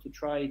unusual to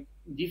try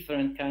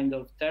different kind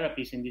of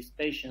therapies in these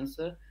patients,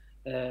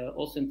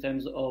 also in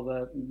terms of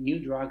new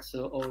drugs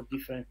or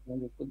different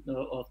kind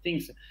of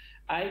things.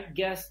 I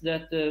guess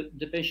that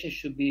the patient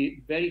should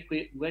be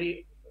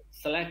very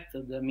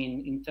selected. I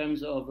mean, in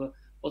terms of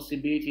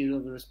possibilities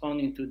of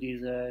responding to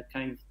these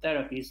kind of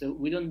therapies. So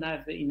we don't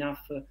have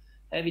enough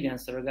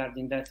evidence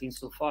regarding that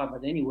insofar,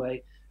 but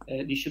anyway,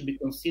 this should be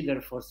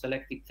considered for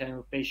selecting kind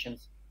of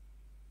patients.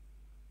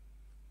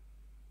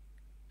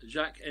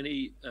 Jacques,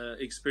 any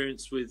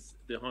experience with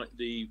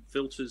the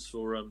filters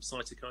for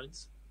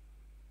cytokines?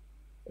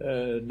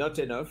 Not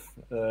enough,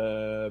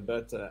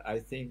 but I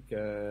think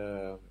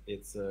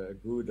it's a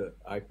good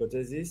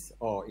hypothesis,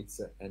 or it's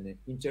an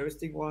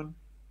interesting one,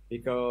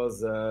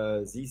 because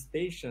these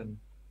patients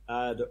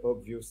had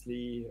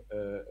obviously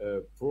a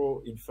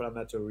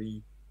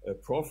pro-inflammatory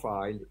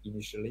profile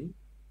initially.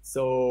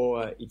 So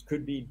it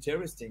could be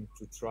interesting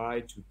to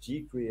try to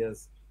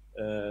decrease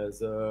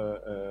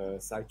the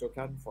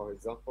cytokine, for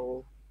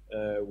example,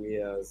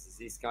 with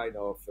this kind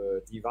of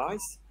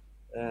device.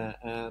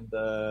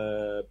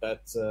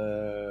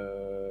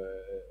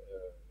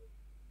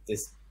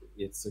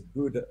 It's a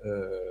good,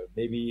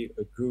 maybe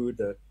a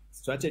good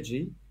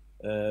strategy,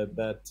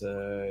 but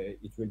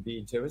it will be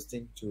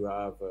interesting to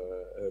have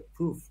a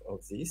proof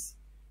of this.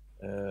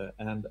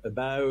 And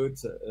about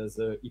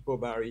the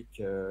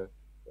hypobaric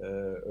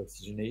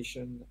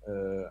oxygenation.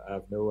 I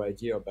have no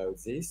idea about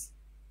this.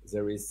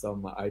 There is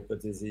some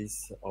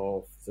hypothesis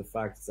of the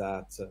fact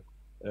that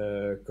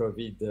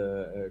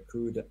COVID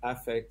could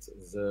affect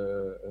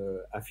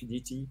the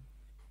affinity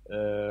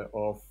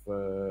of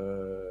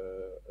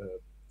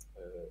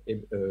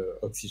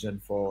oxygen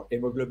for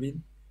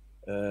hemoglobin.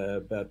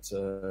 But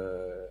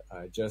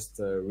I just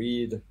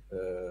read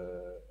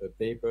a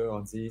paper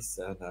on this,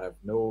 and I have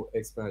no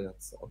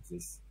experience of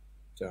this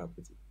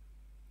therapeutic.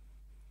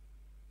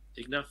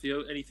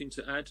 Ignacio, anything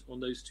to add on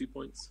those 2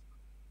 points?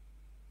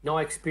 No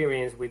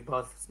experience with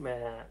both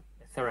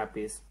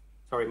therapies.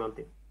 Sorry,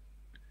 Monty.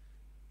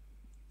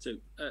 So,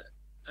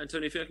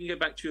 Antonio, if I can go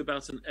back to you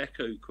about an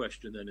echo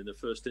question then in the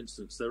first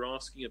instance, they're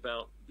asking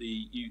about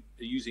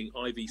using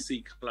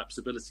IVC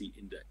collapsibility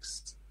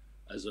index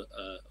as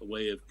a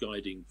way of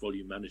guiding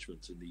volume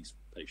management in these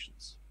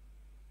patients.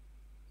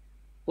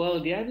 Well,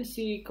 the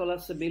IVC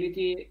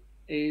collapsibility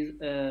is,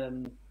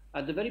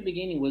 at the very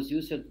beginning, was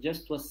used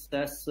just to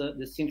assess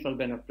the central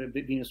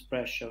venous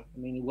pressure. I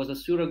mean, it was a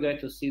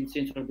surrogate of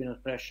central venous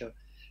pressure.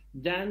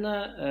 Then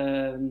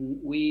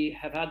we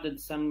have added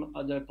some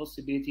other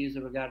possibilities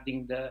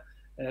regarding the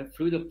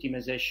fluid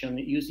optimization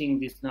using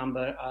this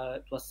number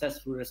to assess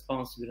fluid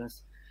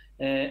responsiveness.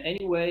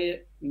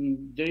 Anyway,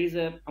 there is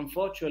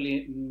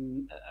unfortunately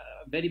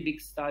a very big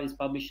studies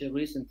published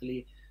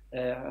recently,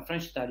 a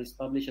French studies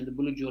published in the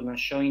Blue Journal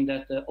showing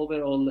that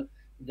overall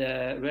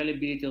the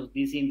reliability of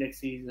these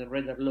indexes is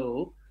rather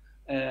low.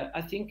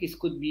 I think it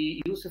could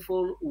be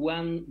useful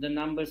when the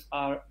numbers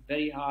are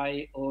very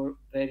high or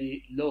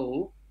very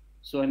low.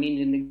 So I mean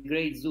in the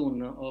gray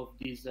zone of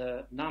these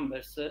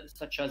numbers,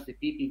 such as the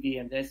PPV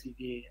and the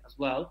SVV as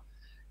well.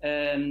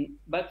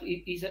 But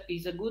it is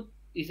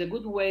a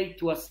good way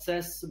to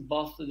assess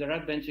both the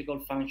right ventricle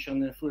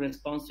function and fluid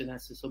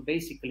responsiveness. So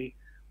basically,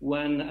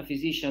 when a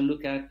physician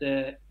looks at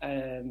the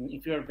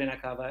inferior vena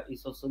cava, he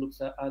also looks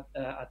at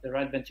the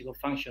right ventricle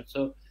function.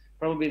 So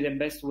probably the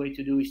best way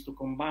to do is to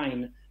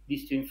combine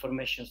these two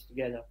informations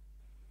together.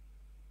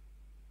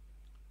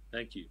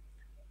 Thank you.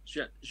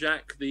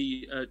 Jacques,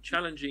 the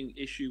challenging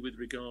issue with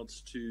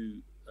regards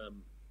to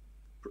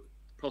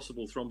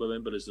possible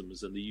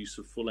thromboembolisms and the use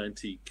of full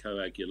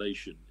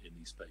anticoagulation in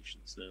these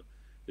patients. Now,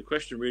 the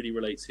question really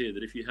relates here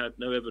that if you had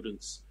no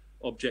evidence,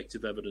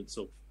 objective evidence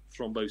of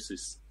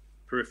thrombosis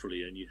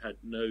peripherally, and you had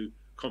no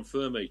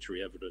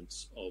confirmatory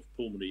evidence of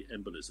pulmonary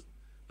embolism,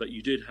 but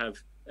you did have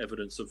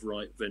evidence of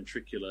right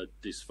ventricular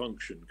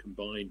dysfunction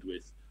combined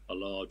with a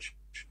large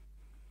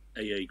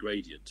AA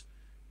gradient,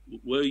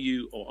 were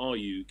you or are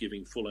you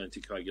giving full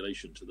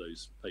anticoagulation to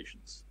those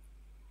patients?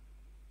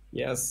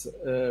 Yes,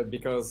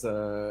 because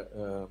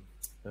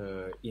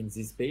in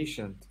this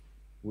patient,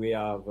 we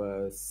have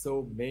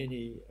so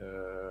many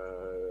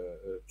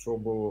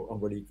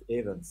thromboembolic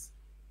events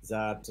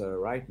that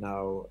right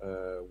now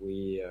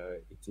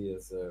it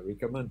is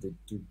recommended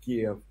to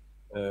give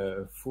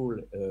full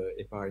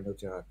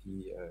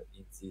heparinotherapy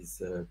in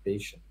this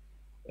patient.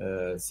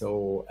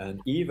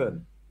 And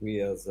even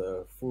with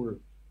full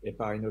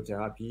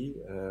heparinotherapy,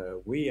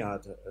 we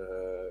had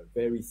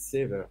very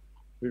severe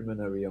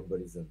pulmonary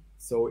embolism.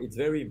 So it's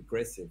very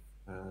impressive.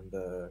 And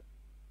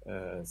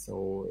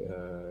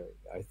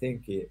I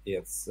think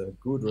it's a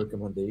good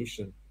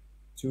recommendation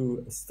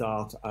to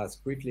start as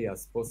quickly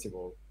as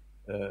possible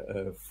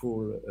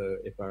full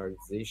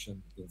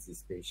heparinization in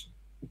this patient.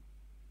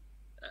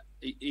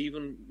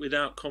 Even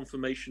without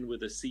confirmation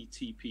with a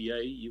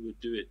CTPA, you would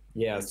do it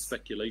on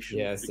speculation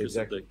because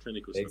exactly. of the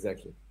clinical study.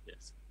 Exactly.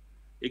 Yes.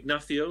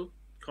 Ignacio,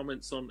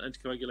 comments on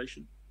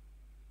anticoagulation?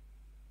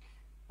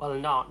 Well,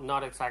 no,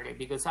 not exactly,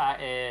 because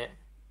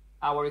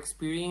our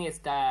experience is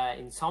that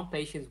in some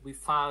patients we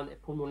found a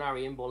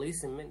pulmonary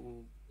embolism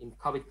in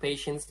COVID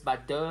patients,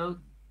 but though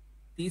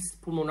this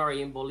pulmonary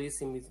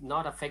embolism is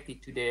not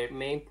affected to the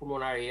main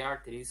pulmonary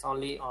arteries,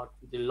 only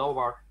to the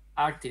lower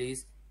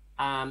arteries.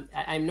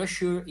 I'm not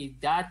sure if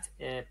that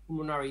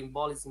pulmonary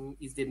embolism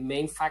is the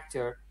main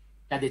factor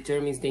that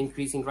determines the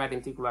increase in right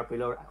ventricular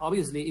preload.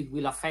 Obviously, it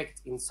will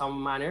affect in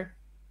some manner,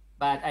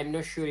 but I'm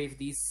not sure if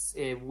this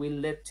will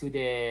lead to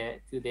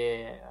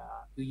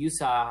use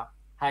a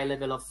high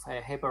level of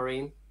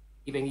heparin,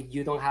 even if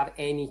you don't have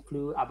any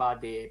clue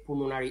about the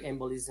pulmonary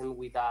embolism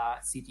with a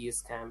CT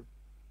scan.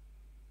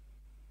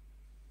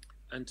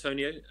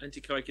 Antonio,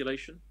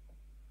 anticoagulation?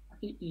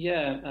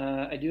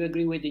 Yeah, I do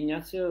agree with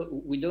Ignacio.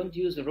 We don't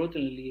use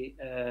routinely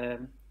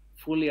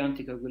fully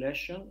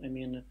anticoagulation. I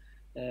mean,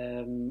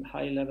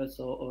 high levels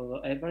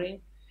of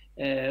heparin.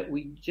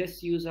 We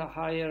just use a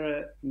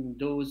higher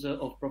dose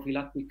of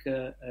prophylactic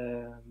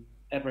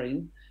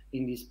heparin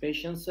in these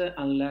patients,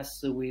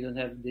 unless we don't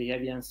have the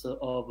evidence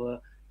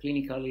of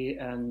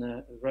clinically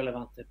and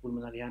relevant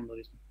pulmonary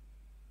embolism.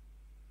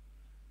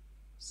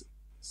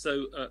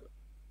 So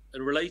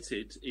a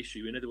related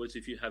issue, in other words,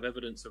 if you have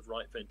evidence of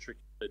right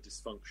ventricular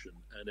dysfunction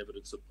and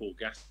evidence of poor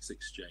gas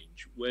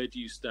exchange, where do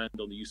you stand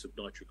on the use of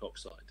nitric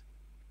oxide?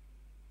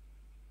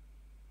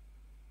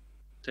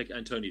 Take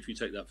Antonio, if you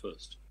take that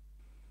first.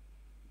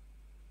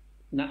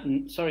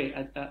 Sorry,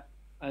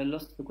 I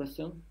lost the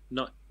question.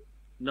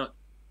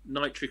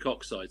 nitric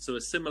oxide. So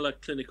a similar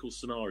clinical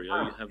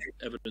scenario, you have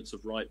evidence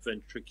of right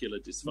ventricular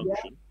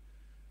dysfunction.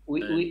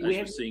 We as have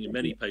you're seeing in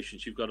many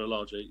patients, you've got a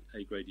large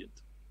A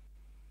gradient.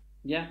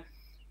 Yeah,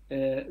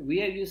 we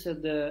have used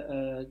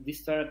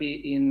this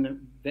therapy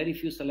in very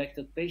few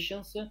selected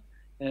patients,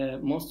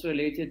 most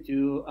related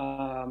to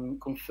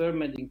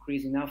confirmed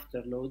increase in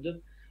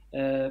afterload.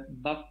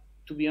 But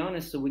to be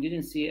honest, we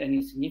didn't see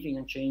any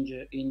significant change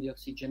in the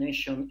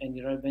oxygenation and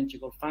the right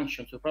ventricle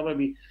function. So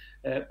probably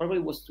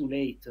was too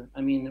late.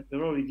 I mean,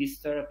 probably this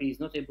therapy is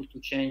not able to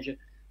change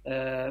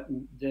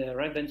the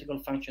right ventricle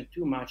function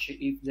too much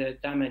if the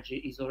damage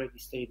is already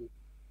stable.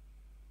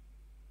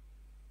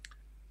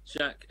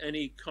 Jack,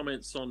 any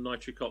comments on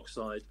nitric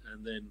oxide,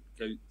 and then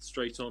go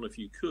straight on, if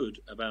you could,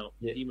 about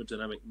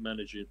hemodynamic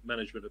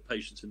management of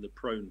patients in the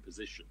prone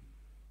position?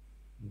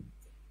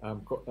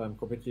 I'm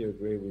completely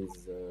agree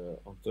with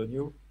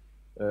Antonio.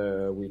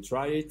 We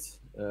try it,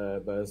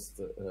 but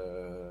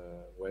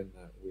when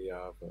we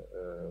have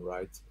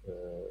right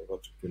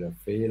ventricular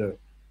failure,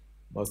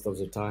 most of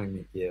the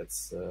time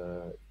it's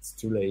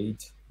too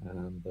late,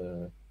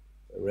 and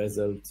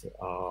results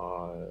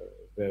are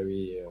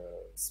very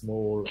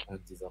small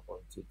and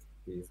disappointed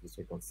with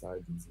nitric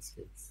oxide in this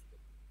case.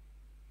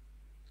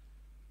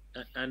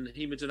 And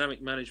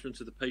hemodynamic management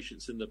of the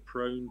patients in the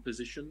prone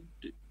position,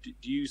 do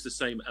you use the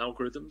same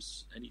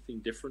algorithms? Anything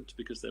different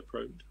because they're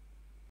prone?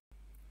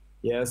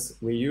 Yes,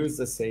 we use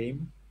the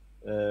same,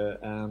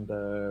 and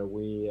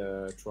we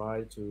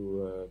try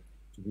to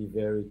be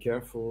very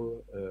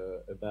careful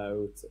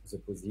about the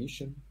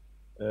position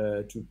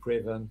to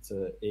prevent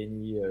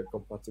any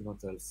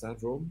compartmental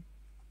syndrome.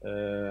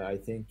 I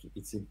think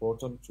it's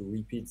important to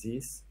repeat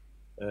this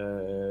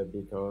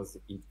because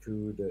it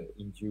could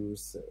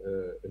induce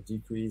a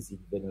decrease in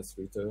venous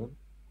return,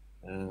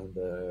 and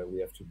we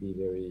have to be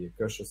very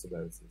cautious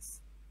about this.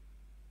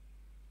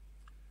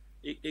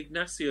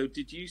 Ignacio,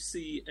 did you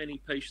see any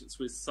patients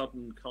with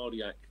sudden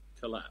cardiac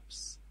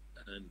collapse?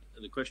 And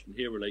the question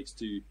here relates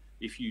to,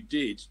 if you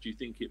did, do you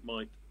think it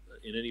might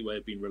in any way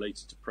have been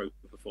related to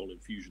propofol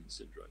infusion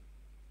syndrome?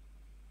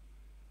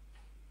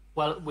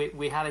 Well,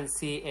 we haven't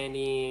seen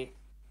any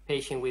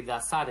patient with a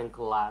sudden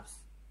collapse.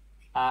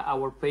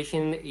 Our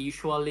patient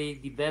usually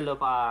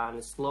develop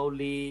a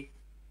slowly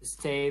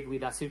state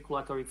with a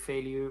circulatory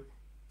failure,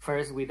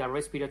 first with a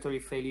respiratory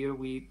failure,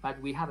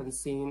 but we haven't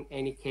seen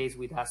any case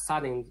with a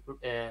sudden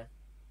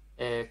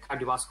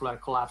cardiovascular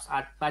collapse.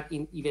 But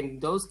even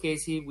those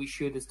cases, we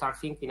should start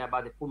thinking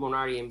about the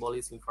pulmonary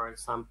embolism, for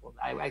example.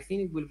 I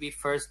think it will be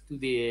first to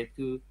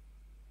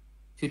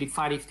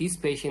define if this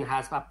patient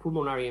has a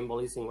pulmonary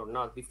embolism or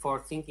not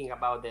before thinking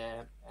about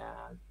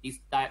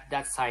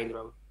that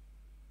syndrome.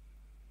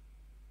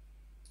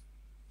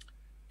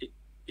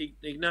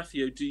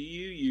 Ignacio, do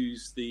you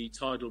use the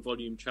tidal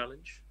volume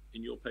challenge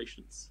in your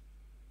patients?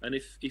 And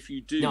if you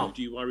do, no.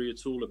 Do you worry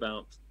at all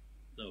about?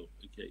 No,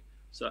 okay.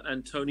 So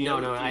Antonio,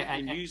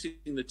 in using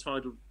the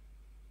tidal.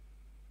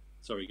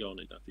 Sorry, go on,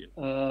 Ignacio.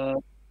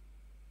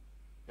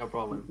 No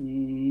problem.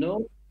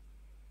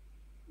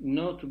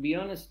 No, to be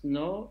honest,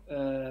 no.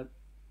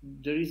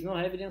 There is no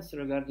evidence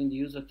regarding the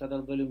use of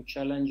tidal volume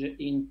challenge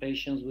in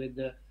patients with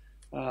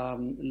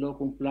low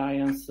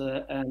compliance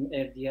and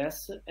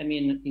RDS. I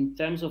mean, in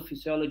terms of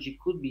physiology,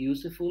 could be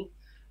useful,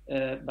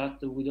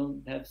 but we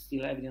don't have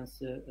still evidence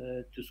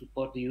to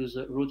support the use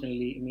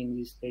routinely in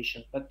this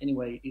patient. But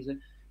anyway,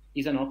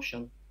 is an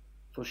option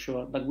for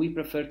sure. But we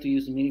prefer to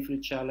use mini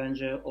fluid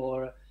challenge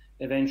or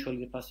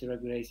eventually passive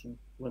regulating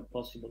when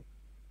possible.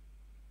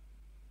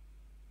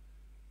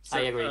 So,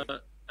 I agree.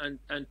 And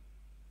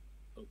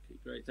okay,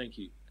 great, thank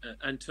you,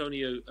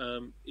 Antonio.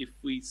 If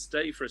we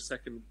stay for a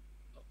second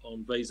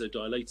on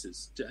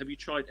vasodilators, have you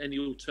tried any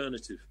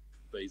alternative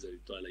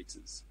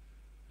vasodilators?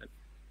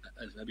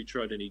 Have you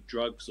tried any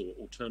drugs or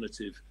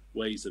alternative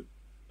ways of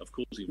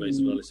causing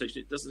vasodilatation?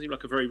 It doesn't seem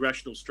like a very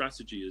rational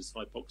strategy, as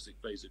hypoxic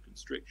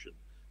vasoconstriction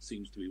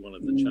seems to be one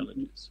of the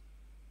challenges.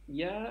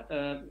 Yeah,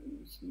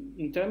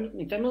 in terms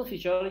of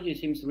physiology, it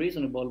seems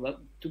reasonable, but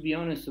to be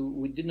honest,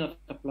 we did not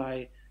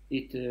apply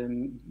it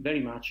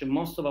very much.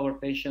 Most of our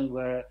patients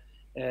were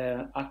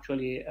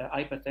actually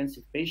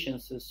hypertensive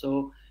patients,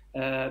 so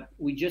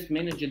we just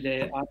managed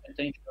the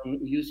hypertension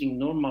using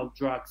normal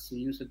drugs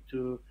used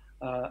to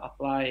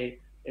apply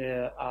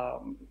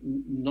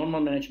normal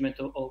management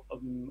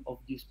of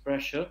this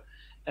pressure.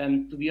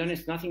 And to be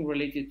honest, nothing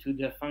related to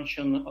the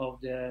function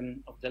of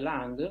the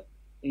lung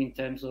in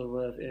terms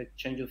of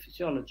change of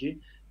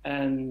physiology,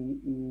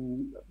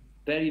 and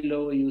very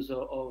low use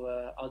of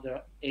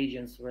other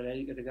agents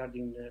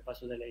regarding the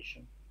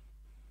vasodilation.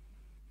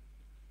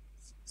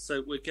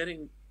 So we're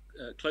getting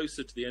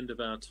closer to the end of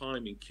our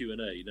time in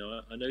Q&A.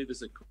 Now, I know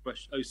there's a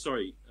question. Oh,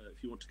 sorry,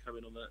 if you want to come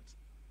in on that.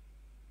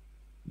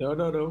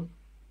 No.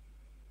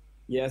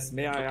 Yes,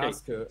 may I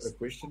ask a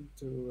question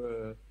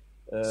to?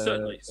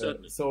 Certainly.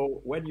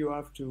 So when you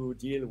have to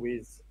deal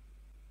with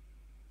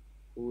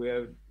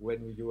an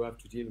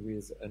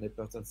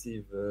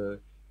hypertensive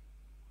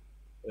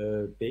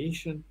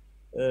patient,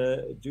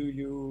 do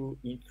you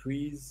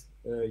increase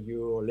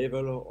your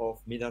level of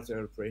mean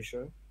arterial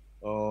pressure,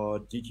 or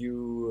did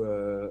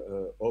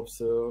you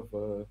observe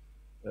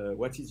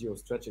what is your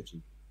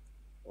strategy,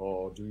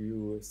 or do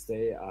you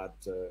stay at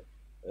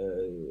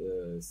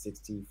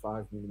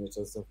 65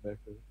 millimeters of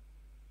mercury?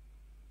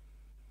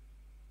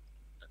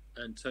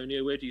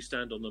 Antonio, where do you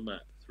stand on the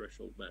map,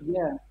 threshold map?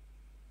 Yeah,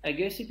 I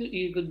guess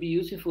it could be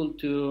useful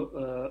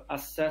to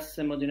assess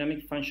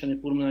hemodynamic function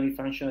and pulmonary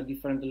function at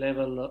different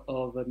level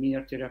of mean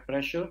arterial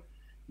pressure,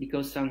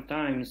 because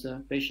sometimes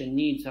patient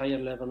needs higher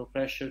level of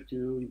pressure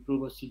to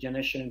improve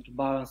oxygenation and to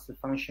balance the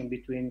function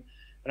between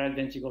right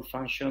ventricle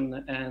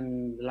function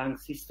and lung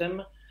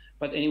system.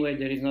 But anyway,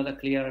 there is not a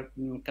clear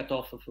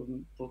cutoff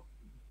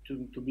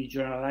to be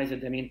generalized.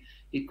 I mean,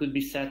 it could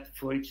be set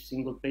for each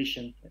single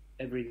patient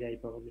every day,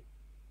 probably.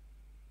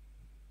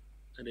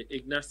 And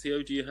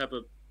Ignacio, do you have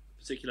a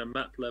particular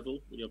MAP level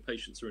when your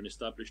patients are in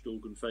established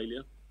organ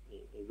failure,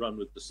 or run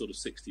with the sort of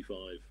 65?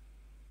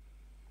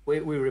 We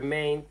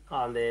remain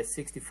on the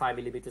 65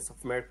 millimeters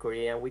of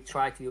mercury, and we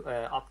try to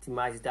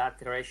optimize that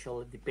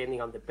threshold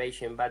depending on the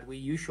patient, but we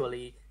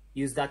usually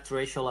use that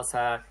threshold as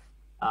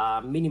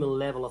a minimal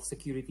level of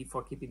security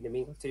for keeping the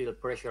mean arterial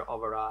pressure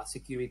over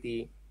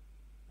security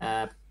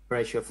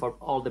pressure for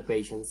all the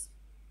patients.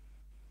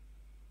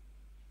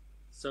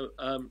 So,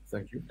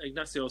 thank you,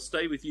 Ignacio. I'll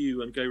stay with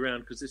you and go around,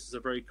 because this is a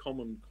very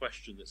common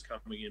question that's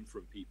coming in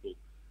from people.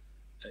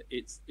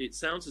 It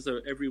sounds as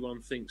though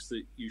everyone thinks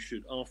that you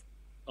should,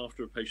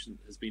 after a patient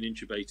has been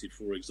intubated,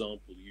 for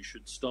example, you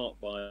should start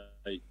by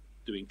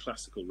doing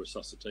classical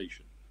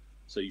resuscitation.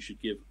 So you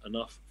should give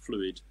enough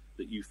fluid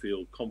that you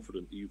feel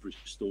confident that you've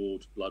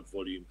restored blood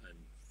volume and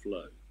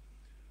flow.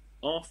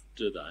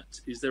 After that,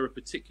 is there a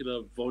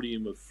particular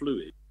volume of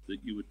fluid that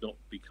you would not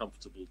be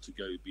comfortable to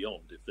go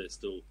beyond if they're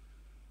still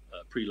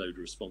preload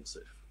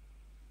responsive?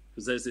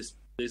 Because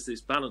there's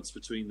this balance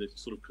between the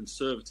sort of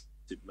conservative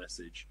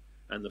message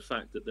and the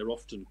fact that they're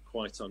often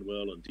quite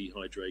unwell and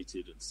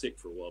dehydrated and sick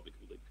for a while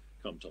before they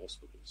come to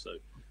hospital. So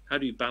how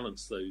do you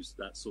balance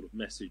that sort of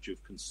message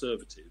of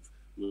conservative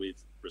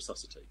with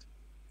resuscitating?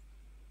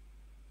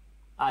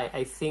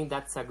 I think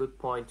that's a good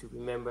point to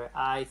remember.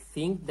 I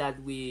think that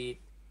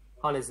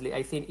honestly,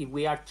 I think if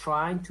we are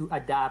trying to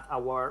adapt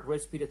our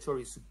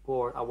respiratory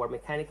support, our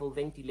mechanical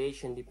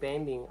ventilation,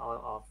 depending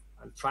on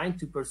trying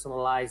to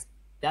personalize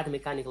that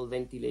mechanical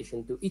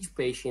ventilation to each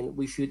patient,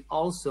 we should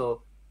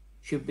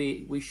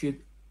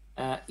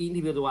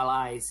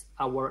individualize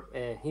our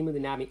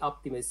hemodynamic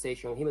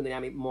optimization,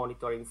 hemodynamic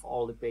monitoring for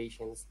all the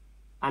patients.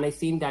 And I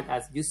think that,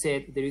 as you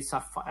said, there is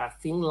a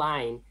thin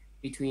line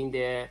between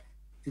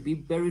to be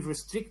very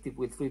restrictive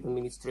with fluid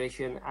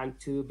administration and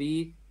to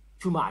be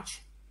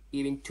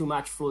giving too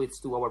much fluids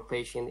to our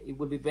patient. It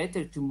would be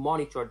better to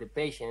monitor the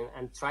patient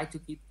and try to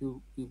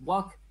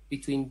walk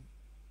between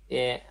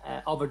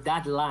over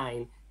that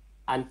line,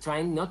 and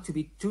trying not to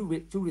be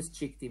too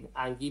restrictive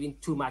and giving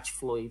too much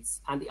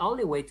fluids. And the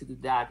only way to do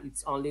that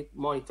is only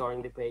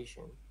monitoring the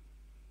patient.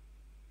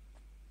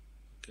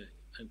 Okay.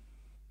 And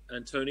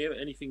Antonio,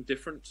 anything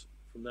different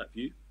from that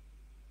view?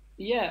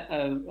 Yeah,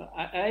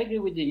 I agree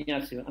with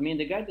Ignacio. I mean,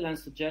 the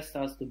guidelines suggest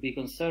us to be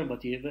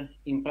conservative,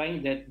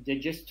 implying that they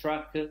just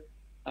track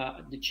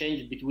the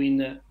change between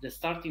the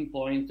starting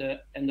point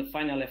and the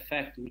final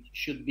effect, which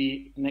should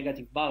be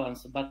negative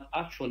balance. But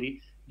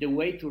actually, the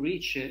way to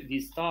reach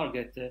this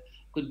target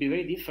could be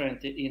very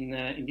different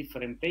in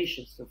different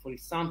patients. So, for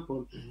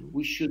example,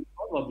 we should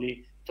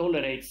probably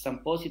tolerate some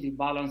positive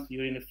balance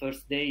during the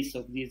first days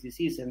of this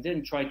disease, and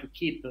then try to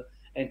keep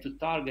and to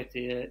target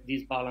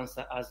this balance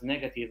as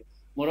negative.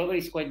 Moreover,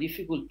 it's quite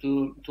difficult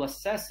to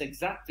assess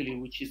exactly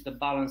which is the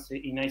balance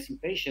in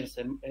ICU patients,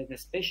 and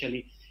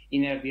especially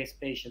in RDS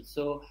patients.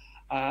 So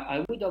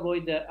I would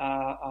avoid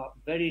a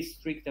very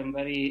strict and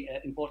very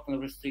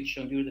important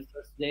restriction during the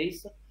first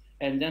days,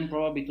 and then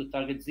probably to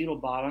target zero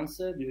balance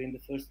during the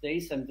first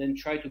days, and then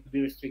try to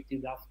be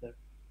restricted after.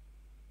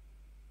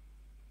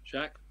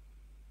 Jacques?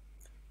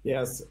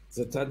 Yes,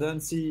 the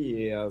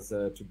tendency is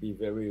to be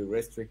very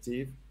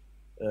restrictive.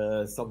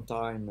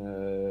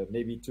 Sometimes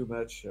maybe too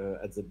much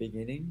at the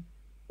beginning,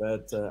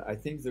 but I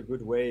think the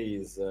good way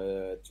is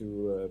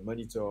to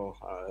monitor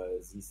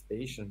this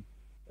patient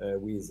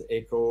with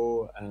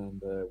echo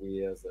and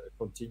with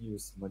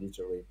continuous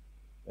monitoring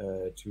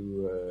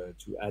to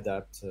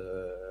adapt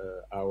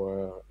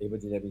our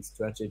hemodynamic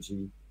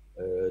strategy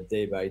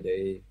day by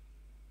day.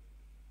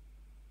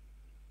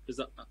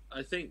 Because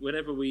I think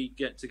whenever we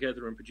get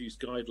together and produce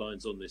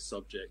guidelines on this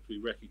subject, we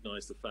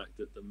recognize the fact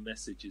that the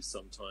message is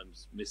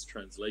sometimes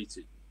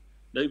mistranslated.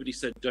 Nobody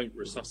said don't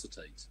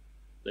resuscitate.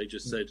 They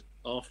just said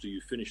after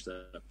you finish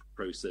that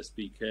process,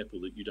 be careful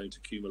that you don't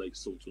accumulate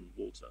salt and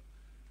water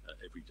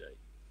every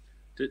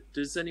day.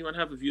 Does anyone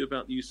have a view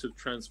about the use of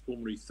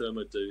transpulmonary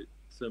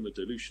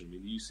thermodilution? I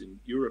mean, the use in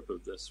Europe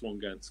of the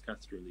Swan-Ganz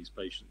catheter in these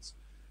patients,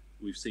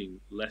 we've seen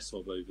less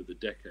of over the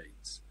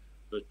decades.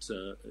 But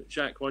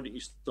Jacques, why don't you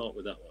start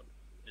with that one?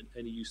 And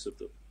any use of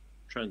the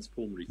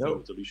transpulmonary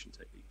thermodilution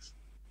techniques?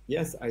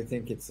 Yes, I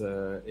think it's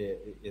a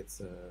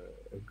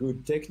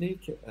good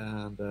technique,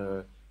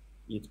 and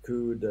it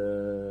could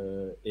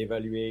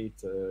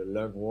evaluate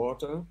lung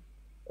water.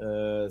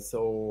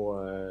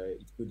 So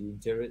it could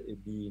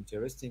be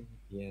interesting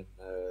in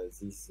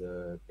this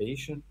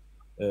patient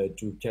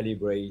to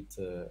calibrate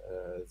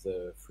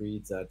the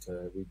fluid that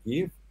we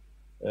give.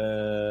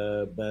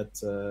 But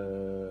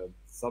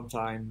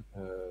sometimes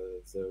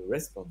the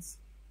response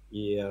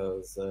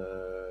is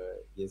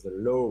a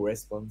low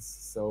response.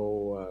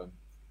 So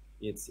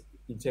it's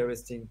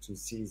interesting to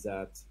see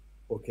that,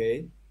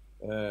 okay,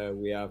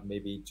 we have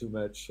maybe too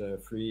much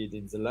fluid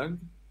in the lung,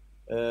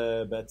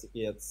 but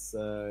it's,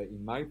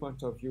 in my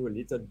point of view, a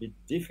little bit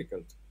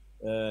difficult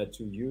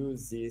to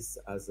use this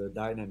as a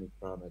dynamic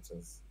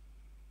parameters.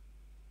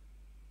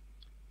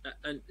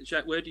 And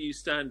Jacques, where do you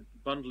stand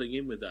bundling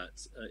in with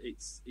that?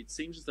 It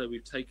seems as though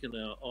we've taken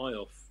our eye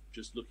off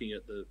just looking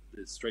at the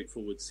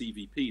straightforward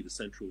CVP, the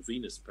central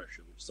venous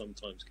pressure, which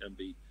sometimes can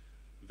be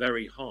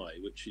very high,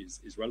 which is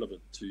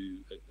relevant to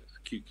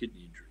acute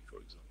kidney injury,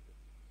 for example.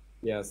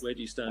 Yes. Where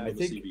do you stand on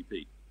the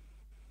CVP?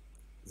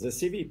 The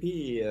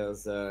CVP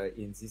is,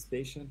 in this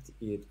patient,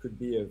 it could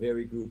be a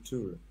very good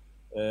tool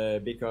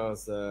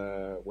because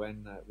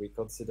when we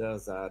consider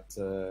that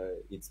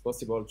it's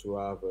possible to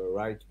have a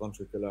right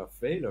ventricular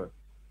failure,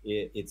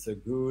 it's a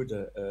good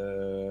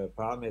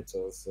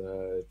parameters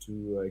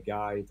to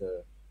guide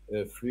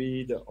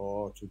fluid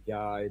or to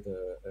guide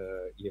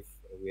if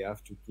we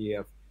have to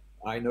give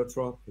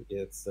inotrope.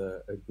 It's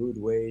a good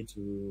way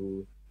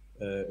to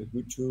a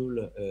good tool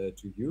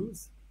to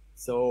use.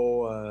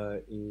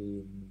 So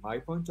in my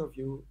point of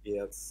view,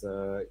 it's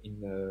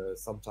in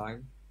some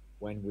time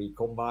when we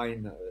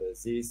combine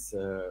this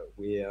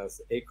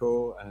with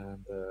echo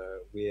and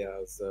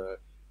with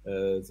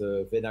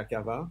the vena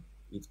cava,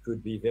 it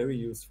could be very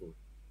useful.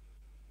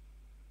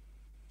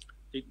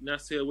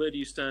 Ignacio, where do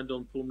you stand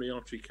on pulmonary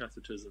artery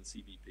catheters and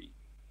CVP?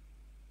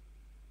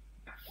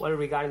 Well,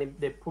 regarding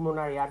the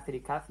pulmonary artery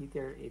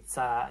catheter, it's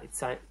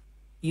a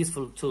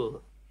useful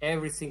tool.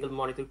 Every single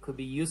monitor could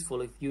be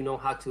useful if you know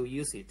how to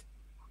use it.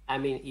 I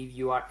mean, if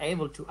you are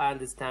able to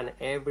understand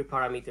every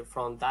parameter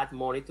from that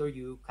monitor,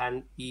 you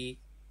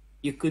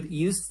could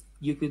use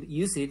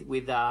it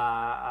with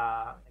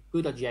a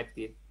good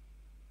objective.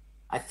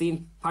 I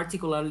think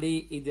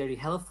particularly it's very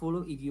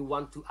helpful if you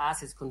want to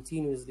assess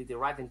continuously the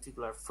right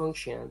ventricular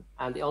function,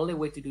 and the only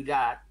way to do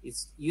that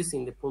is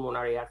using the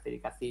pulmonary artery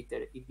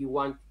catheter. If you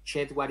want to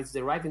check what is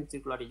the right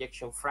ventricular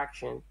ejection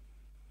fraction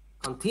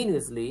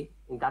continuously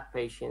in that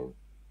patient,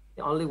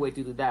 the only way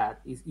to do that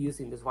is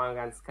using the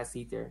Swan-Ganz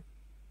catheter.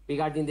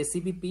 Regarding the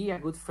CVP, a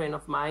good friend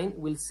of mine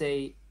will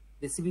say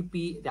the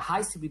CVP, the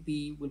high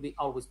CVP will be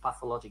always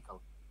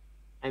pathological.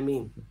 I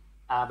mean,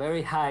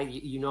 very high,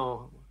 you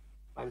know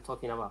what I'm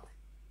talking about.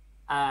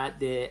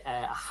 The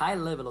high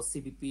level of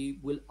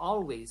CVP will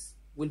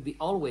be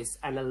always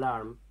an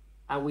alarm,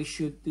 and we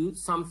should do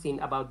something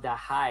about the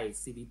high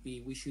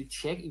CVP. We should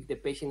check if the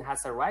patient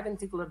has a right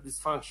ventricular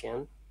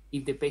dysfunction,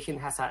 if the patient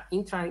has an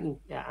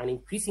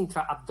increased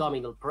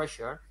intra-abdominal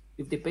pressure,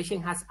 if the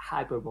patient has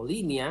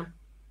hypervolemia,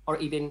 or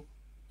even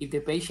if the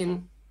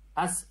patient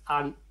has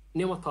a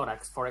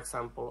pneumothorax, for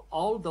example.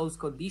 All those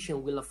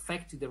conditions will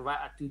affect to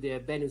the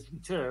venous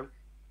return.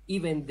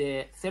 Even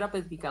the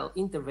therapeutic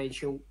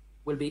intervention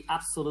will be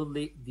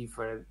absolutely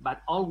different,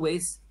 but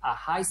always a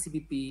high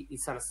CVP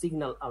is a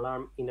signal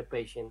alarm in a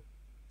patient.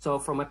 So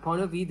from my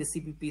point of view, the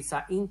CVP is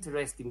an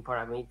interesting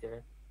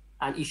parameter,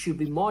 and it should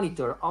be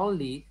monitored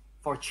only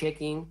for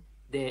checking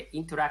the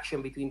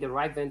interaction between the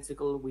right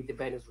ventricle with the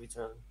venous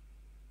return.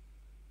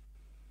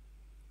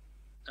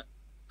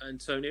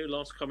 Antonio,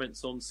 last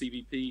comments on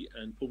CVP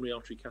and pulmonary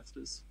artery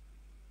catheters?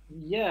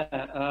 Yeah,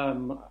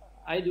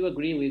 I do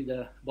agree with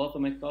both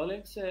of my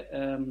colleagues.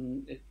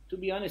 To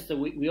be honest,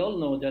 we all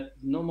know that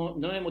no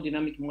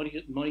hemodynamic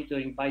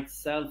monitoring by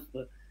itself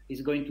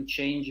is going to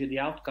change the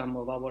outcome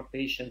of our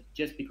patient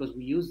just because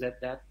we use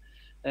that.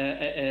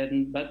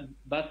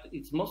 But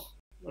it's most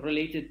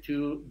related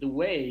to the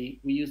way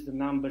we use the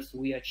numbers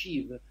we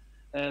achieve.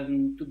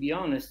 To be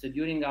honest,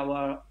 during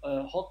our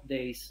hot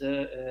days,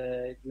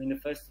 during the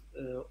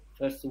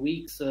first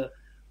weeks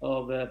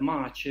of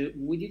March,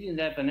 we didn't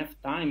have enough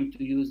time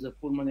to use the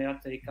pulmonary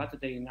artery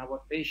catheter in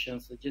our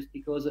patients just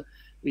because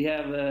we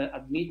have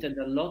admitted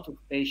a lot of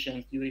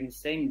patients during the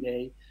same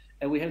day,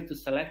 and we have to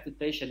select the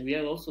patient. We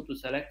have also to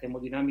select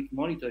hemodynamic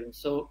monitoring.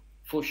 So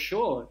for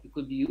sure, it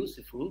could be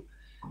useful.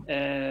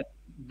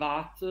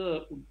 But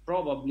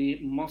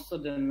probably most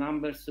of the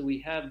numbers we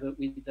have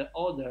with the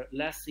other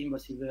less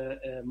invasive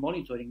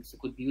monitorings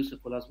could be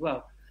useful as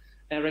well.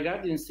 And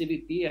regarding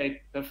CVP,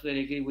 I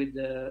perfectly agree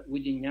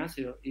with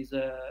Ignacio.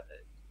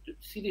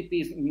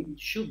 CVP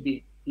should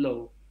be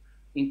low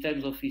in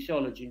terms of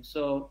physiology.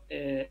 So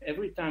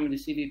every time the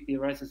CVP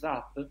rises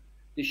up,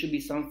 there should be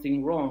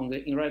something wrong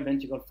in right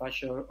ventricular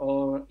fascia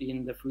or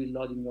in the fluid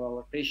loading of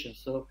our patients.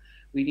 So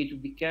we need to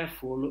be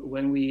careful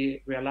when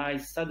we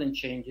realize sudden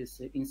changes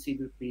in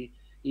CVP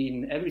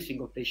in every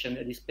single patient,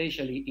 and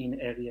especially in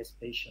ARDS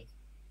patients.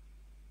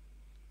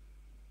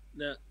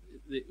 Now,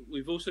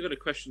 we've also got a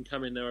question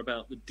coming there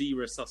about the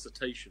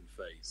de-resuscitation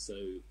phase. So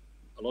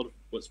a lot of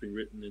what's been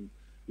written in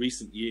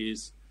recent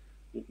years,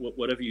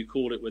 whatever you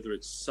call it, whether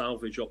it's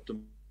salvage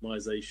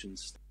optimization,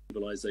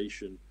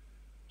 stabilization,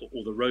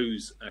 or the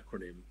ROSE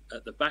acronym,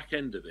 at the back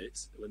end of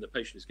it, when the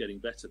patient is getting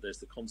better, there's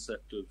the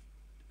concept of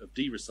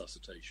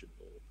de-resuscitation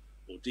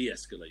or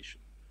de-escalation.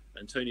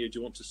 Antonio, do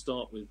you want to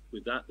start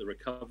with that, the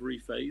recovery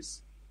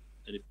phase?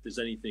 And if there's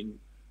anything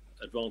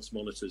advanced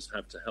monitors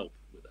have to help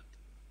with that?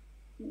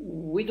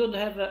 We don't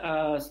have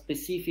a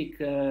specific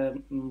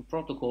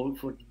protocol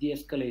for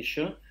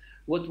de-escalation.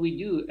 What we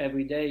do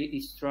every day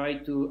is try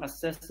to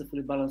assess the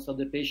fluid balance of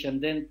the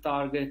patient, then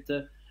target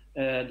the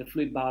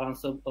fluid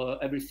balance of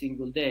every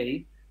single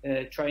day,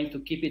 trying to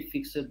keep it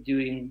fixed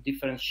during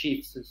different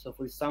shifts. So,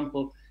 for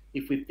example,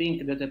 if we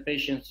think that a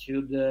patient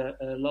should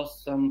lose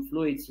some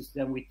fluids,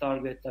 then we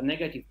target a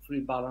negative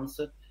fluid balance,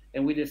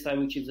 and we decide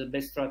which is the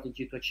best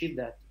strategy to achieve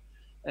that.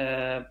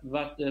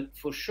 But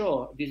for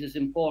sure, this is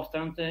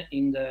important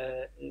in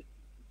the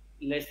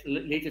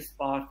latest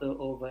part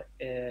of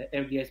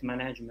RDS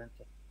management.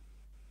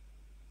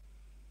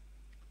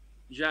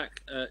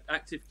 Jacques,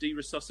 active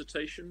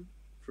de-resuscitation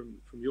from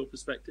your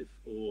perspective,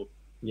 or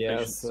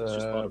yes, it's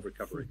just part of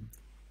recovery?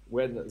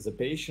 When the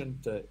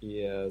patient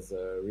is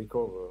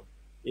recovered,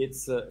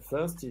 it's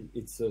first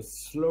it's a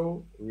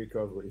slow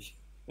recovery,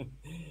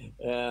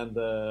 and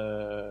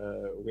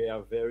we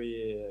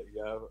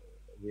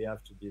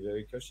have to be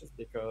very cautious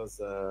because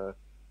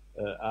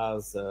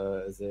as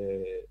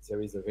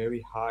there is a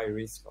very high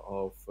risk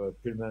of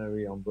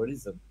pulmonary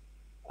embolism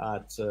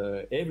at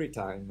every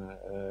time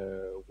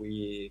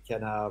we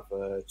can have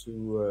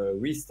to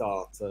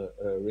restart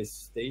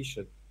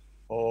resuscitation,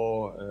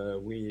 or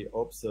we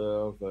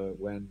observe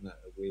when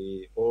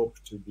we hope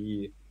to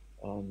be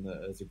on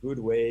the good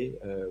way,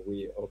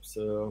 we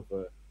observe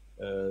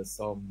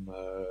some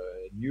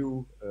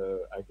new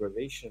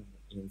aggravation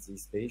in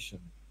this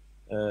patient.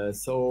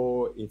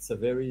 So it's a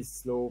very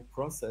slow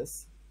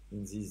process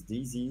in this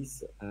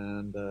disease,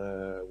 and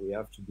we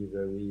have to be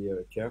very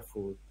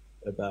careful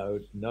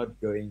about not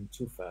going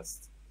too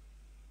fast.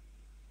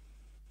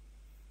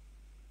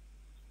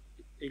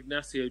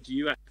 Ignacio, do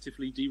you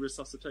actively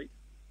de-resuscitate?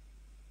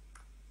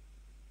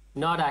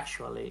 Not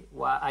actually.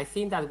 Well, I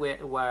think that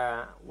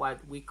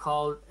what we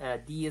call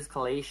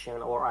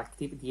de-escalation or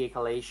active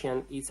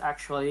de-escalation is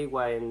actually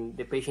when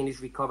the patient is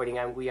recovering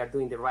and we are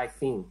doing the right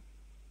thing.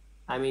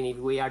 I mean, if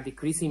we are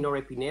decreasing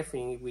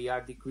norepinephrine, if we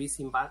are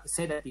decreasing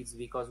sedatives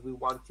because we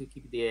want to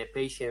keep the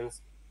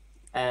patients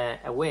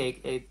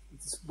awake,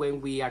 it's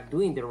when we are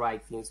doing the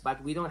right things.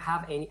 But we don't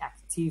have any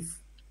active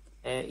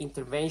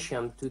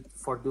intervention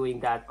for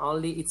doing that.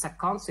 Only it's a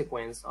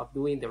consequence of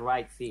doing the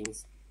right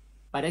things.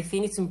 But I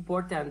think it's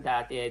important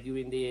that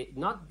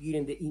not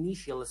during the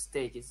initial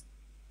stages,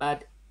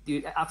 but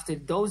after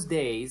those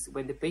days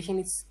when the patient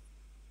is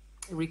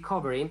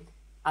recovering,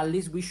 at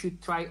least we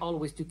should try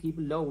always to keep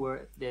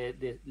lower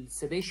the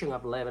sedation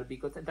of level,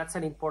 because that's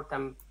an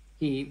important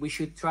key. We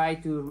should try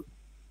to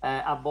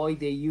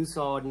avoid the use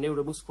of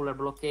neuromuscular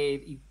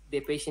blockade if the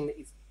patient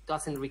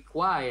doesn't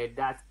require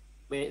that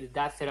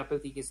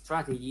therapeutic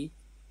strategy,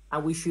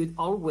 and we should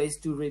always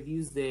to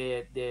reduce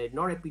the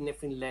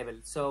norepinephrine level.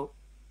 So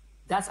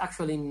that's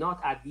actually not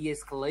a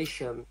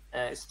de-escalation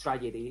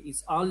strategy.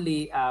 It's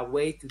only a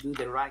way to do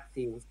the right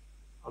things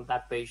on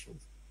that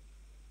patient.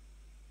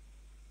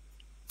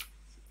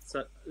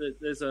 So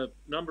there's a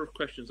number of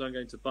questions I'm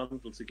going to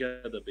bundle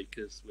together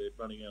because we're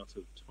running out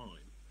of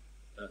time.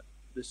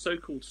 The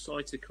so-called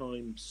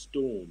cytokine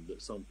storm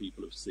that some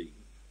people have seen,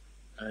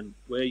 and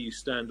where you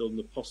stand on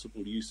the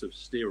possible use of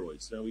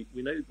steroids. Now,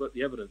 we know what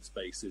the evidence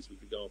base is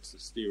with regards to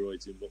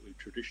steroids in what we've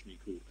traditionally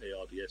called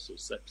ARDS or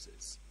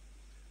sepsis.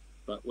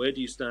 But where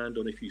do you stand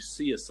on if you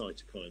see a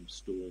cytokine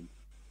storm,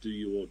 do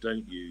you or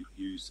don't you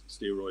use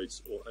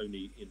steroids, or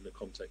only in the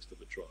context of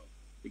a trial?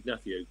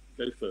 Ignacio,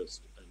 go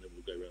first, and then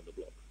we'll go around the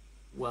block.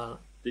 Well,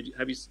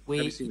 have you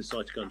seen the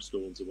cytokine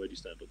storms, and where do you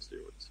stand on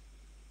steroids?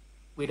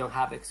 We don't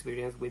have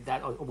experience with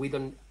that, or we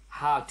don't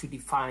have to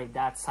define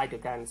that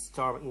cytokine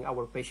storm in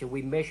our patient.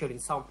 We measure in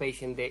some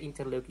patients the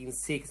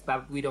interleukin-6,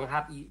 but we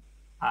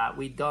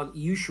don't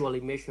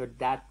usually measure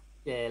that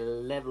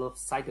level of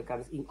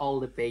cytokines in all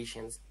the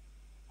patients.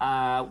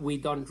 We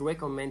don't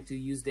recommend to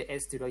use the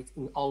steroids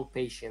in all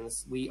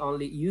patients. We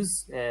only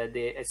use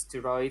the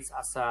steroids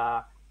as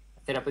a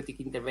therapeutic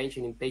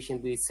intervention in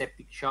patients with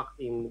septic shock,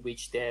 in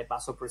which the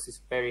vasopressin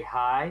is very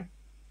high,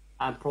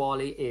 and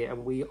probably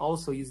and we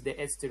also use the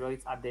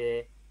steroids at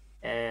the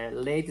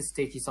late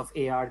stages of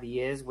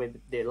ARDS,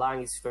 when the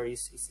lung is very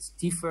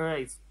stiffer,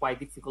 it's quite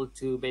difficult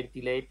to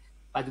ventilate.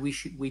 But we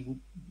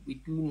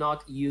do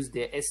not use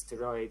the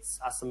steroids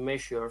as a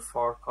measure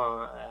for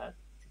to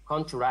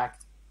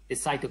counteract the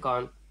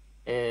cytokine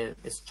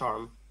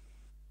storm.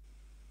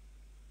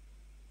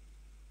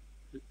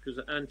 Because,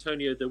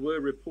 Antonio, there were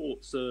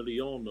reports early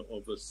on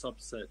of a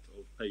subset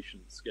of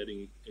patients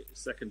getting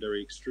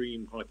secondary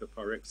extreme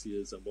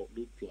hyperpyrexias and what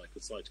looked like a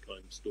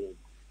cytokine storm,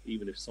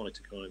 even if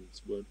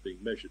cytokines weren't being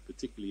measured,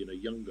 particularly in a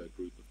younger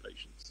group of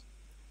patients.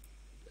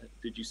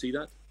 Did you see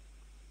that?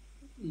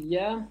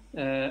 Yeah,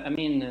 I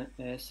mean,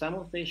 some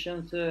of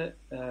patients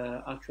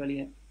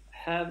actually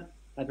have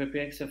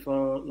hyperpyrexia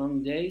for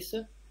long days.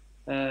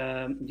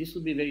 This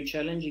would be very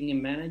challenging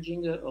in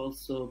managing,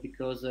 also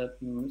because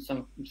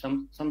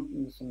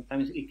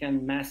sometimes it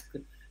can mask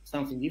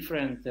something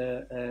different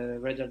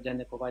rather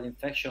than a COVID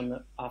infection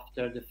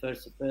after the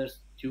first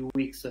 2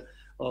 weeks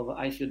of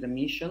ICU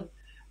admission.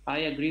 I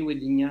agree with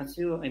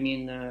Ignazio. I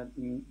mean,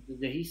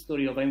 the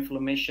history of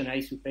inflammation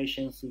ICU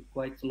patients is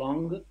quite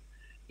long.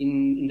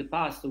 In the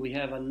past, we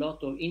have a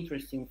lot of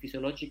interesting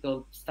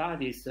physiological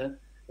studies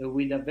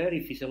with a very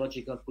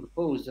physiological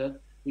purpose,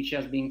 which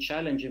has been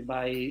challenged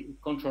by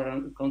control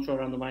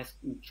randomized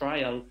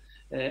trial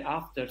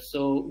after.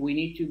 So we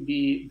need to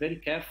be very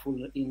careful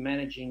in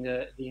managing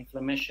the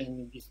inflammation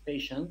in this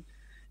patient.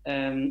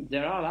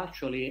 There are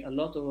actually a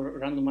lot of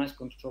randomized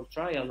control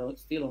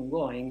trials still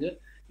ongoing,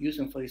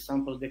 using, for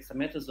example,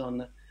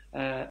 dexamethasone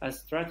as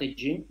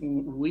strategy.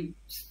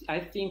 I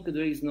think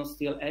there is not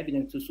still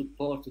evidence to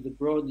support the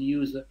broad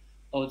use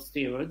of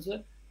steroids.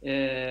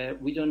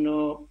 We don't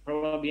know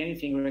probably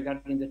anything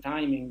regarding the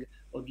timing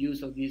of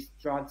use of these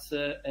drugs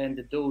and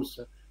the dose.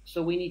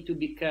 So we need to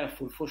be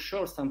careful. For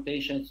sure, some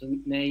patients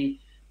in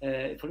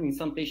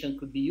some patients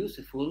could be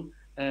useful,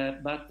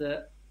 but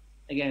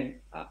again,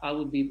 I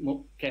would be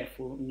more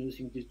careful in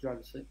using these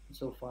drugs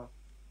so far.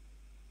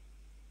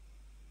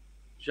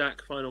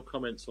 Jacques, final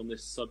comments on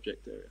this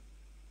subject area?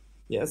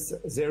 Yes,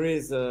 there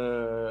is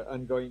an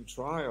ongoing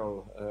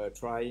trial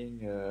trying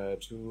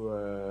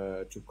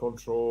to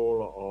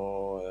control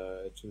or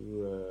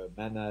to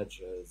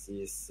manage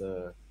this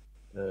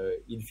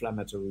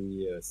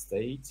inflammatory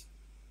state.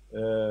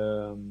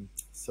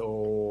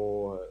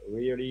 So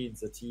really in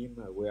the team,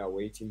 we are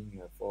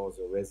waiting for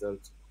the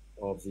result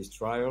of this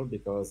trial,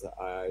 because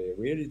I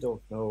really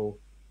don't know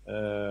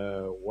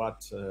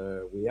what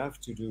we have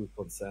to do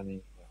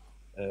concerning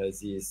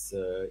this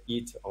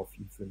hit of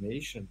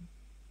inflammation.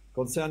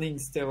 Concerning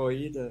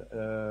steroid,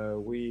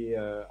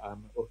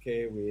 I'm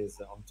okay with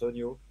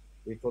Antonio.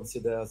 We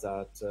consider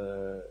that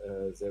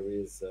there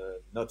is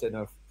not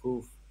enough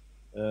proof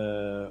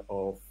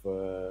of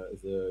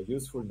the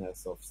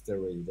usefulness of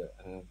steroid,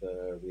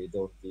 and we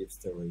don't give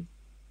steroid.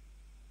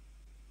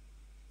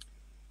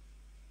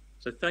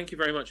 So thank you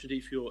very much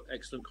indeed for your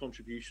excellent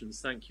contributions.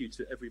 Thank you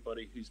to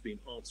everybody who's been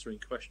answering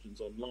questions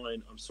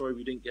online. I'm sorry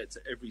we didn't get to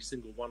every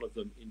single one of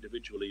them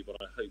individually, but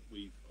I hope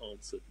we've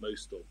answered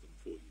most of them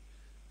for you.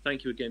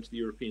 Thank you again to the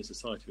European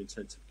Society of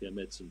Intensive Care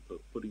Medicine for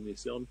putting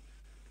this on.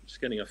 I'm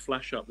just getting a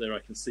flash up there. I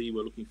can see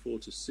we're looking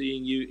forward to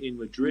seeing you in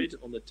Madrid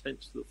on the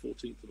 10th to the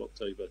 14th of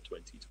October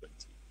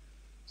 2020.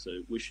 So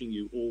wishing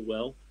you all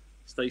well.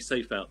 Stay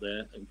safe out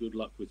there, and good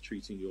luck with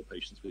treating your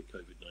patients with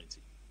COVID-19.